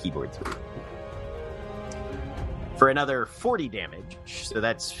 My keyboard's weird. For another 40 damage, so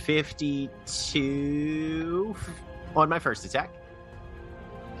that's 52 on my first attack.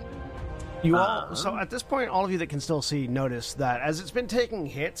 You all. So at this point, all of you that can still see notice that as it's been taking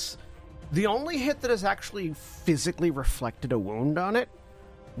hits, the only hit that has actually physically reflected a wound on it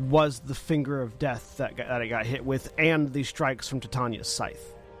was the finger of death that it got hit with, and the strikes from Titania's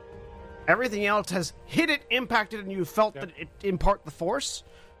scythe. Everything else has hit it, impacted, and you felt that it impart the force,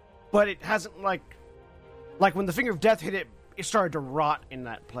 but it hasn't like when the finger of death hit it, it started to rot in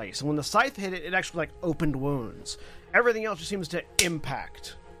that place, and when the scythe hit it, it actually like opened wounds. Everything else just seems to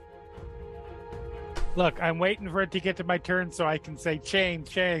impact. Look, I'm waiting for it to get to my turn so I can say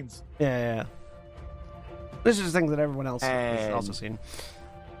chains. Yeah. This is things that everyone else has And- also seen.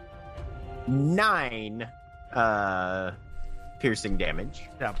 9 piercing damage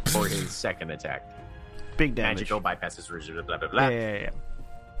Yeah. for his second attack. Big damage. Magical bypasses, blah, blah, blah. Yeah.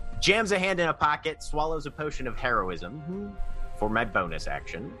 Jams a hand in a pocket, swallows a potion of heroism for my bonus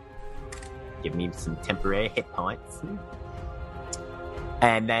action. Give me some temporary hit points.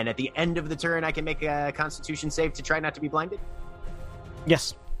 And then at the end of the turn, I can make a constitution save to try not to be blinded.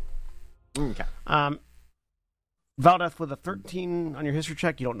 Yes. Okay. Valdeth with a 13 on your history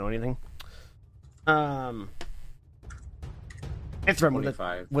check. You don't know anything. It's from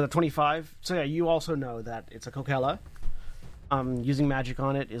 25. with a 25. So yeah, you also know that it's a Kokella. Using magic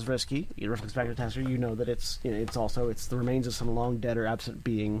on it is risky. You reflex back to the tester. You know that it's the remains of some long dead or absent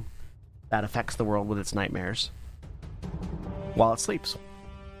being that affects the world with its nightmares while it sleeps.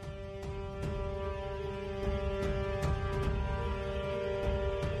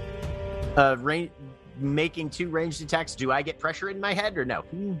 Making 2 ranged attacks. Do I get pressure in my head or no?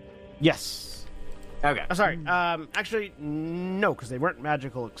 Yes. Okay. Sorry. Actually, no, because they weren't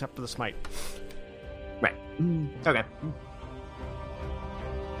magical except for the smite. Right. Okay.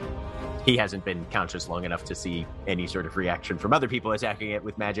 He hasn't been conscious long enough to see any sort of reaction from other people attacking it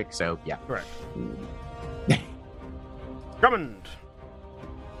with magic, so yeah. Correct. Drummond.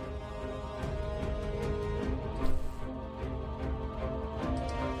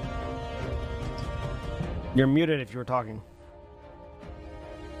 You're muted if you were talking.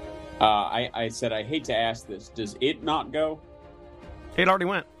 I said I hate to ask this. Does it not go? It already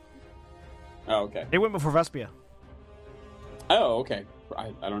went. Oh, okay. It went before Vespia. Oh, okay.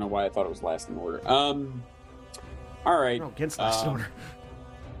 I don't know why I thought it was last in order. All right. No, against last in order.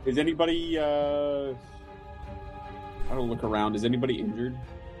 Is anybody? I don't look around. Is anybody injured?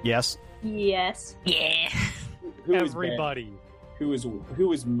 Yes. Yes. Yeah. Who is Everybody. bad? Who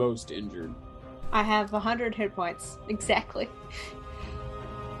is most injured? I have 100 hit points. Exactly.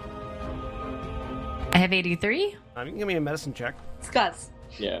 I have 83. You can give me a medicine check. Scuzz.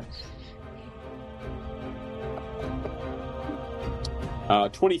 Yeah.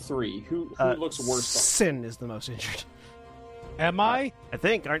 23. Who looks worse? Sin is the most injured. Am I? I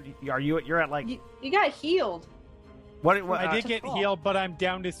think. Are you? You're at like You got healed. what? I did get full. healed, but I'm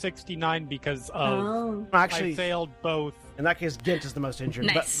down to 69 because of Oh. Actually, I failed both. in that case, Gint is the most injured.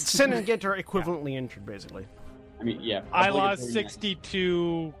 But Nice. Sin and Gint are equivalently injured, basically. I mean, yeah. I lost obligatory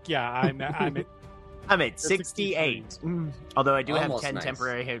 62. Yeah, I'm at I'm at 68. Although I do have Almost 10 nice.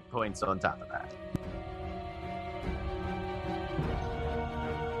 temporary hit points on top of that.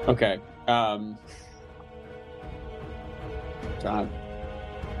 Okay. God.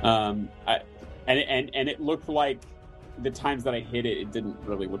 And it looked like the times that I hit it, it didn't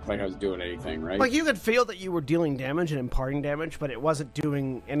really look like I was doing anything, right? Like you could feel that you were dealing damage and imparting damage, but it wasn't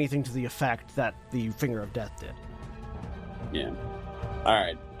doing anything to the effect that the Finger of Death did. Yeah. All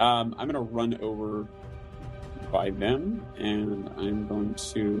right. I'm gonna run over by them, and I'm going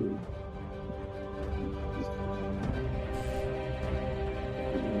to.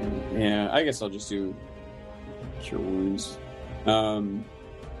 Yeah, I guess I'll just do Cure Wounds. And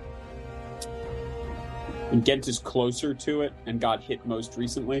Gent is closer to it and got hit most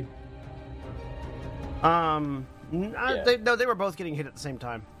recently. They were both getting hit at the same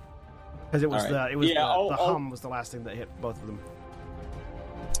time because it was All right. the I'll- hum was the last thing that hit both of them.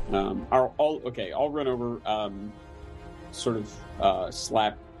 I'll run over, sort of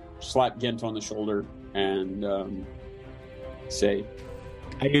slap Gent on the shoulder and say,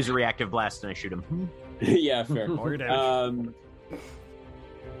 I use a reactive blast and I shoot him. yeah, fair. All your damage.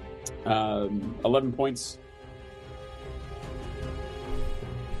 11 points.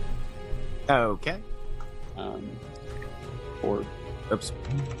 Okay. Or oops,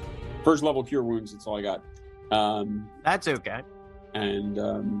 first level Cure Wounds. That's all I got. That's okay. And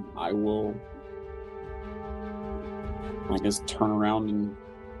I will, I guess, turn around and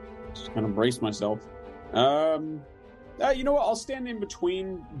just kind of brace myself. You know what? I'll stand in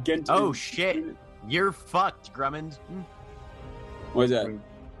between Gent. Oh, and... shit. You're fucked, Drummond. What is that?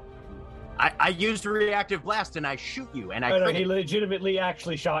 I used a reactive blast and I shoot you and I No, crit he it. legitimately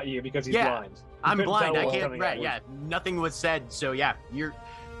actually shot you because he's Yeah. blind. I'm couldn't blind. tell I what was can't. coming Right? at Yeah. Nothing was said. So yeah, you're.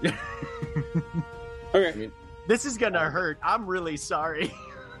 Okay, This is gonna hurt. I'm really sorry.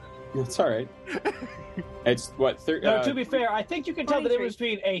 it's all right. It's what? No, to be fair, I think you can tell the 23. difference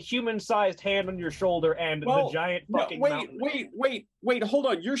between a human-sized hand on your shoulder and the giant fucking mountain. Wait! Hold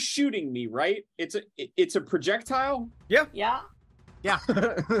on. You're shooting me, right? It's a projectile. Yeah. Yeah.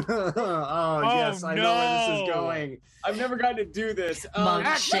 Oh, yes, I know where this is no. going. I've never gotten to do this. Monk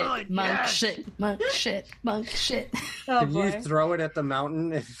excellent, shit, monk yes. shit, monk shit, monk shit. Oh Can boy. you throw it at the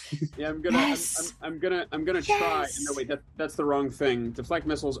mountain? Yeah, I'm gonna. Yes. I'm gonna try. Yes. No, wait. That's the wrong thing. Deflect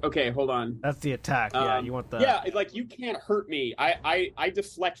missiles. Okay, hold on. That's the attack. Yeah, you want the Yeah, like you can't hurt me. I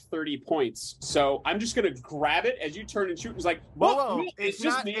deflect 30 points, so I'm just gonna grab it as you turn and shoot. It's like, Whoa, no, it's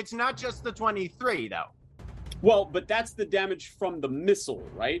just not. me. It's not just the 23 though. Well, but that's the damage from the missile,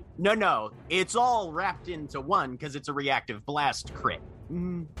 right? No. It's all wrapped into one because it's a reactive blast crit.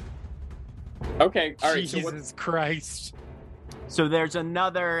 Okay, all right. So Jesus Christ. So there's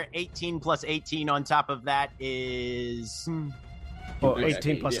another 18 plus 18 on top of that is. well, Okay,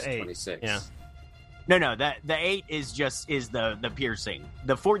 18 plus Yes, 8. 26. Yeah. No. The 8 is the piercing.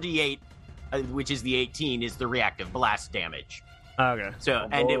 The 4d8, which is the 18, is the reactive blast damage. Okay. So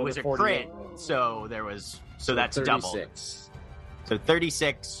and it was a crit, so that's 36. double. So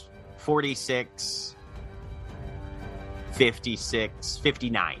 36, 46, 56,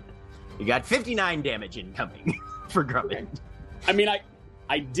 59. You got 59 damage incoming for Grummond. I mean,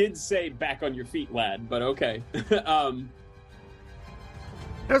 I did say back on your feet, lad, but okay.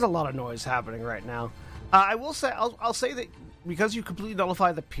 There's a lot of noise happening right now. I will say, I'll say that because you completely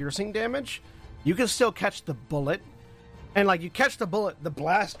nullify the piercing damage, you can still catch the bullet. And, like, you catch the bullet, the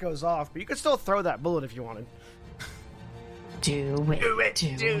blast goes off, but you can still throw that bullet if you wanted. Do it.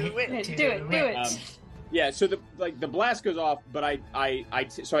 Yeah, so the blast goes off, but I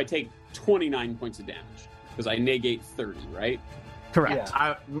take 29 points of damage because I negate 30, right? Correct.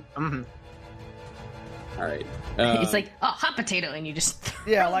 Yeah. All right. It's like, oh, hot potato, and you just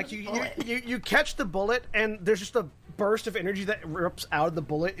like you catch the bullet, and there's just a burst of energy that rips out of the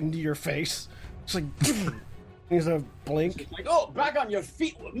bullet into your face. It's like, there's a blink. Like, oh, back on your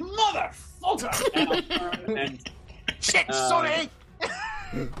feet, motherfucker! And Shit, sorry!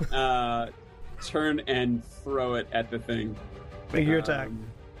 Turn and throw it at the thing. Make your attack.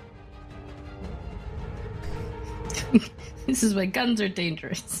 This is why guns are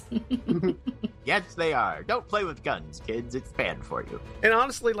dangerous. Yes, they are. Don't play with guns, kids. It's bad for you. And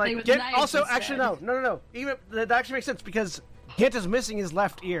honestly, like, with Gint, knives also, instead. actually, no. Even that actually makes sense because Gint is missing his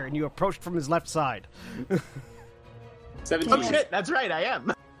left ear, and you approached from his left side. 17. Oh shit, that's right, I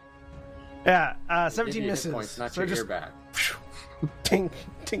am. Yeah, Give 17 you hit misses. points, not So your just ear back. tink,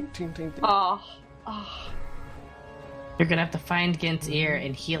 tink, tink, tink, tink. Oh. You're gonna have to find Gint's ear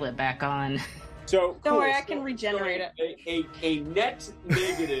and heal it back on. So Don't worry, cool. I can regenerate it. A net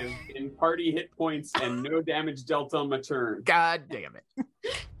negative in party hit points and no damage dealt on my turn. God damn it.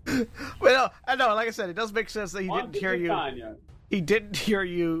 Well, I know, like I said, it does make sense that he didn't hear you. He didn't hear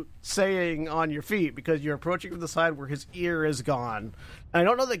you saying on your feet because you're approaching from the side where his ear is gone. And I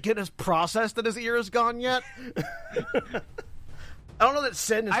don't know that Gint has processed that his ear is gone yet. I don't know that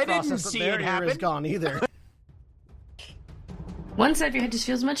Sin has I didn't processed that see their it ear happen. is gone either. One side of your head just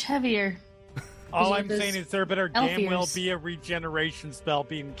feels much heavier. All Yeah, I'm those saying is there better elf damn well ears. be a regeneration spell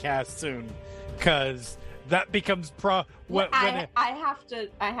being cast soon, because that becomes when I have to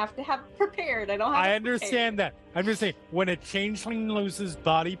have it prepared. I don't have I it understand that. I'm just saying, when a changeling loses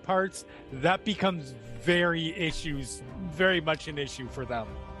body parts, that becomes very much an issue for them.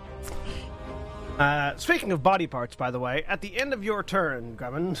 Speaking of body parts, by the way, at the end of your turn,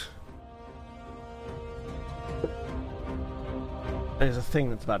 Grummond, there's a thing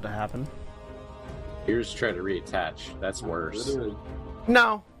that's about to happen. Ears try to reattach. That's worse.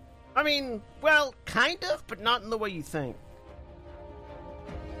 No. I mean, well, kind of, but not in the way you think.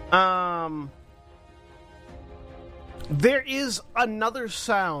 There is another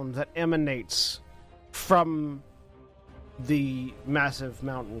sound that emanates from the massive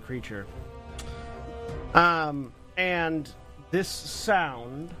mountain creature. And this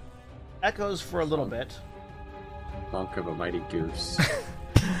sound echoes for a little bit. Monk of a mighty goose.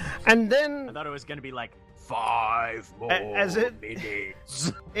 And I then thought it was going to be like 5 more as it-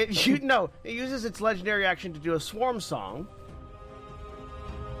 minutes. it uses its legendary action to do a swarm song.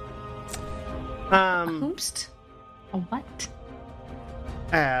 Oops. A what?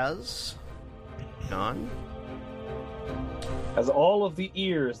 As John. As all of the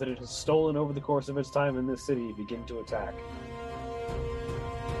ears that it has stolen over the course of its time in this city begin to attack.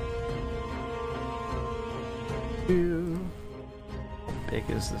 How big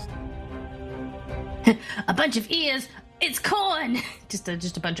is this? A bunch of ears. It's corn. Just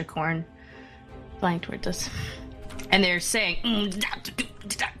a bunch of corn flying towards us, and they're saying,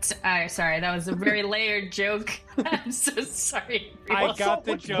 sorry, that was a very layered joke. I'm so sorry. I got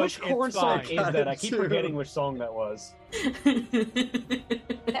the joke. Which corn It's song fine. is that? I keep forgetting which song that was.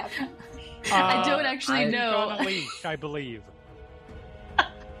 I don't actually Freak know. on a leash, I believe.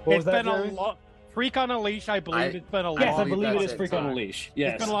 What It's was that, been Jeremy? a long. Freak on a leash, I believe it's been a Yes, I long. believe it that's is it, Freak on a fine. Leash.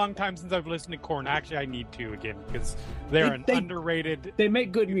 Yes. It's been a long time since I've listened to Korn. Actually, I need to again because they're an They- underrated. They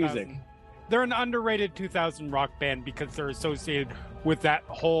make good music. They're an underrated 2000 rock band because they're associated with that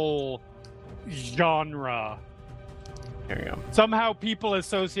whole genre. There you go. Somehow people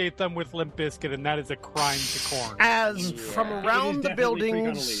associate them with Limp Bizkit, and that is a crime to Korn. As Yeah. from It around is the definitely Freak on a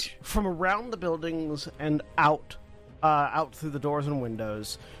buildings, Leash. from around the buildings and out through the doors and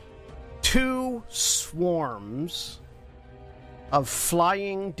windows, 2 swarms of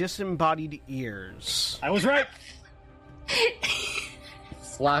flying disembodied ears I was right.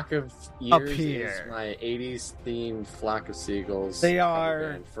 flock of Up ears here. is my 80s themed flock of seagulls. They covered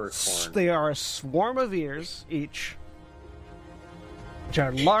are in fur corn. they are a swarm of ears each, which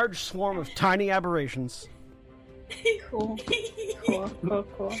are a large swarm of tiny aberrations. Cool.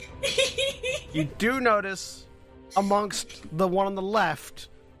 Cool. You do notice amongst the one on the left,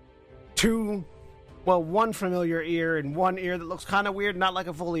 one familiar ear and one ear that looks kind of weird, not like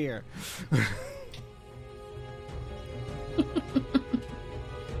a full ear.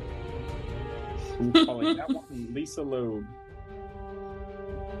 I'm calling that one Lisa Loeb.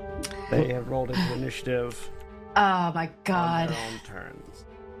 They have rolled into initiative Oh my on god. their own turns.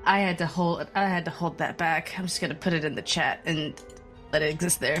 I had to hold that back. I'm just gonna put it in the chat and let it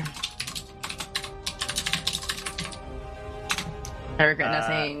exist there. I regret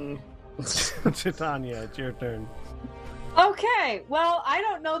nothing. Titania, it's your turn. Okay, well, I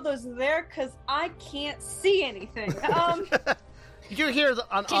don't know those are there because I can't see anything. Did you hear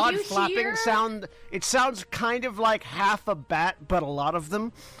an Did odd you flapping hear? sound? It sounds kind of like half a bat, but a lot of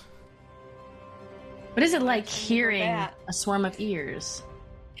them. What is it like hearing bat. a swarm of ears?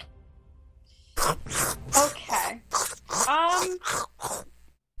 Okay.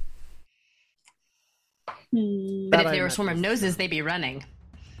 But if they were a swarm of noses, they'd be running.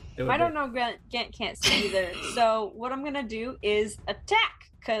 I don't know. Gant can't see either. So what I'm gonna do is attack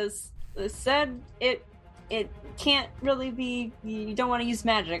because it said it can't really be. You don't want to use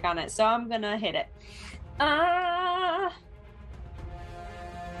magic on it, so I'm gonna hit it.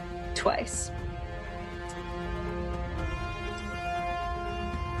 Twice.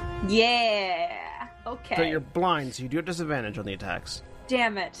 Yeah. Okay. So you're blind, so you do have disadvantage on the attacks.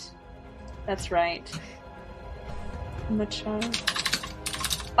 Damn it. That's right. I'm a child.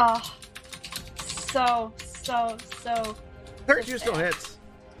 Oh. So. 32 still hits.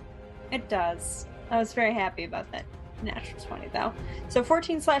 It does. I was very happy about that natural 20 though. So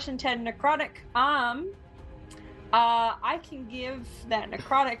 14 slash and 10 necrotic. I can give that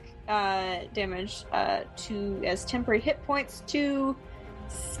necrotic damage to as temporary hit points to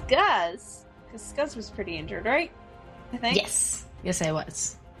Scuzz. Because Scuzz was pretty injured, right? I think. Yes, I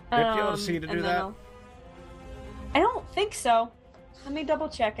was. You have to see to do and then that? I don't think so. Let me double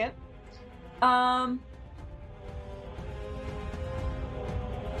check it.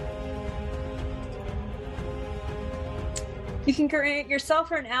 You can create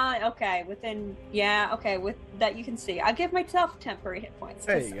yourself or an ally. Okay, with that you can see. I'll give myself temporary hit points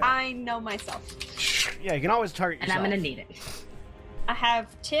There because you go. I know myself. Yeah, you can always target And yourself. I'm gonna need it. I have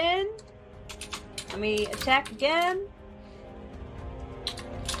 10. Let me attack again.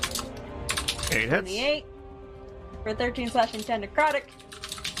 8 hits. 28 for 13 slash and 10 necrotic.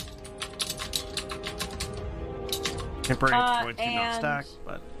 Temporary hit points do not and- stack,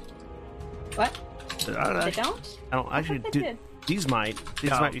 but What? I They don't? I don't actually thought they do. did. These might be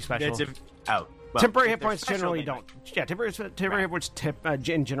special. Well, temporary if hit they're points special, generally they don't. might. Yeah, temporary hit points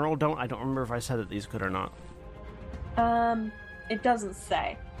in general don't. I don't remember if I said that these could or not. It doesn't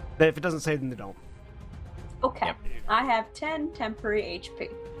say. But if it doesn't say, then they don't. Okay. Yep. I have 10 temporary HP.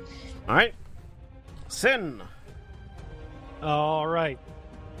 All right, Sin. All right.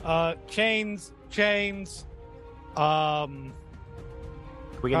 Chains. We gonna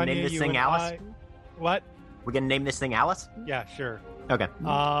Tanya, name this you thing and Alice? What? We gonna name this thing Alice? Yeah, sure. Okay.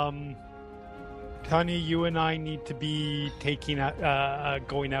 Tanya, you and I need to be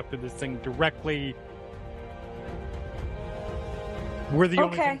going after this thing directly. We're the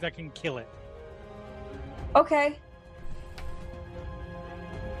only Okay. things that can kill it. Okay.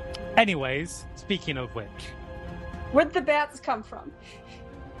 Anyways, speaking of which, Where'd the bats come from?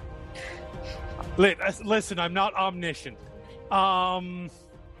 listen, I'm not omniscient.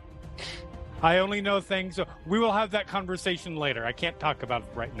 I only know things. So we will have that conversation later. I can't talk about it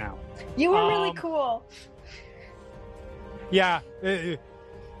right now. You were really cool. Yeah,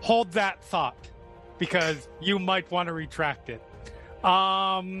 hold that thought because you might want to retract it.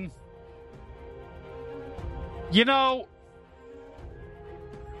 You know,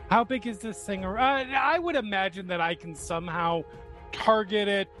 how big is this thing? I would imagine that I can somehow target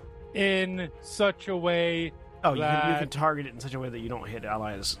it in such a way. Oh, you that... can target it in such a way that you don't hit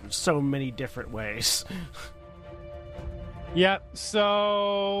allies in so many different ways. Yeah.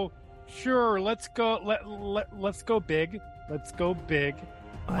 So sure, let's go. Let's go big. Let's go big.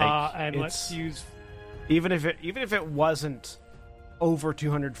 And let's use. Even if it wasn't over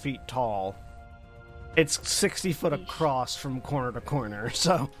 200 feet tall, it's 60 foot across from corner to corner.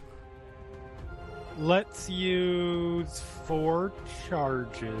 So let's use 4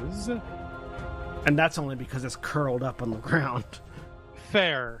 charges. And that's only because it's curled up on the ground.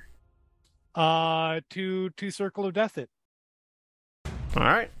 Fair. To Circle of Death it. All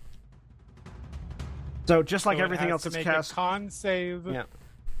right. So just like So it everything has else to that's make a cast, con save. Yeah.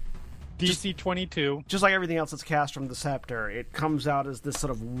 DC 22. just like everything else that's cast from the scepter, it comes out as this sort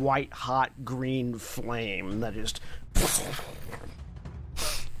of white hot green flame that just.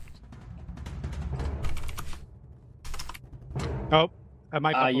 Oh, I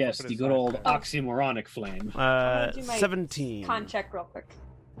might. pop up Yes, with the his good side. old oxymoronic flame. I'm gonna do my 17. Con check real quick.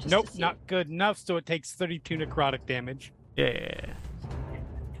 just Nope, to see. not good enough. So it takes 32 necrotic damage. Yeah.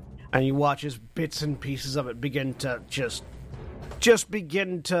 And you watch as bits and pieces of it begin to just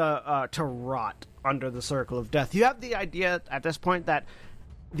begin to rot under the circle of death. You have the idea at this point that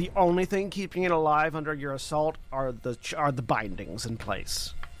the only thing keeping it alive under your assault are the bindings in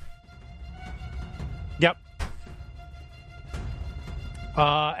place. Yep.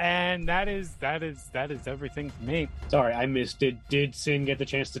 And that is everything for me. Sorry, I missed. Did Sin get the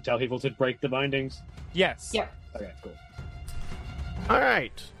chance to tell people to break the bindings? Yes. Yep. Okay, cool. All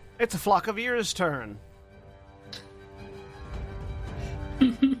right. It's a Flock of Ears' turn.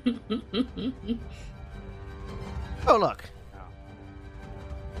 Oh, look.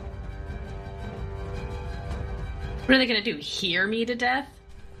 What are they gonna do? Hear me to death?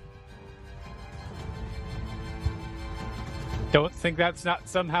 Don't think that's not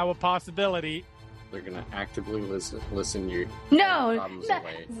somehow a possibility. They're gonna actively listen your No, problems not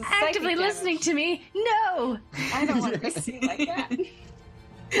away. actively Psychic listening to me. No, I don't want to be seen like that.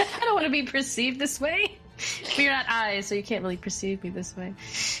 I don't want to be perceived this way. But you're not eyes, so you can't really perceive me this way.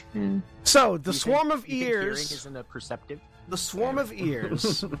 So the You swarm think- of you think hearing ears. isn't a perceptive. The swarm of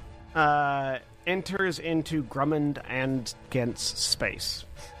ears enters into Grummond and Gent's space.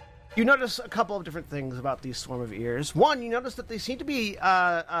 You notice a couple of different things about these swarm of ears. One, you notice that they seem to be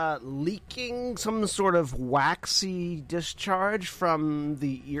leaking some sort of waxy discharge from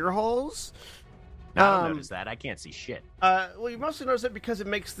the ear holes. I don't notice that. I can't see shit. Well, you mostly notice it because it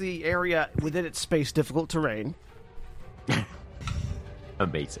makes the area within its space difficult terrain.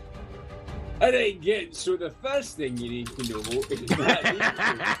 Amazing. I didn't get. So the first thing you need to know is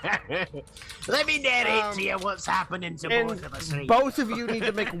Let me narrate to you what's happening to And both of us. right both of you need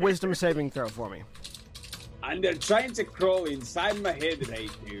to make a wisdom saving throw for me. and they're trying to crawl inside my head right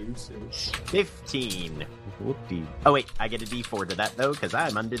now. So 15. Whoopie. Oh, wait. I get a d4 to that, though, because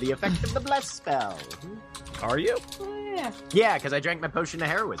I'm under the effect of the bless spell. Are you? Yeah. Yeah, because I drank my potion of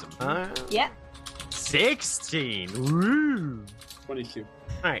heroism. Yeah. 16. Woo. 22.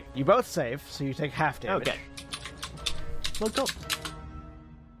 Alright, you both save, so you take half damage. Okay. Well, cool.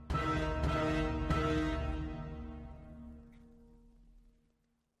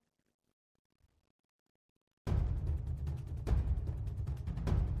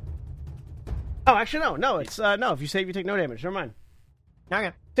 Oh, actually, no. It's, no, if you save, you take no damage. Never mind.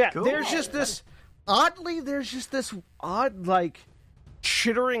 Okay. Yeah, Cool. there's just this odd, like,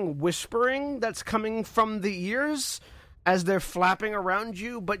 chittering whispering that's coming from the ears as they're flapping around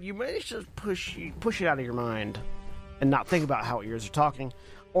you, but you manage to push it out of your mind and not think about how ears are talking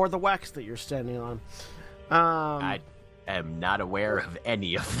or the wax that you're standing on. I am not aware of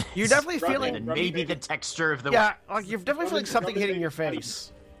any of this. You're definitely Other feeling... than maybe the texture of the Yeah, like you're definitely feeling something hitting your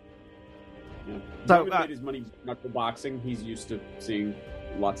face. So, So, made his money knuckle boxing. He's used to seeing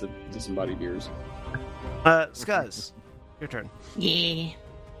lots of disembodied ears. Skuzz, your turn. Yeah.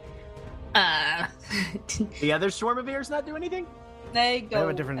 The other swarm of ears not do anything? They go have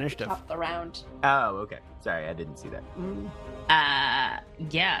a different at the initiative. top of the round. Oh, okay. Sorry, I didn't see that.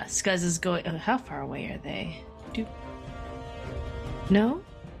 Yeah, Skuzz is going. How far away are they? No?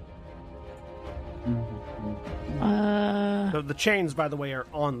 So the chains, by the way, are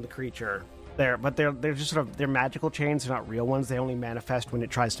on the creature. But they're just sort of, they're magical chains. They're not real ones. They only manifest when it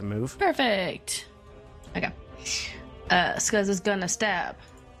tries to move. Perfect. Okay. Skuzz is gonna stab,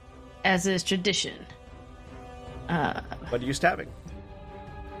 as is tradition. What are you stabbing?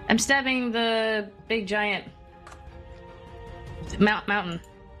 I'm stabbing the big giant mountain.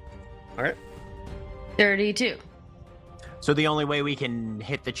 All right. 32. So the only way we can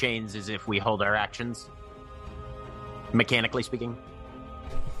hit the chains is if we hold our actions? Mechanically speaking?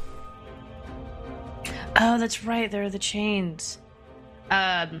 Oh, that's right. There are the chains.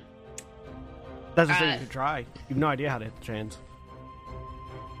 Doesn't say you can try. You have no idea how to hit the chains.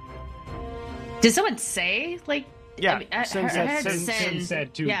 Did someone say like? Yeah, I mean, I Sin heard said- Sin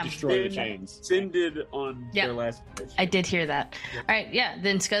said to Yeah. destroy the chains. Sin did on Yeah. their last pitch. I did hear that. All right, yeah.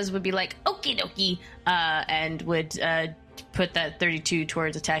 Then Skuzz would be like, "Okie dokie," and would put that 32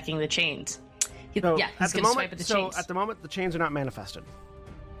 towards attacking the chains. So Yeah, he's gonna swipe at the chains. at the moment, the chains are not manifested.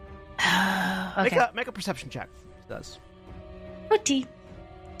 Okay. Make a perception check. It does. Footy.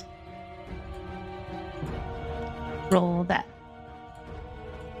 Roll that.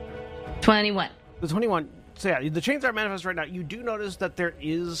 21. The 21. So yeah, the chains aren't manifest right now. You do notice that there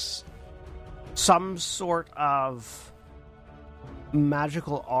is some sort of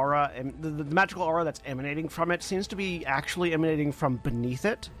magical aura, and the magical aura that's emanating from it seems to be actually emanating from beneath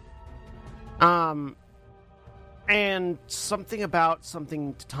it. And something about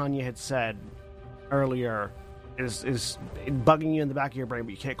something Tanya had said earlier is bugging you in the back of your brain,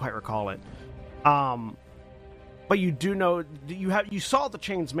 but you can't quite recall it. But you do know you saw the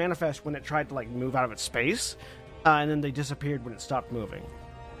chains manifest when it tried to move out of its space, and then they disappeared when it stopped moving.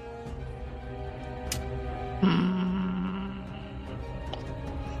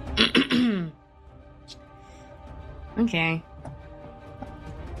 Okay.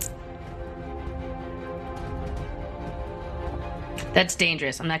 That's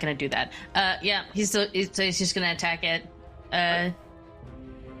dangerous. I'm not going to do that. Yeah, he's just going to attack it.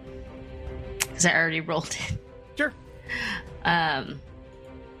 Because I already rolled it. Sure.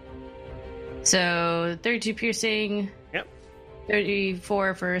 So 32 piercing. Yep.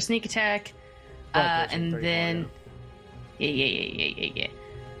 34 for a sneak attack. And then... Yeah.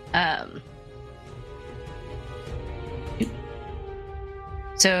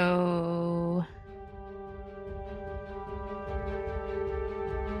 So...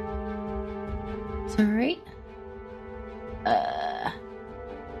 Sorry.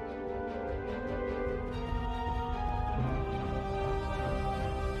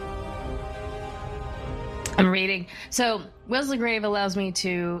 I'm reading. So, Wesley Grave allows me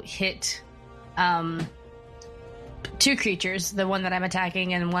to hit two creatures, the one that I'm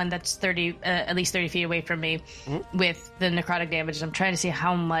attacking and one that's at least 30 feet away from me, with the necrotic damage. I'm trying to see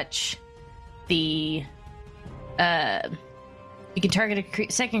how much the... You can target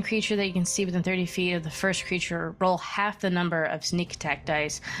a second creature that you can see within 30 feet of the first creature. Roll half the number of sneak attack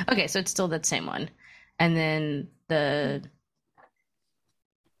dice. Okay, so it's still that same one. And then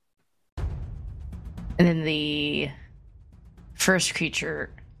the first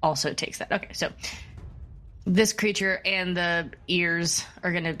creature also takes that. Okay, so this creature and the ears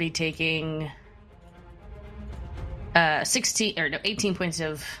are going to be taking 18 points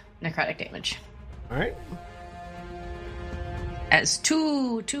of necrotic damage. All right. As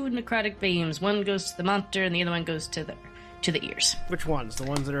two necrotic beams. One goes to the monster, and the other one goes to the ears. Which ones? The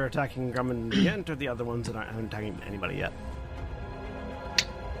ones that are attacking Grumman and Gent, or the other ones that aren't attacking anybody yet?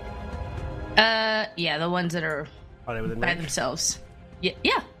 Yeah, the ones that are they within by range? themselves.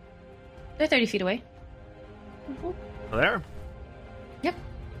 Yeah. They're 30 feet away. Oh, there? Yep.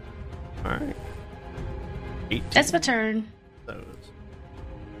 All right. 18. That's my turn. Those.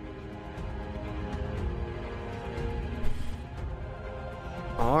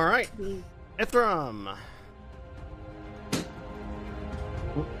 All right. Ithram.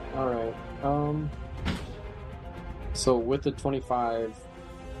 All right. So with the 25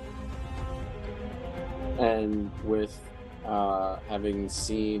 and with having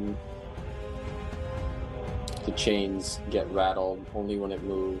seen the chains get rattled only when it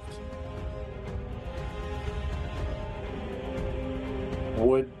moved,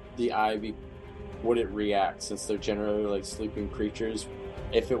 would it react, since they're generally sleeping creatures?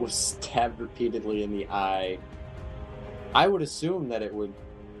 If it was stabbed repeatedly in the eye, I would assume that it would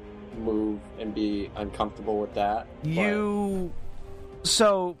move and be uncomfortable with that. The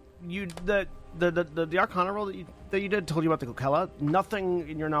Arcana roll that you did told you about the Kokella. Nothing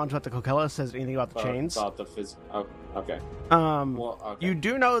in your knowledge about the Kokella says anything about the chains. About the okay. Okay. You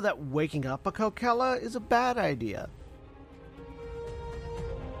do know that waking up a Kokella is a bad idea.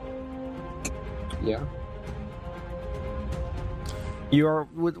 Yeah. You're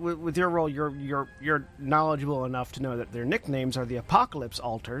with your role. You're knowledgeable enough to know that their nicknames are the Apocalypse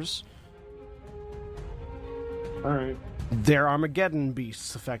Altars. All right. They're Armageddon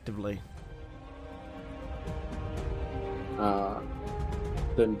beasts, effectively.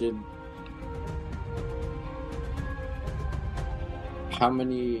 Then how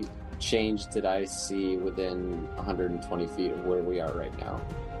many change did I see within 120 feet of where we are right now?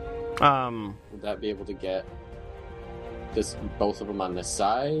 Would that be able to get both of them on this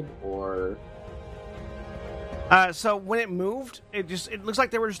side, or? So when it moved, it looks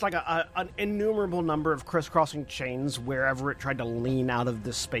like there were just an innumerable number of crisscrossing chains wherever it tried to lean out of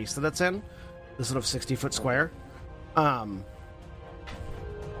this space that it's in, this sort of 60-foot square.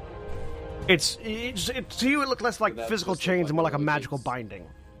 It's to you it looked less like physical chains and more like a magical binding.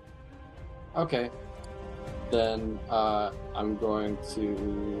 Okay. Then I'm going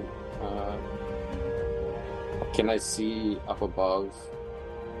to. Can I see up above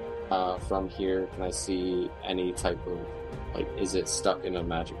from here? Can I see any type of is it stuck in a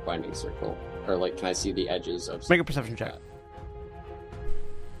magic binding circle, or can I see the edges of? Make a perception check.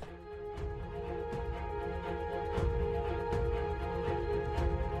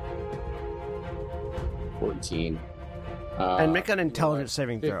 14. And make an intelligence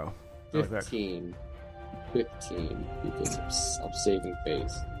saving throw. 15 because of saving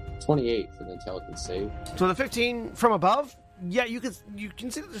phase. 28 for the intelligence save. So the 15 from above, yeah, you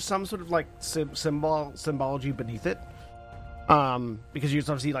can see that there's some sort of like symbology beneath it. Because you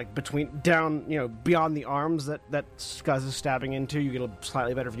can see like down, beyond the arms that Scuzz is stabbing into, you get a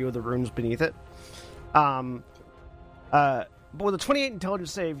slightly better view of the runes beneath it. But with a 28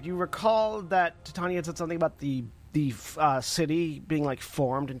 intelligence save, you recall that Titania had said something about the city being like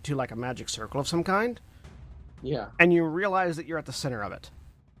formed into like a magic circle of some kind. Yeah. And you realize that you're at the center of it.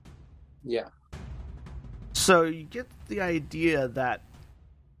 Yeah. So you get the idea that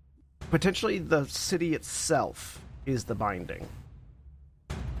potentially the city itself is the binding.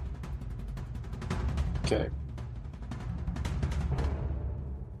 Okay.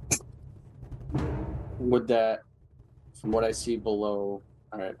 Would that, from what I see below,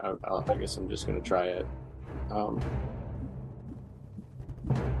 all right, I guess I'm just going to try it. I'm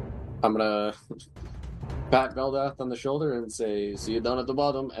going to pat Veldath on the shoulder and say, see you down at the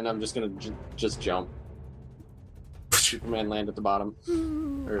bottom, and I'm just going to just jump. Superman land at the bottom.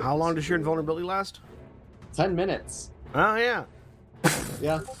 How long does your invulnerability last? 10 minutes. Oh, yeah.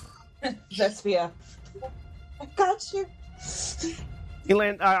 Yeah. Vespia. I got you. You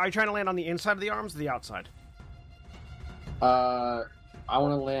land. Are you trying to land on the inside of the arms or the outside? I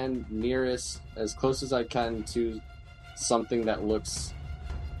want to land nearest, as close as I can to something that looks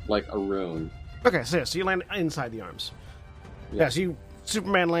like a rune. Okay, so you land inside the arms. Yeah, so you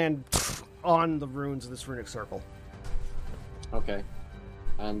Superman land on the runes of this runic circle. Okay.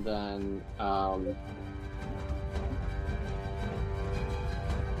 And then, alright,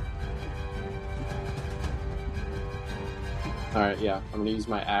 yeah. I'm going to use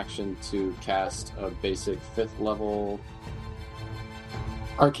my action to cast a basic 5th level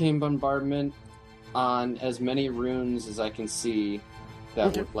Arcane Bombardment on as many runes as I can see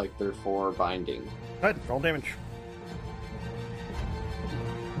that look like they're for binding. Good, roll damage.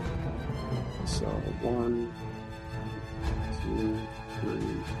 So, 1, 2, 3,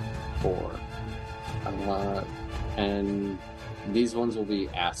 4. And these ones will be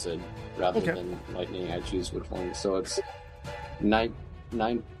acid rather than lightning. I choose which one. So it's 9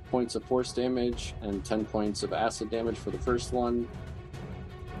 points of force damage and 10 points of acid damage for the first one.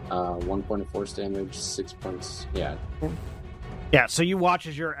 1 point of force damage, 6 points. Yeah. Yeah, so you watch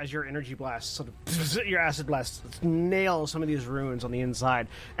as your energy blast, sort of your acid blast, nail some of these runes on the inside,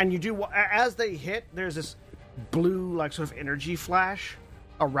 and you do as they hit. There's this blue, like sort of energy flash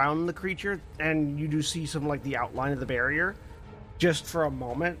around the creature, and you do see some like the outline of the barrier, just for a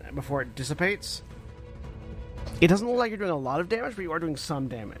moment before it dissipates. It doesn't look like you're doing a lot of damage, but you are doing some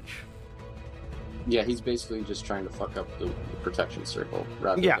damage. Yeah, he's basically just trying to fuck up the protection circle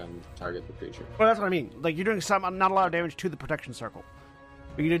rather than target the creature. Well, that's what I mean. Like, you're doing not a lot of damage to the protection circle,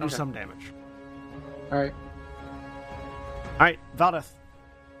 but you did do some damage. All right. All right, Valdeth.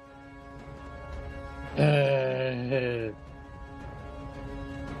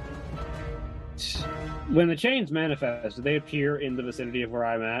 When the chains manifest, do they appear in the vicinity of where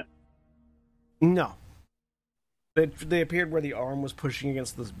I'm at? No. They appeared where the arm was pushing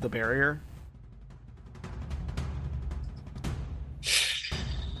against the barrier.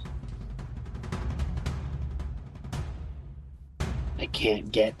 I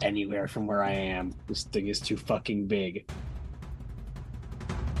can't get anywhere from where I am. This thing is too fucking big.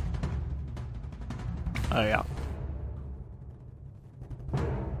 Oh, yeah.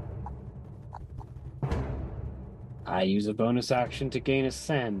 I use a bonus action to gain a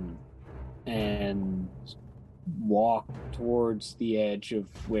sen and walk towards the edge of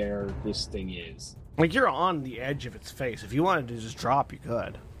where this thing is. Like, you're on the edge of its face. If you wanted to just drop, you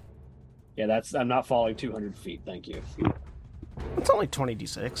could. Yeah, I'm not falling 200 feet, thank you. It's only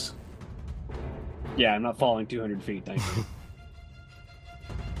 20d6. Yeah, I'm not falling 200 feet, thank you.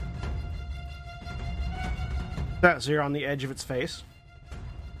 So you're on the edge of its face?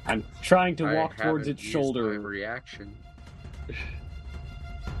 I'm trying to walk towards its shoulder. My reaction.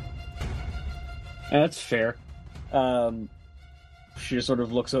 That's fair. She just sort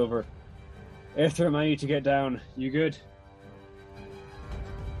of looks over. Ithram, I need to get down. You good?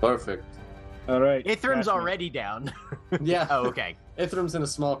 Perfect. All right. Ithram's already down. Yeah. Oh, okay. Ithram's in a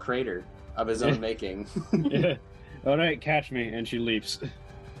small crater of his own making. Yeah. All right, catch me. And she leaps.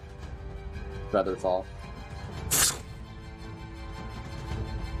 Rather fall.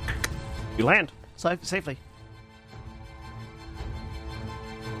 You land safely.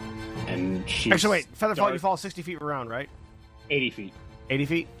 And she. Actually, wait. Featherfall, you fall 60 feet around, right? 80 feet. 80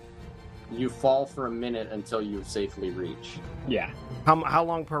 feet? You fall for a minute until you safely reach. Yeah. How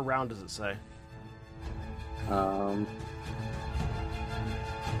long per round does it say?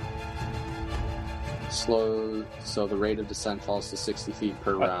 Slow, so the rate of descent falls to 60 feet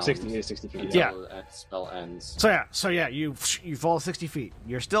per round. 60 feet. Until Yeah. the spell ends. So yeah, you fall 60 feet.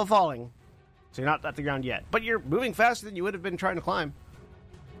 You're still falling, so you're not at the ground yet. But you're moving faster than you would have been trying to climb.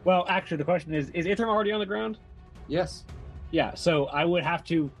 Well, actually, the question is Ithram already on the ground? Yes. Yeah, so I would have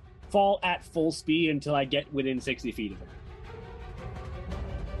to fall at full speed until I get within 60 feet of him.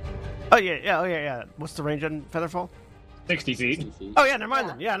 Oh yeah. What's the range on Featherfall? 60 feet. 60 feet. Oh yeah, never mind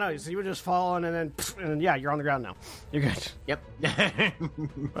then. Yeah, no. So you were just falling, and then yeah, you're on the ground now. You're good. Yep.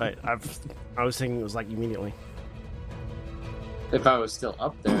 Right. I was thinking it was like immediately. If I was still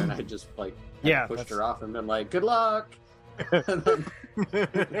up there and I just Yeah, pushed that's- her off and been like, "Good luck," and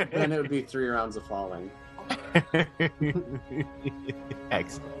then it would be 3 rounds of falling.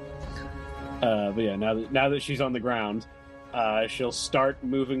 Excellent. But yeah, now that she's on the ground, she'll start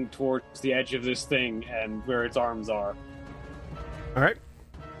moving towards the edge of this thing and where its arms are. All right.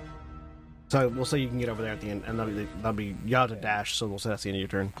 So we'll say you can get over there at the end, and that'll be you have to dash. So we'll say that's the end of your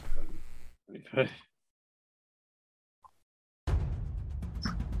turn.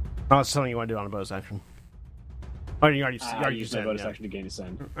 Oh, it's something you want to do on a bonus action. Oh, you already used my said, bonus yeah. action to gain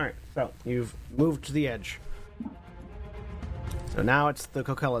ascend. All right, so you've moved to the edge. So now it's the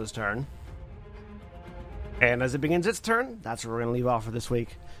Coquella's turn. And as it begins its turn, that's where we're going to leave off for this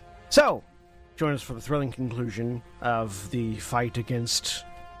week. So, join us for the thrilling conclusion of the fight against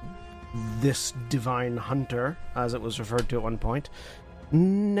this divine hunter, as it was referred to at one point,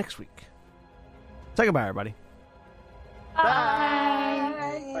 next week. Say goodbye, everybody. Bye.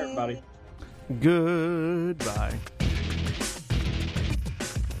 Bye, everybody. Goodbye.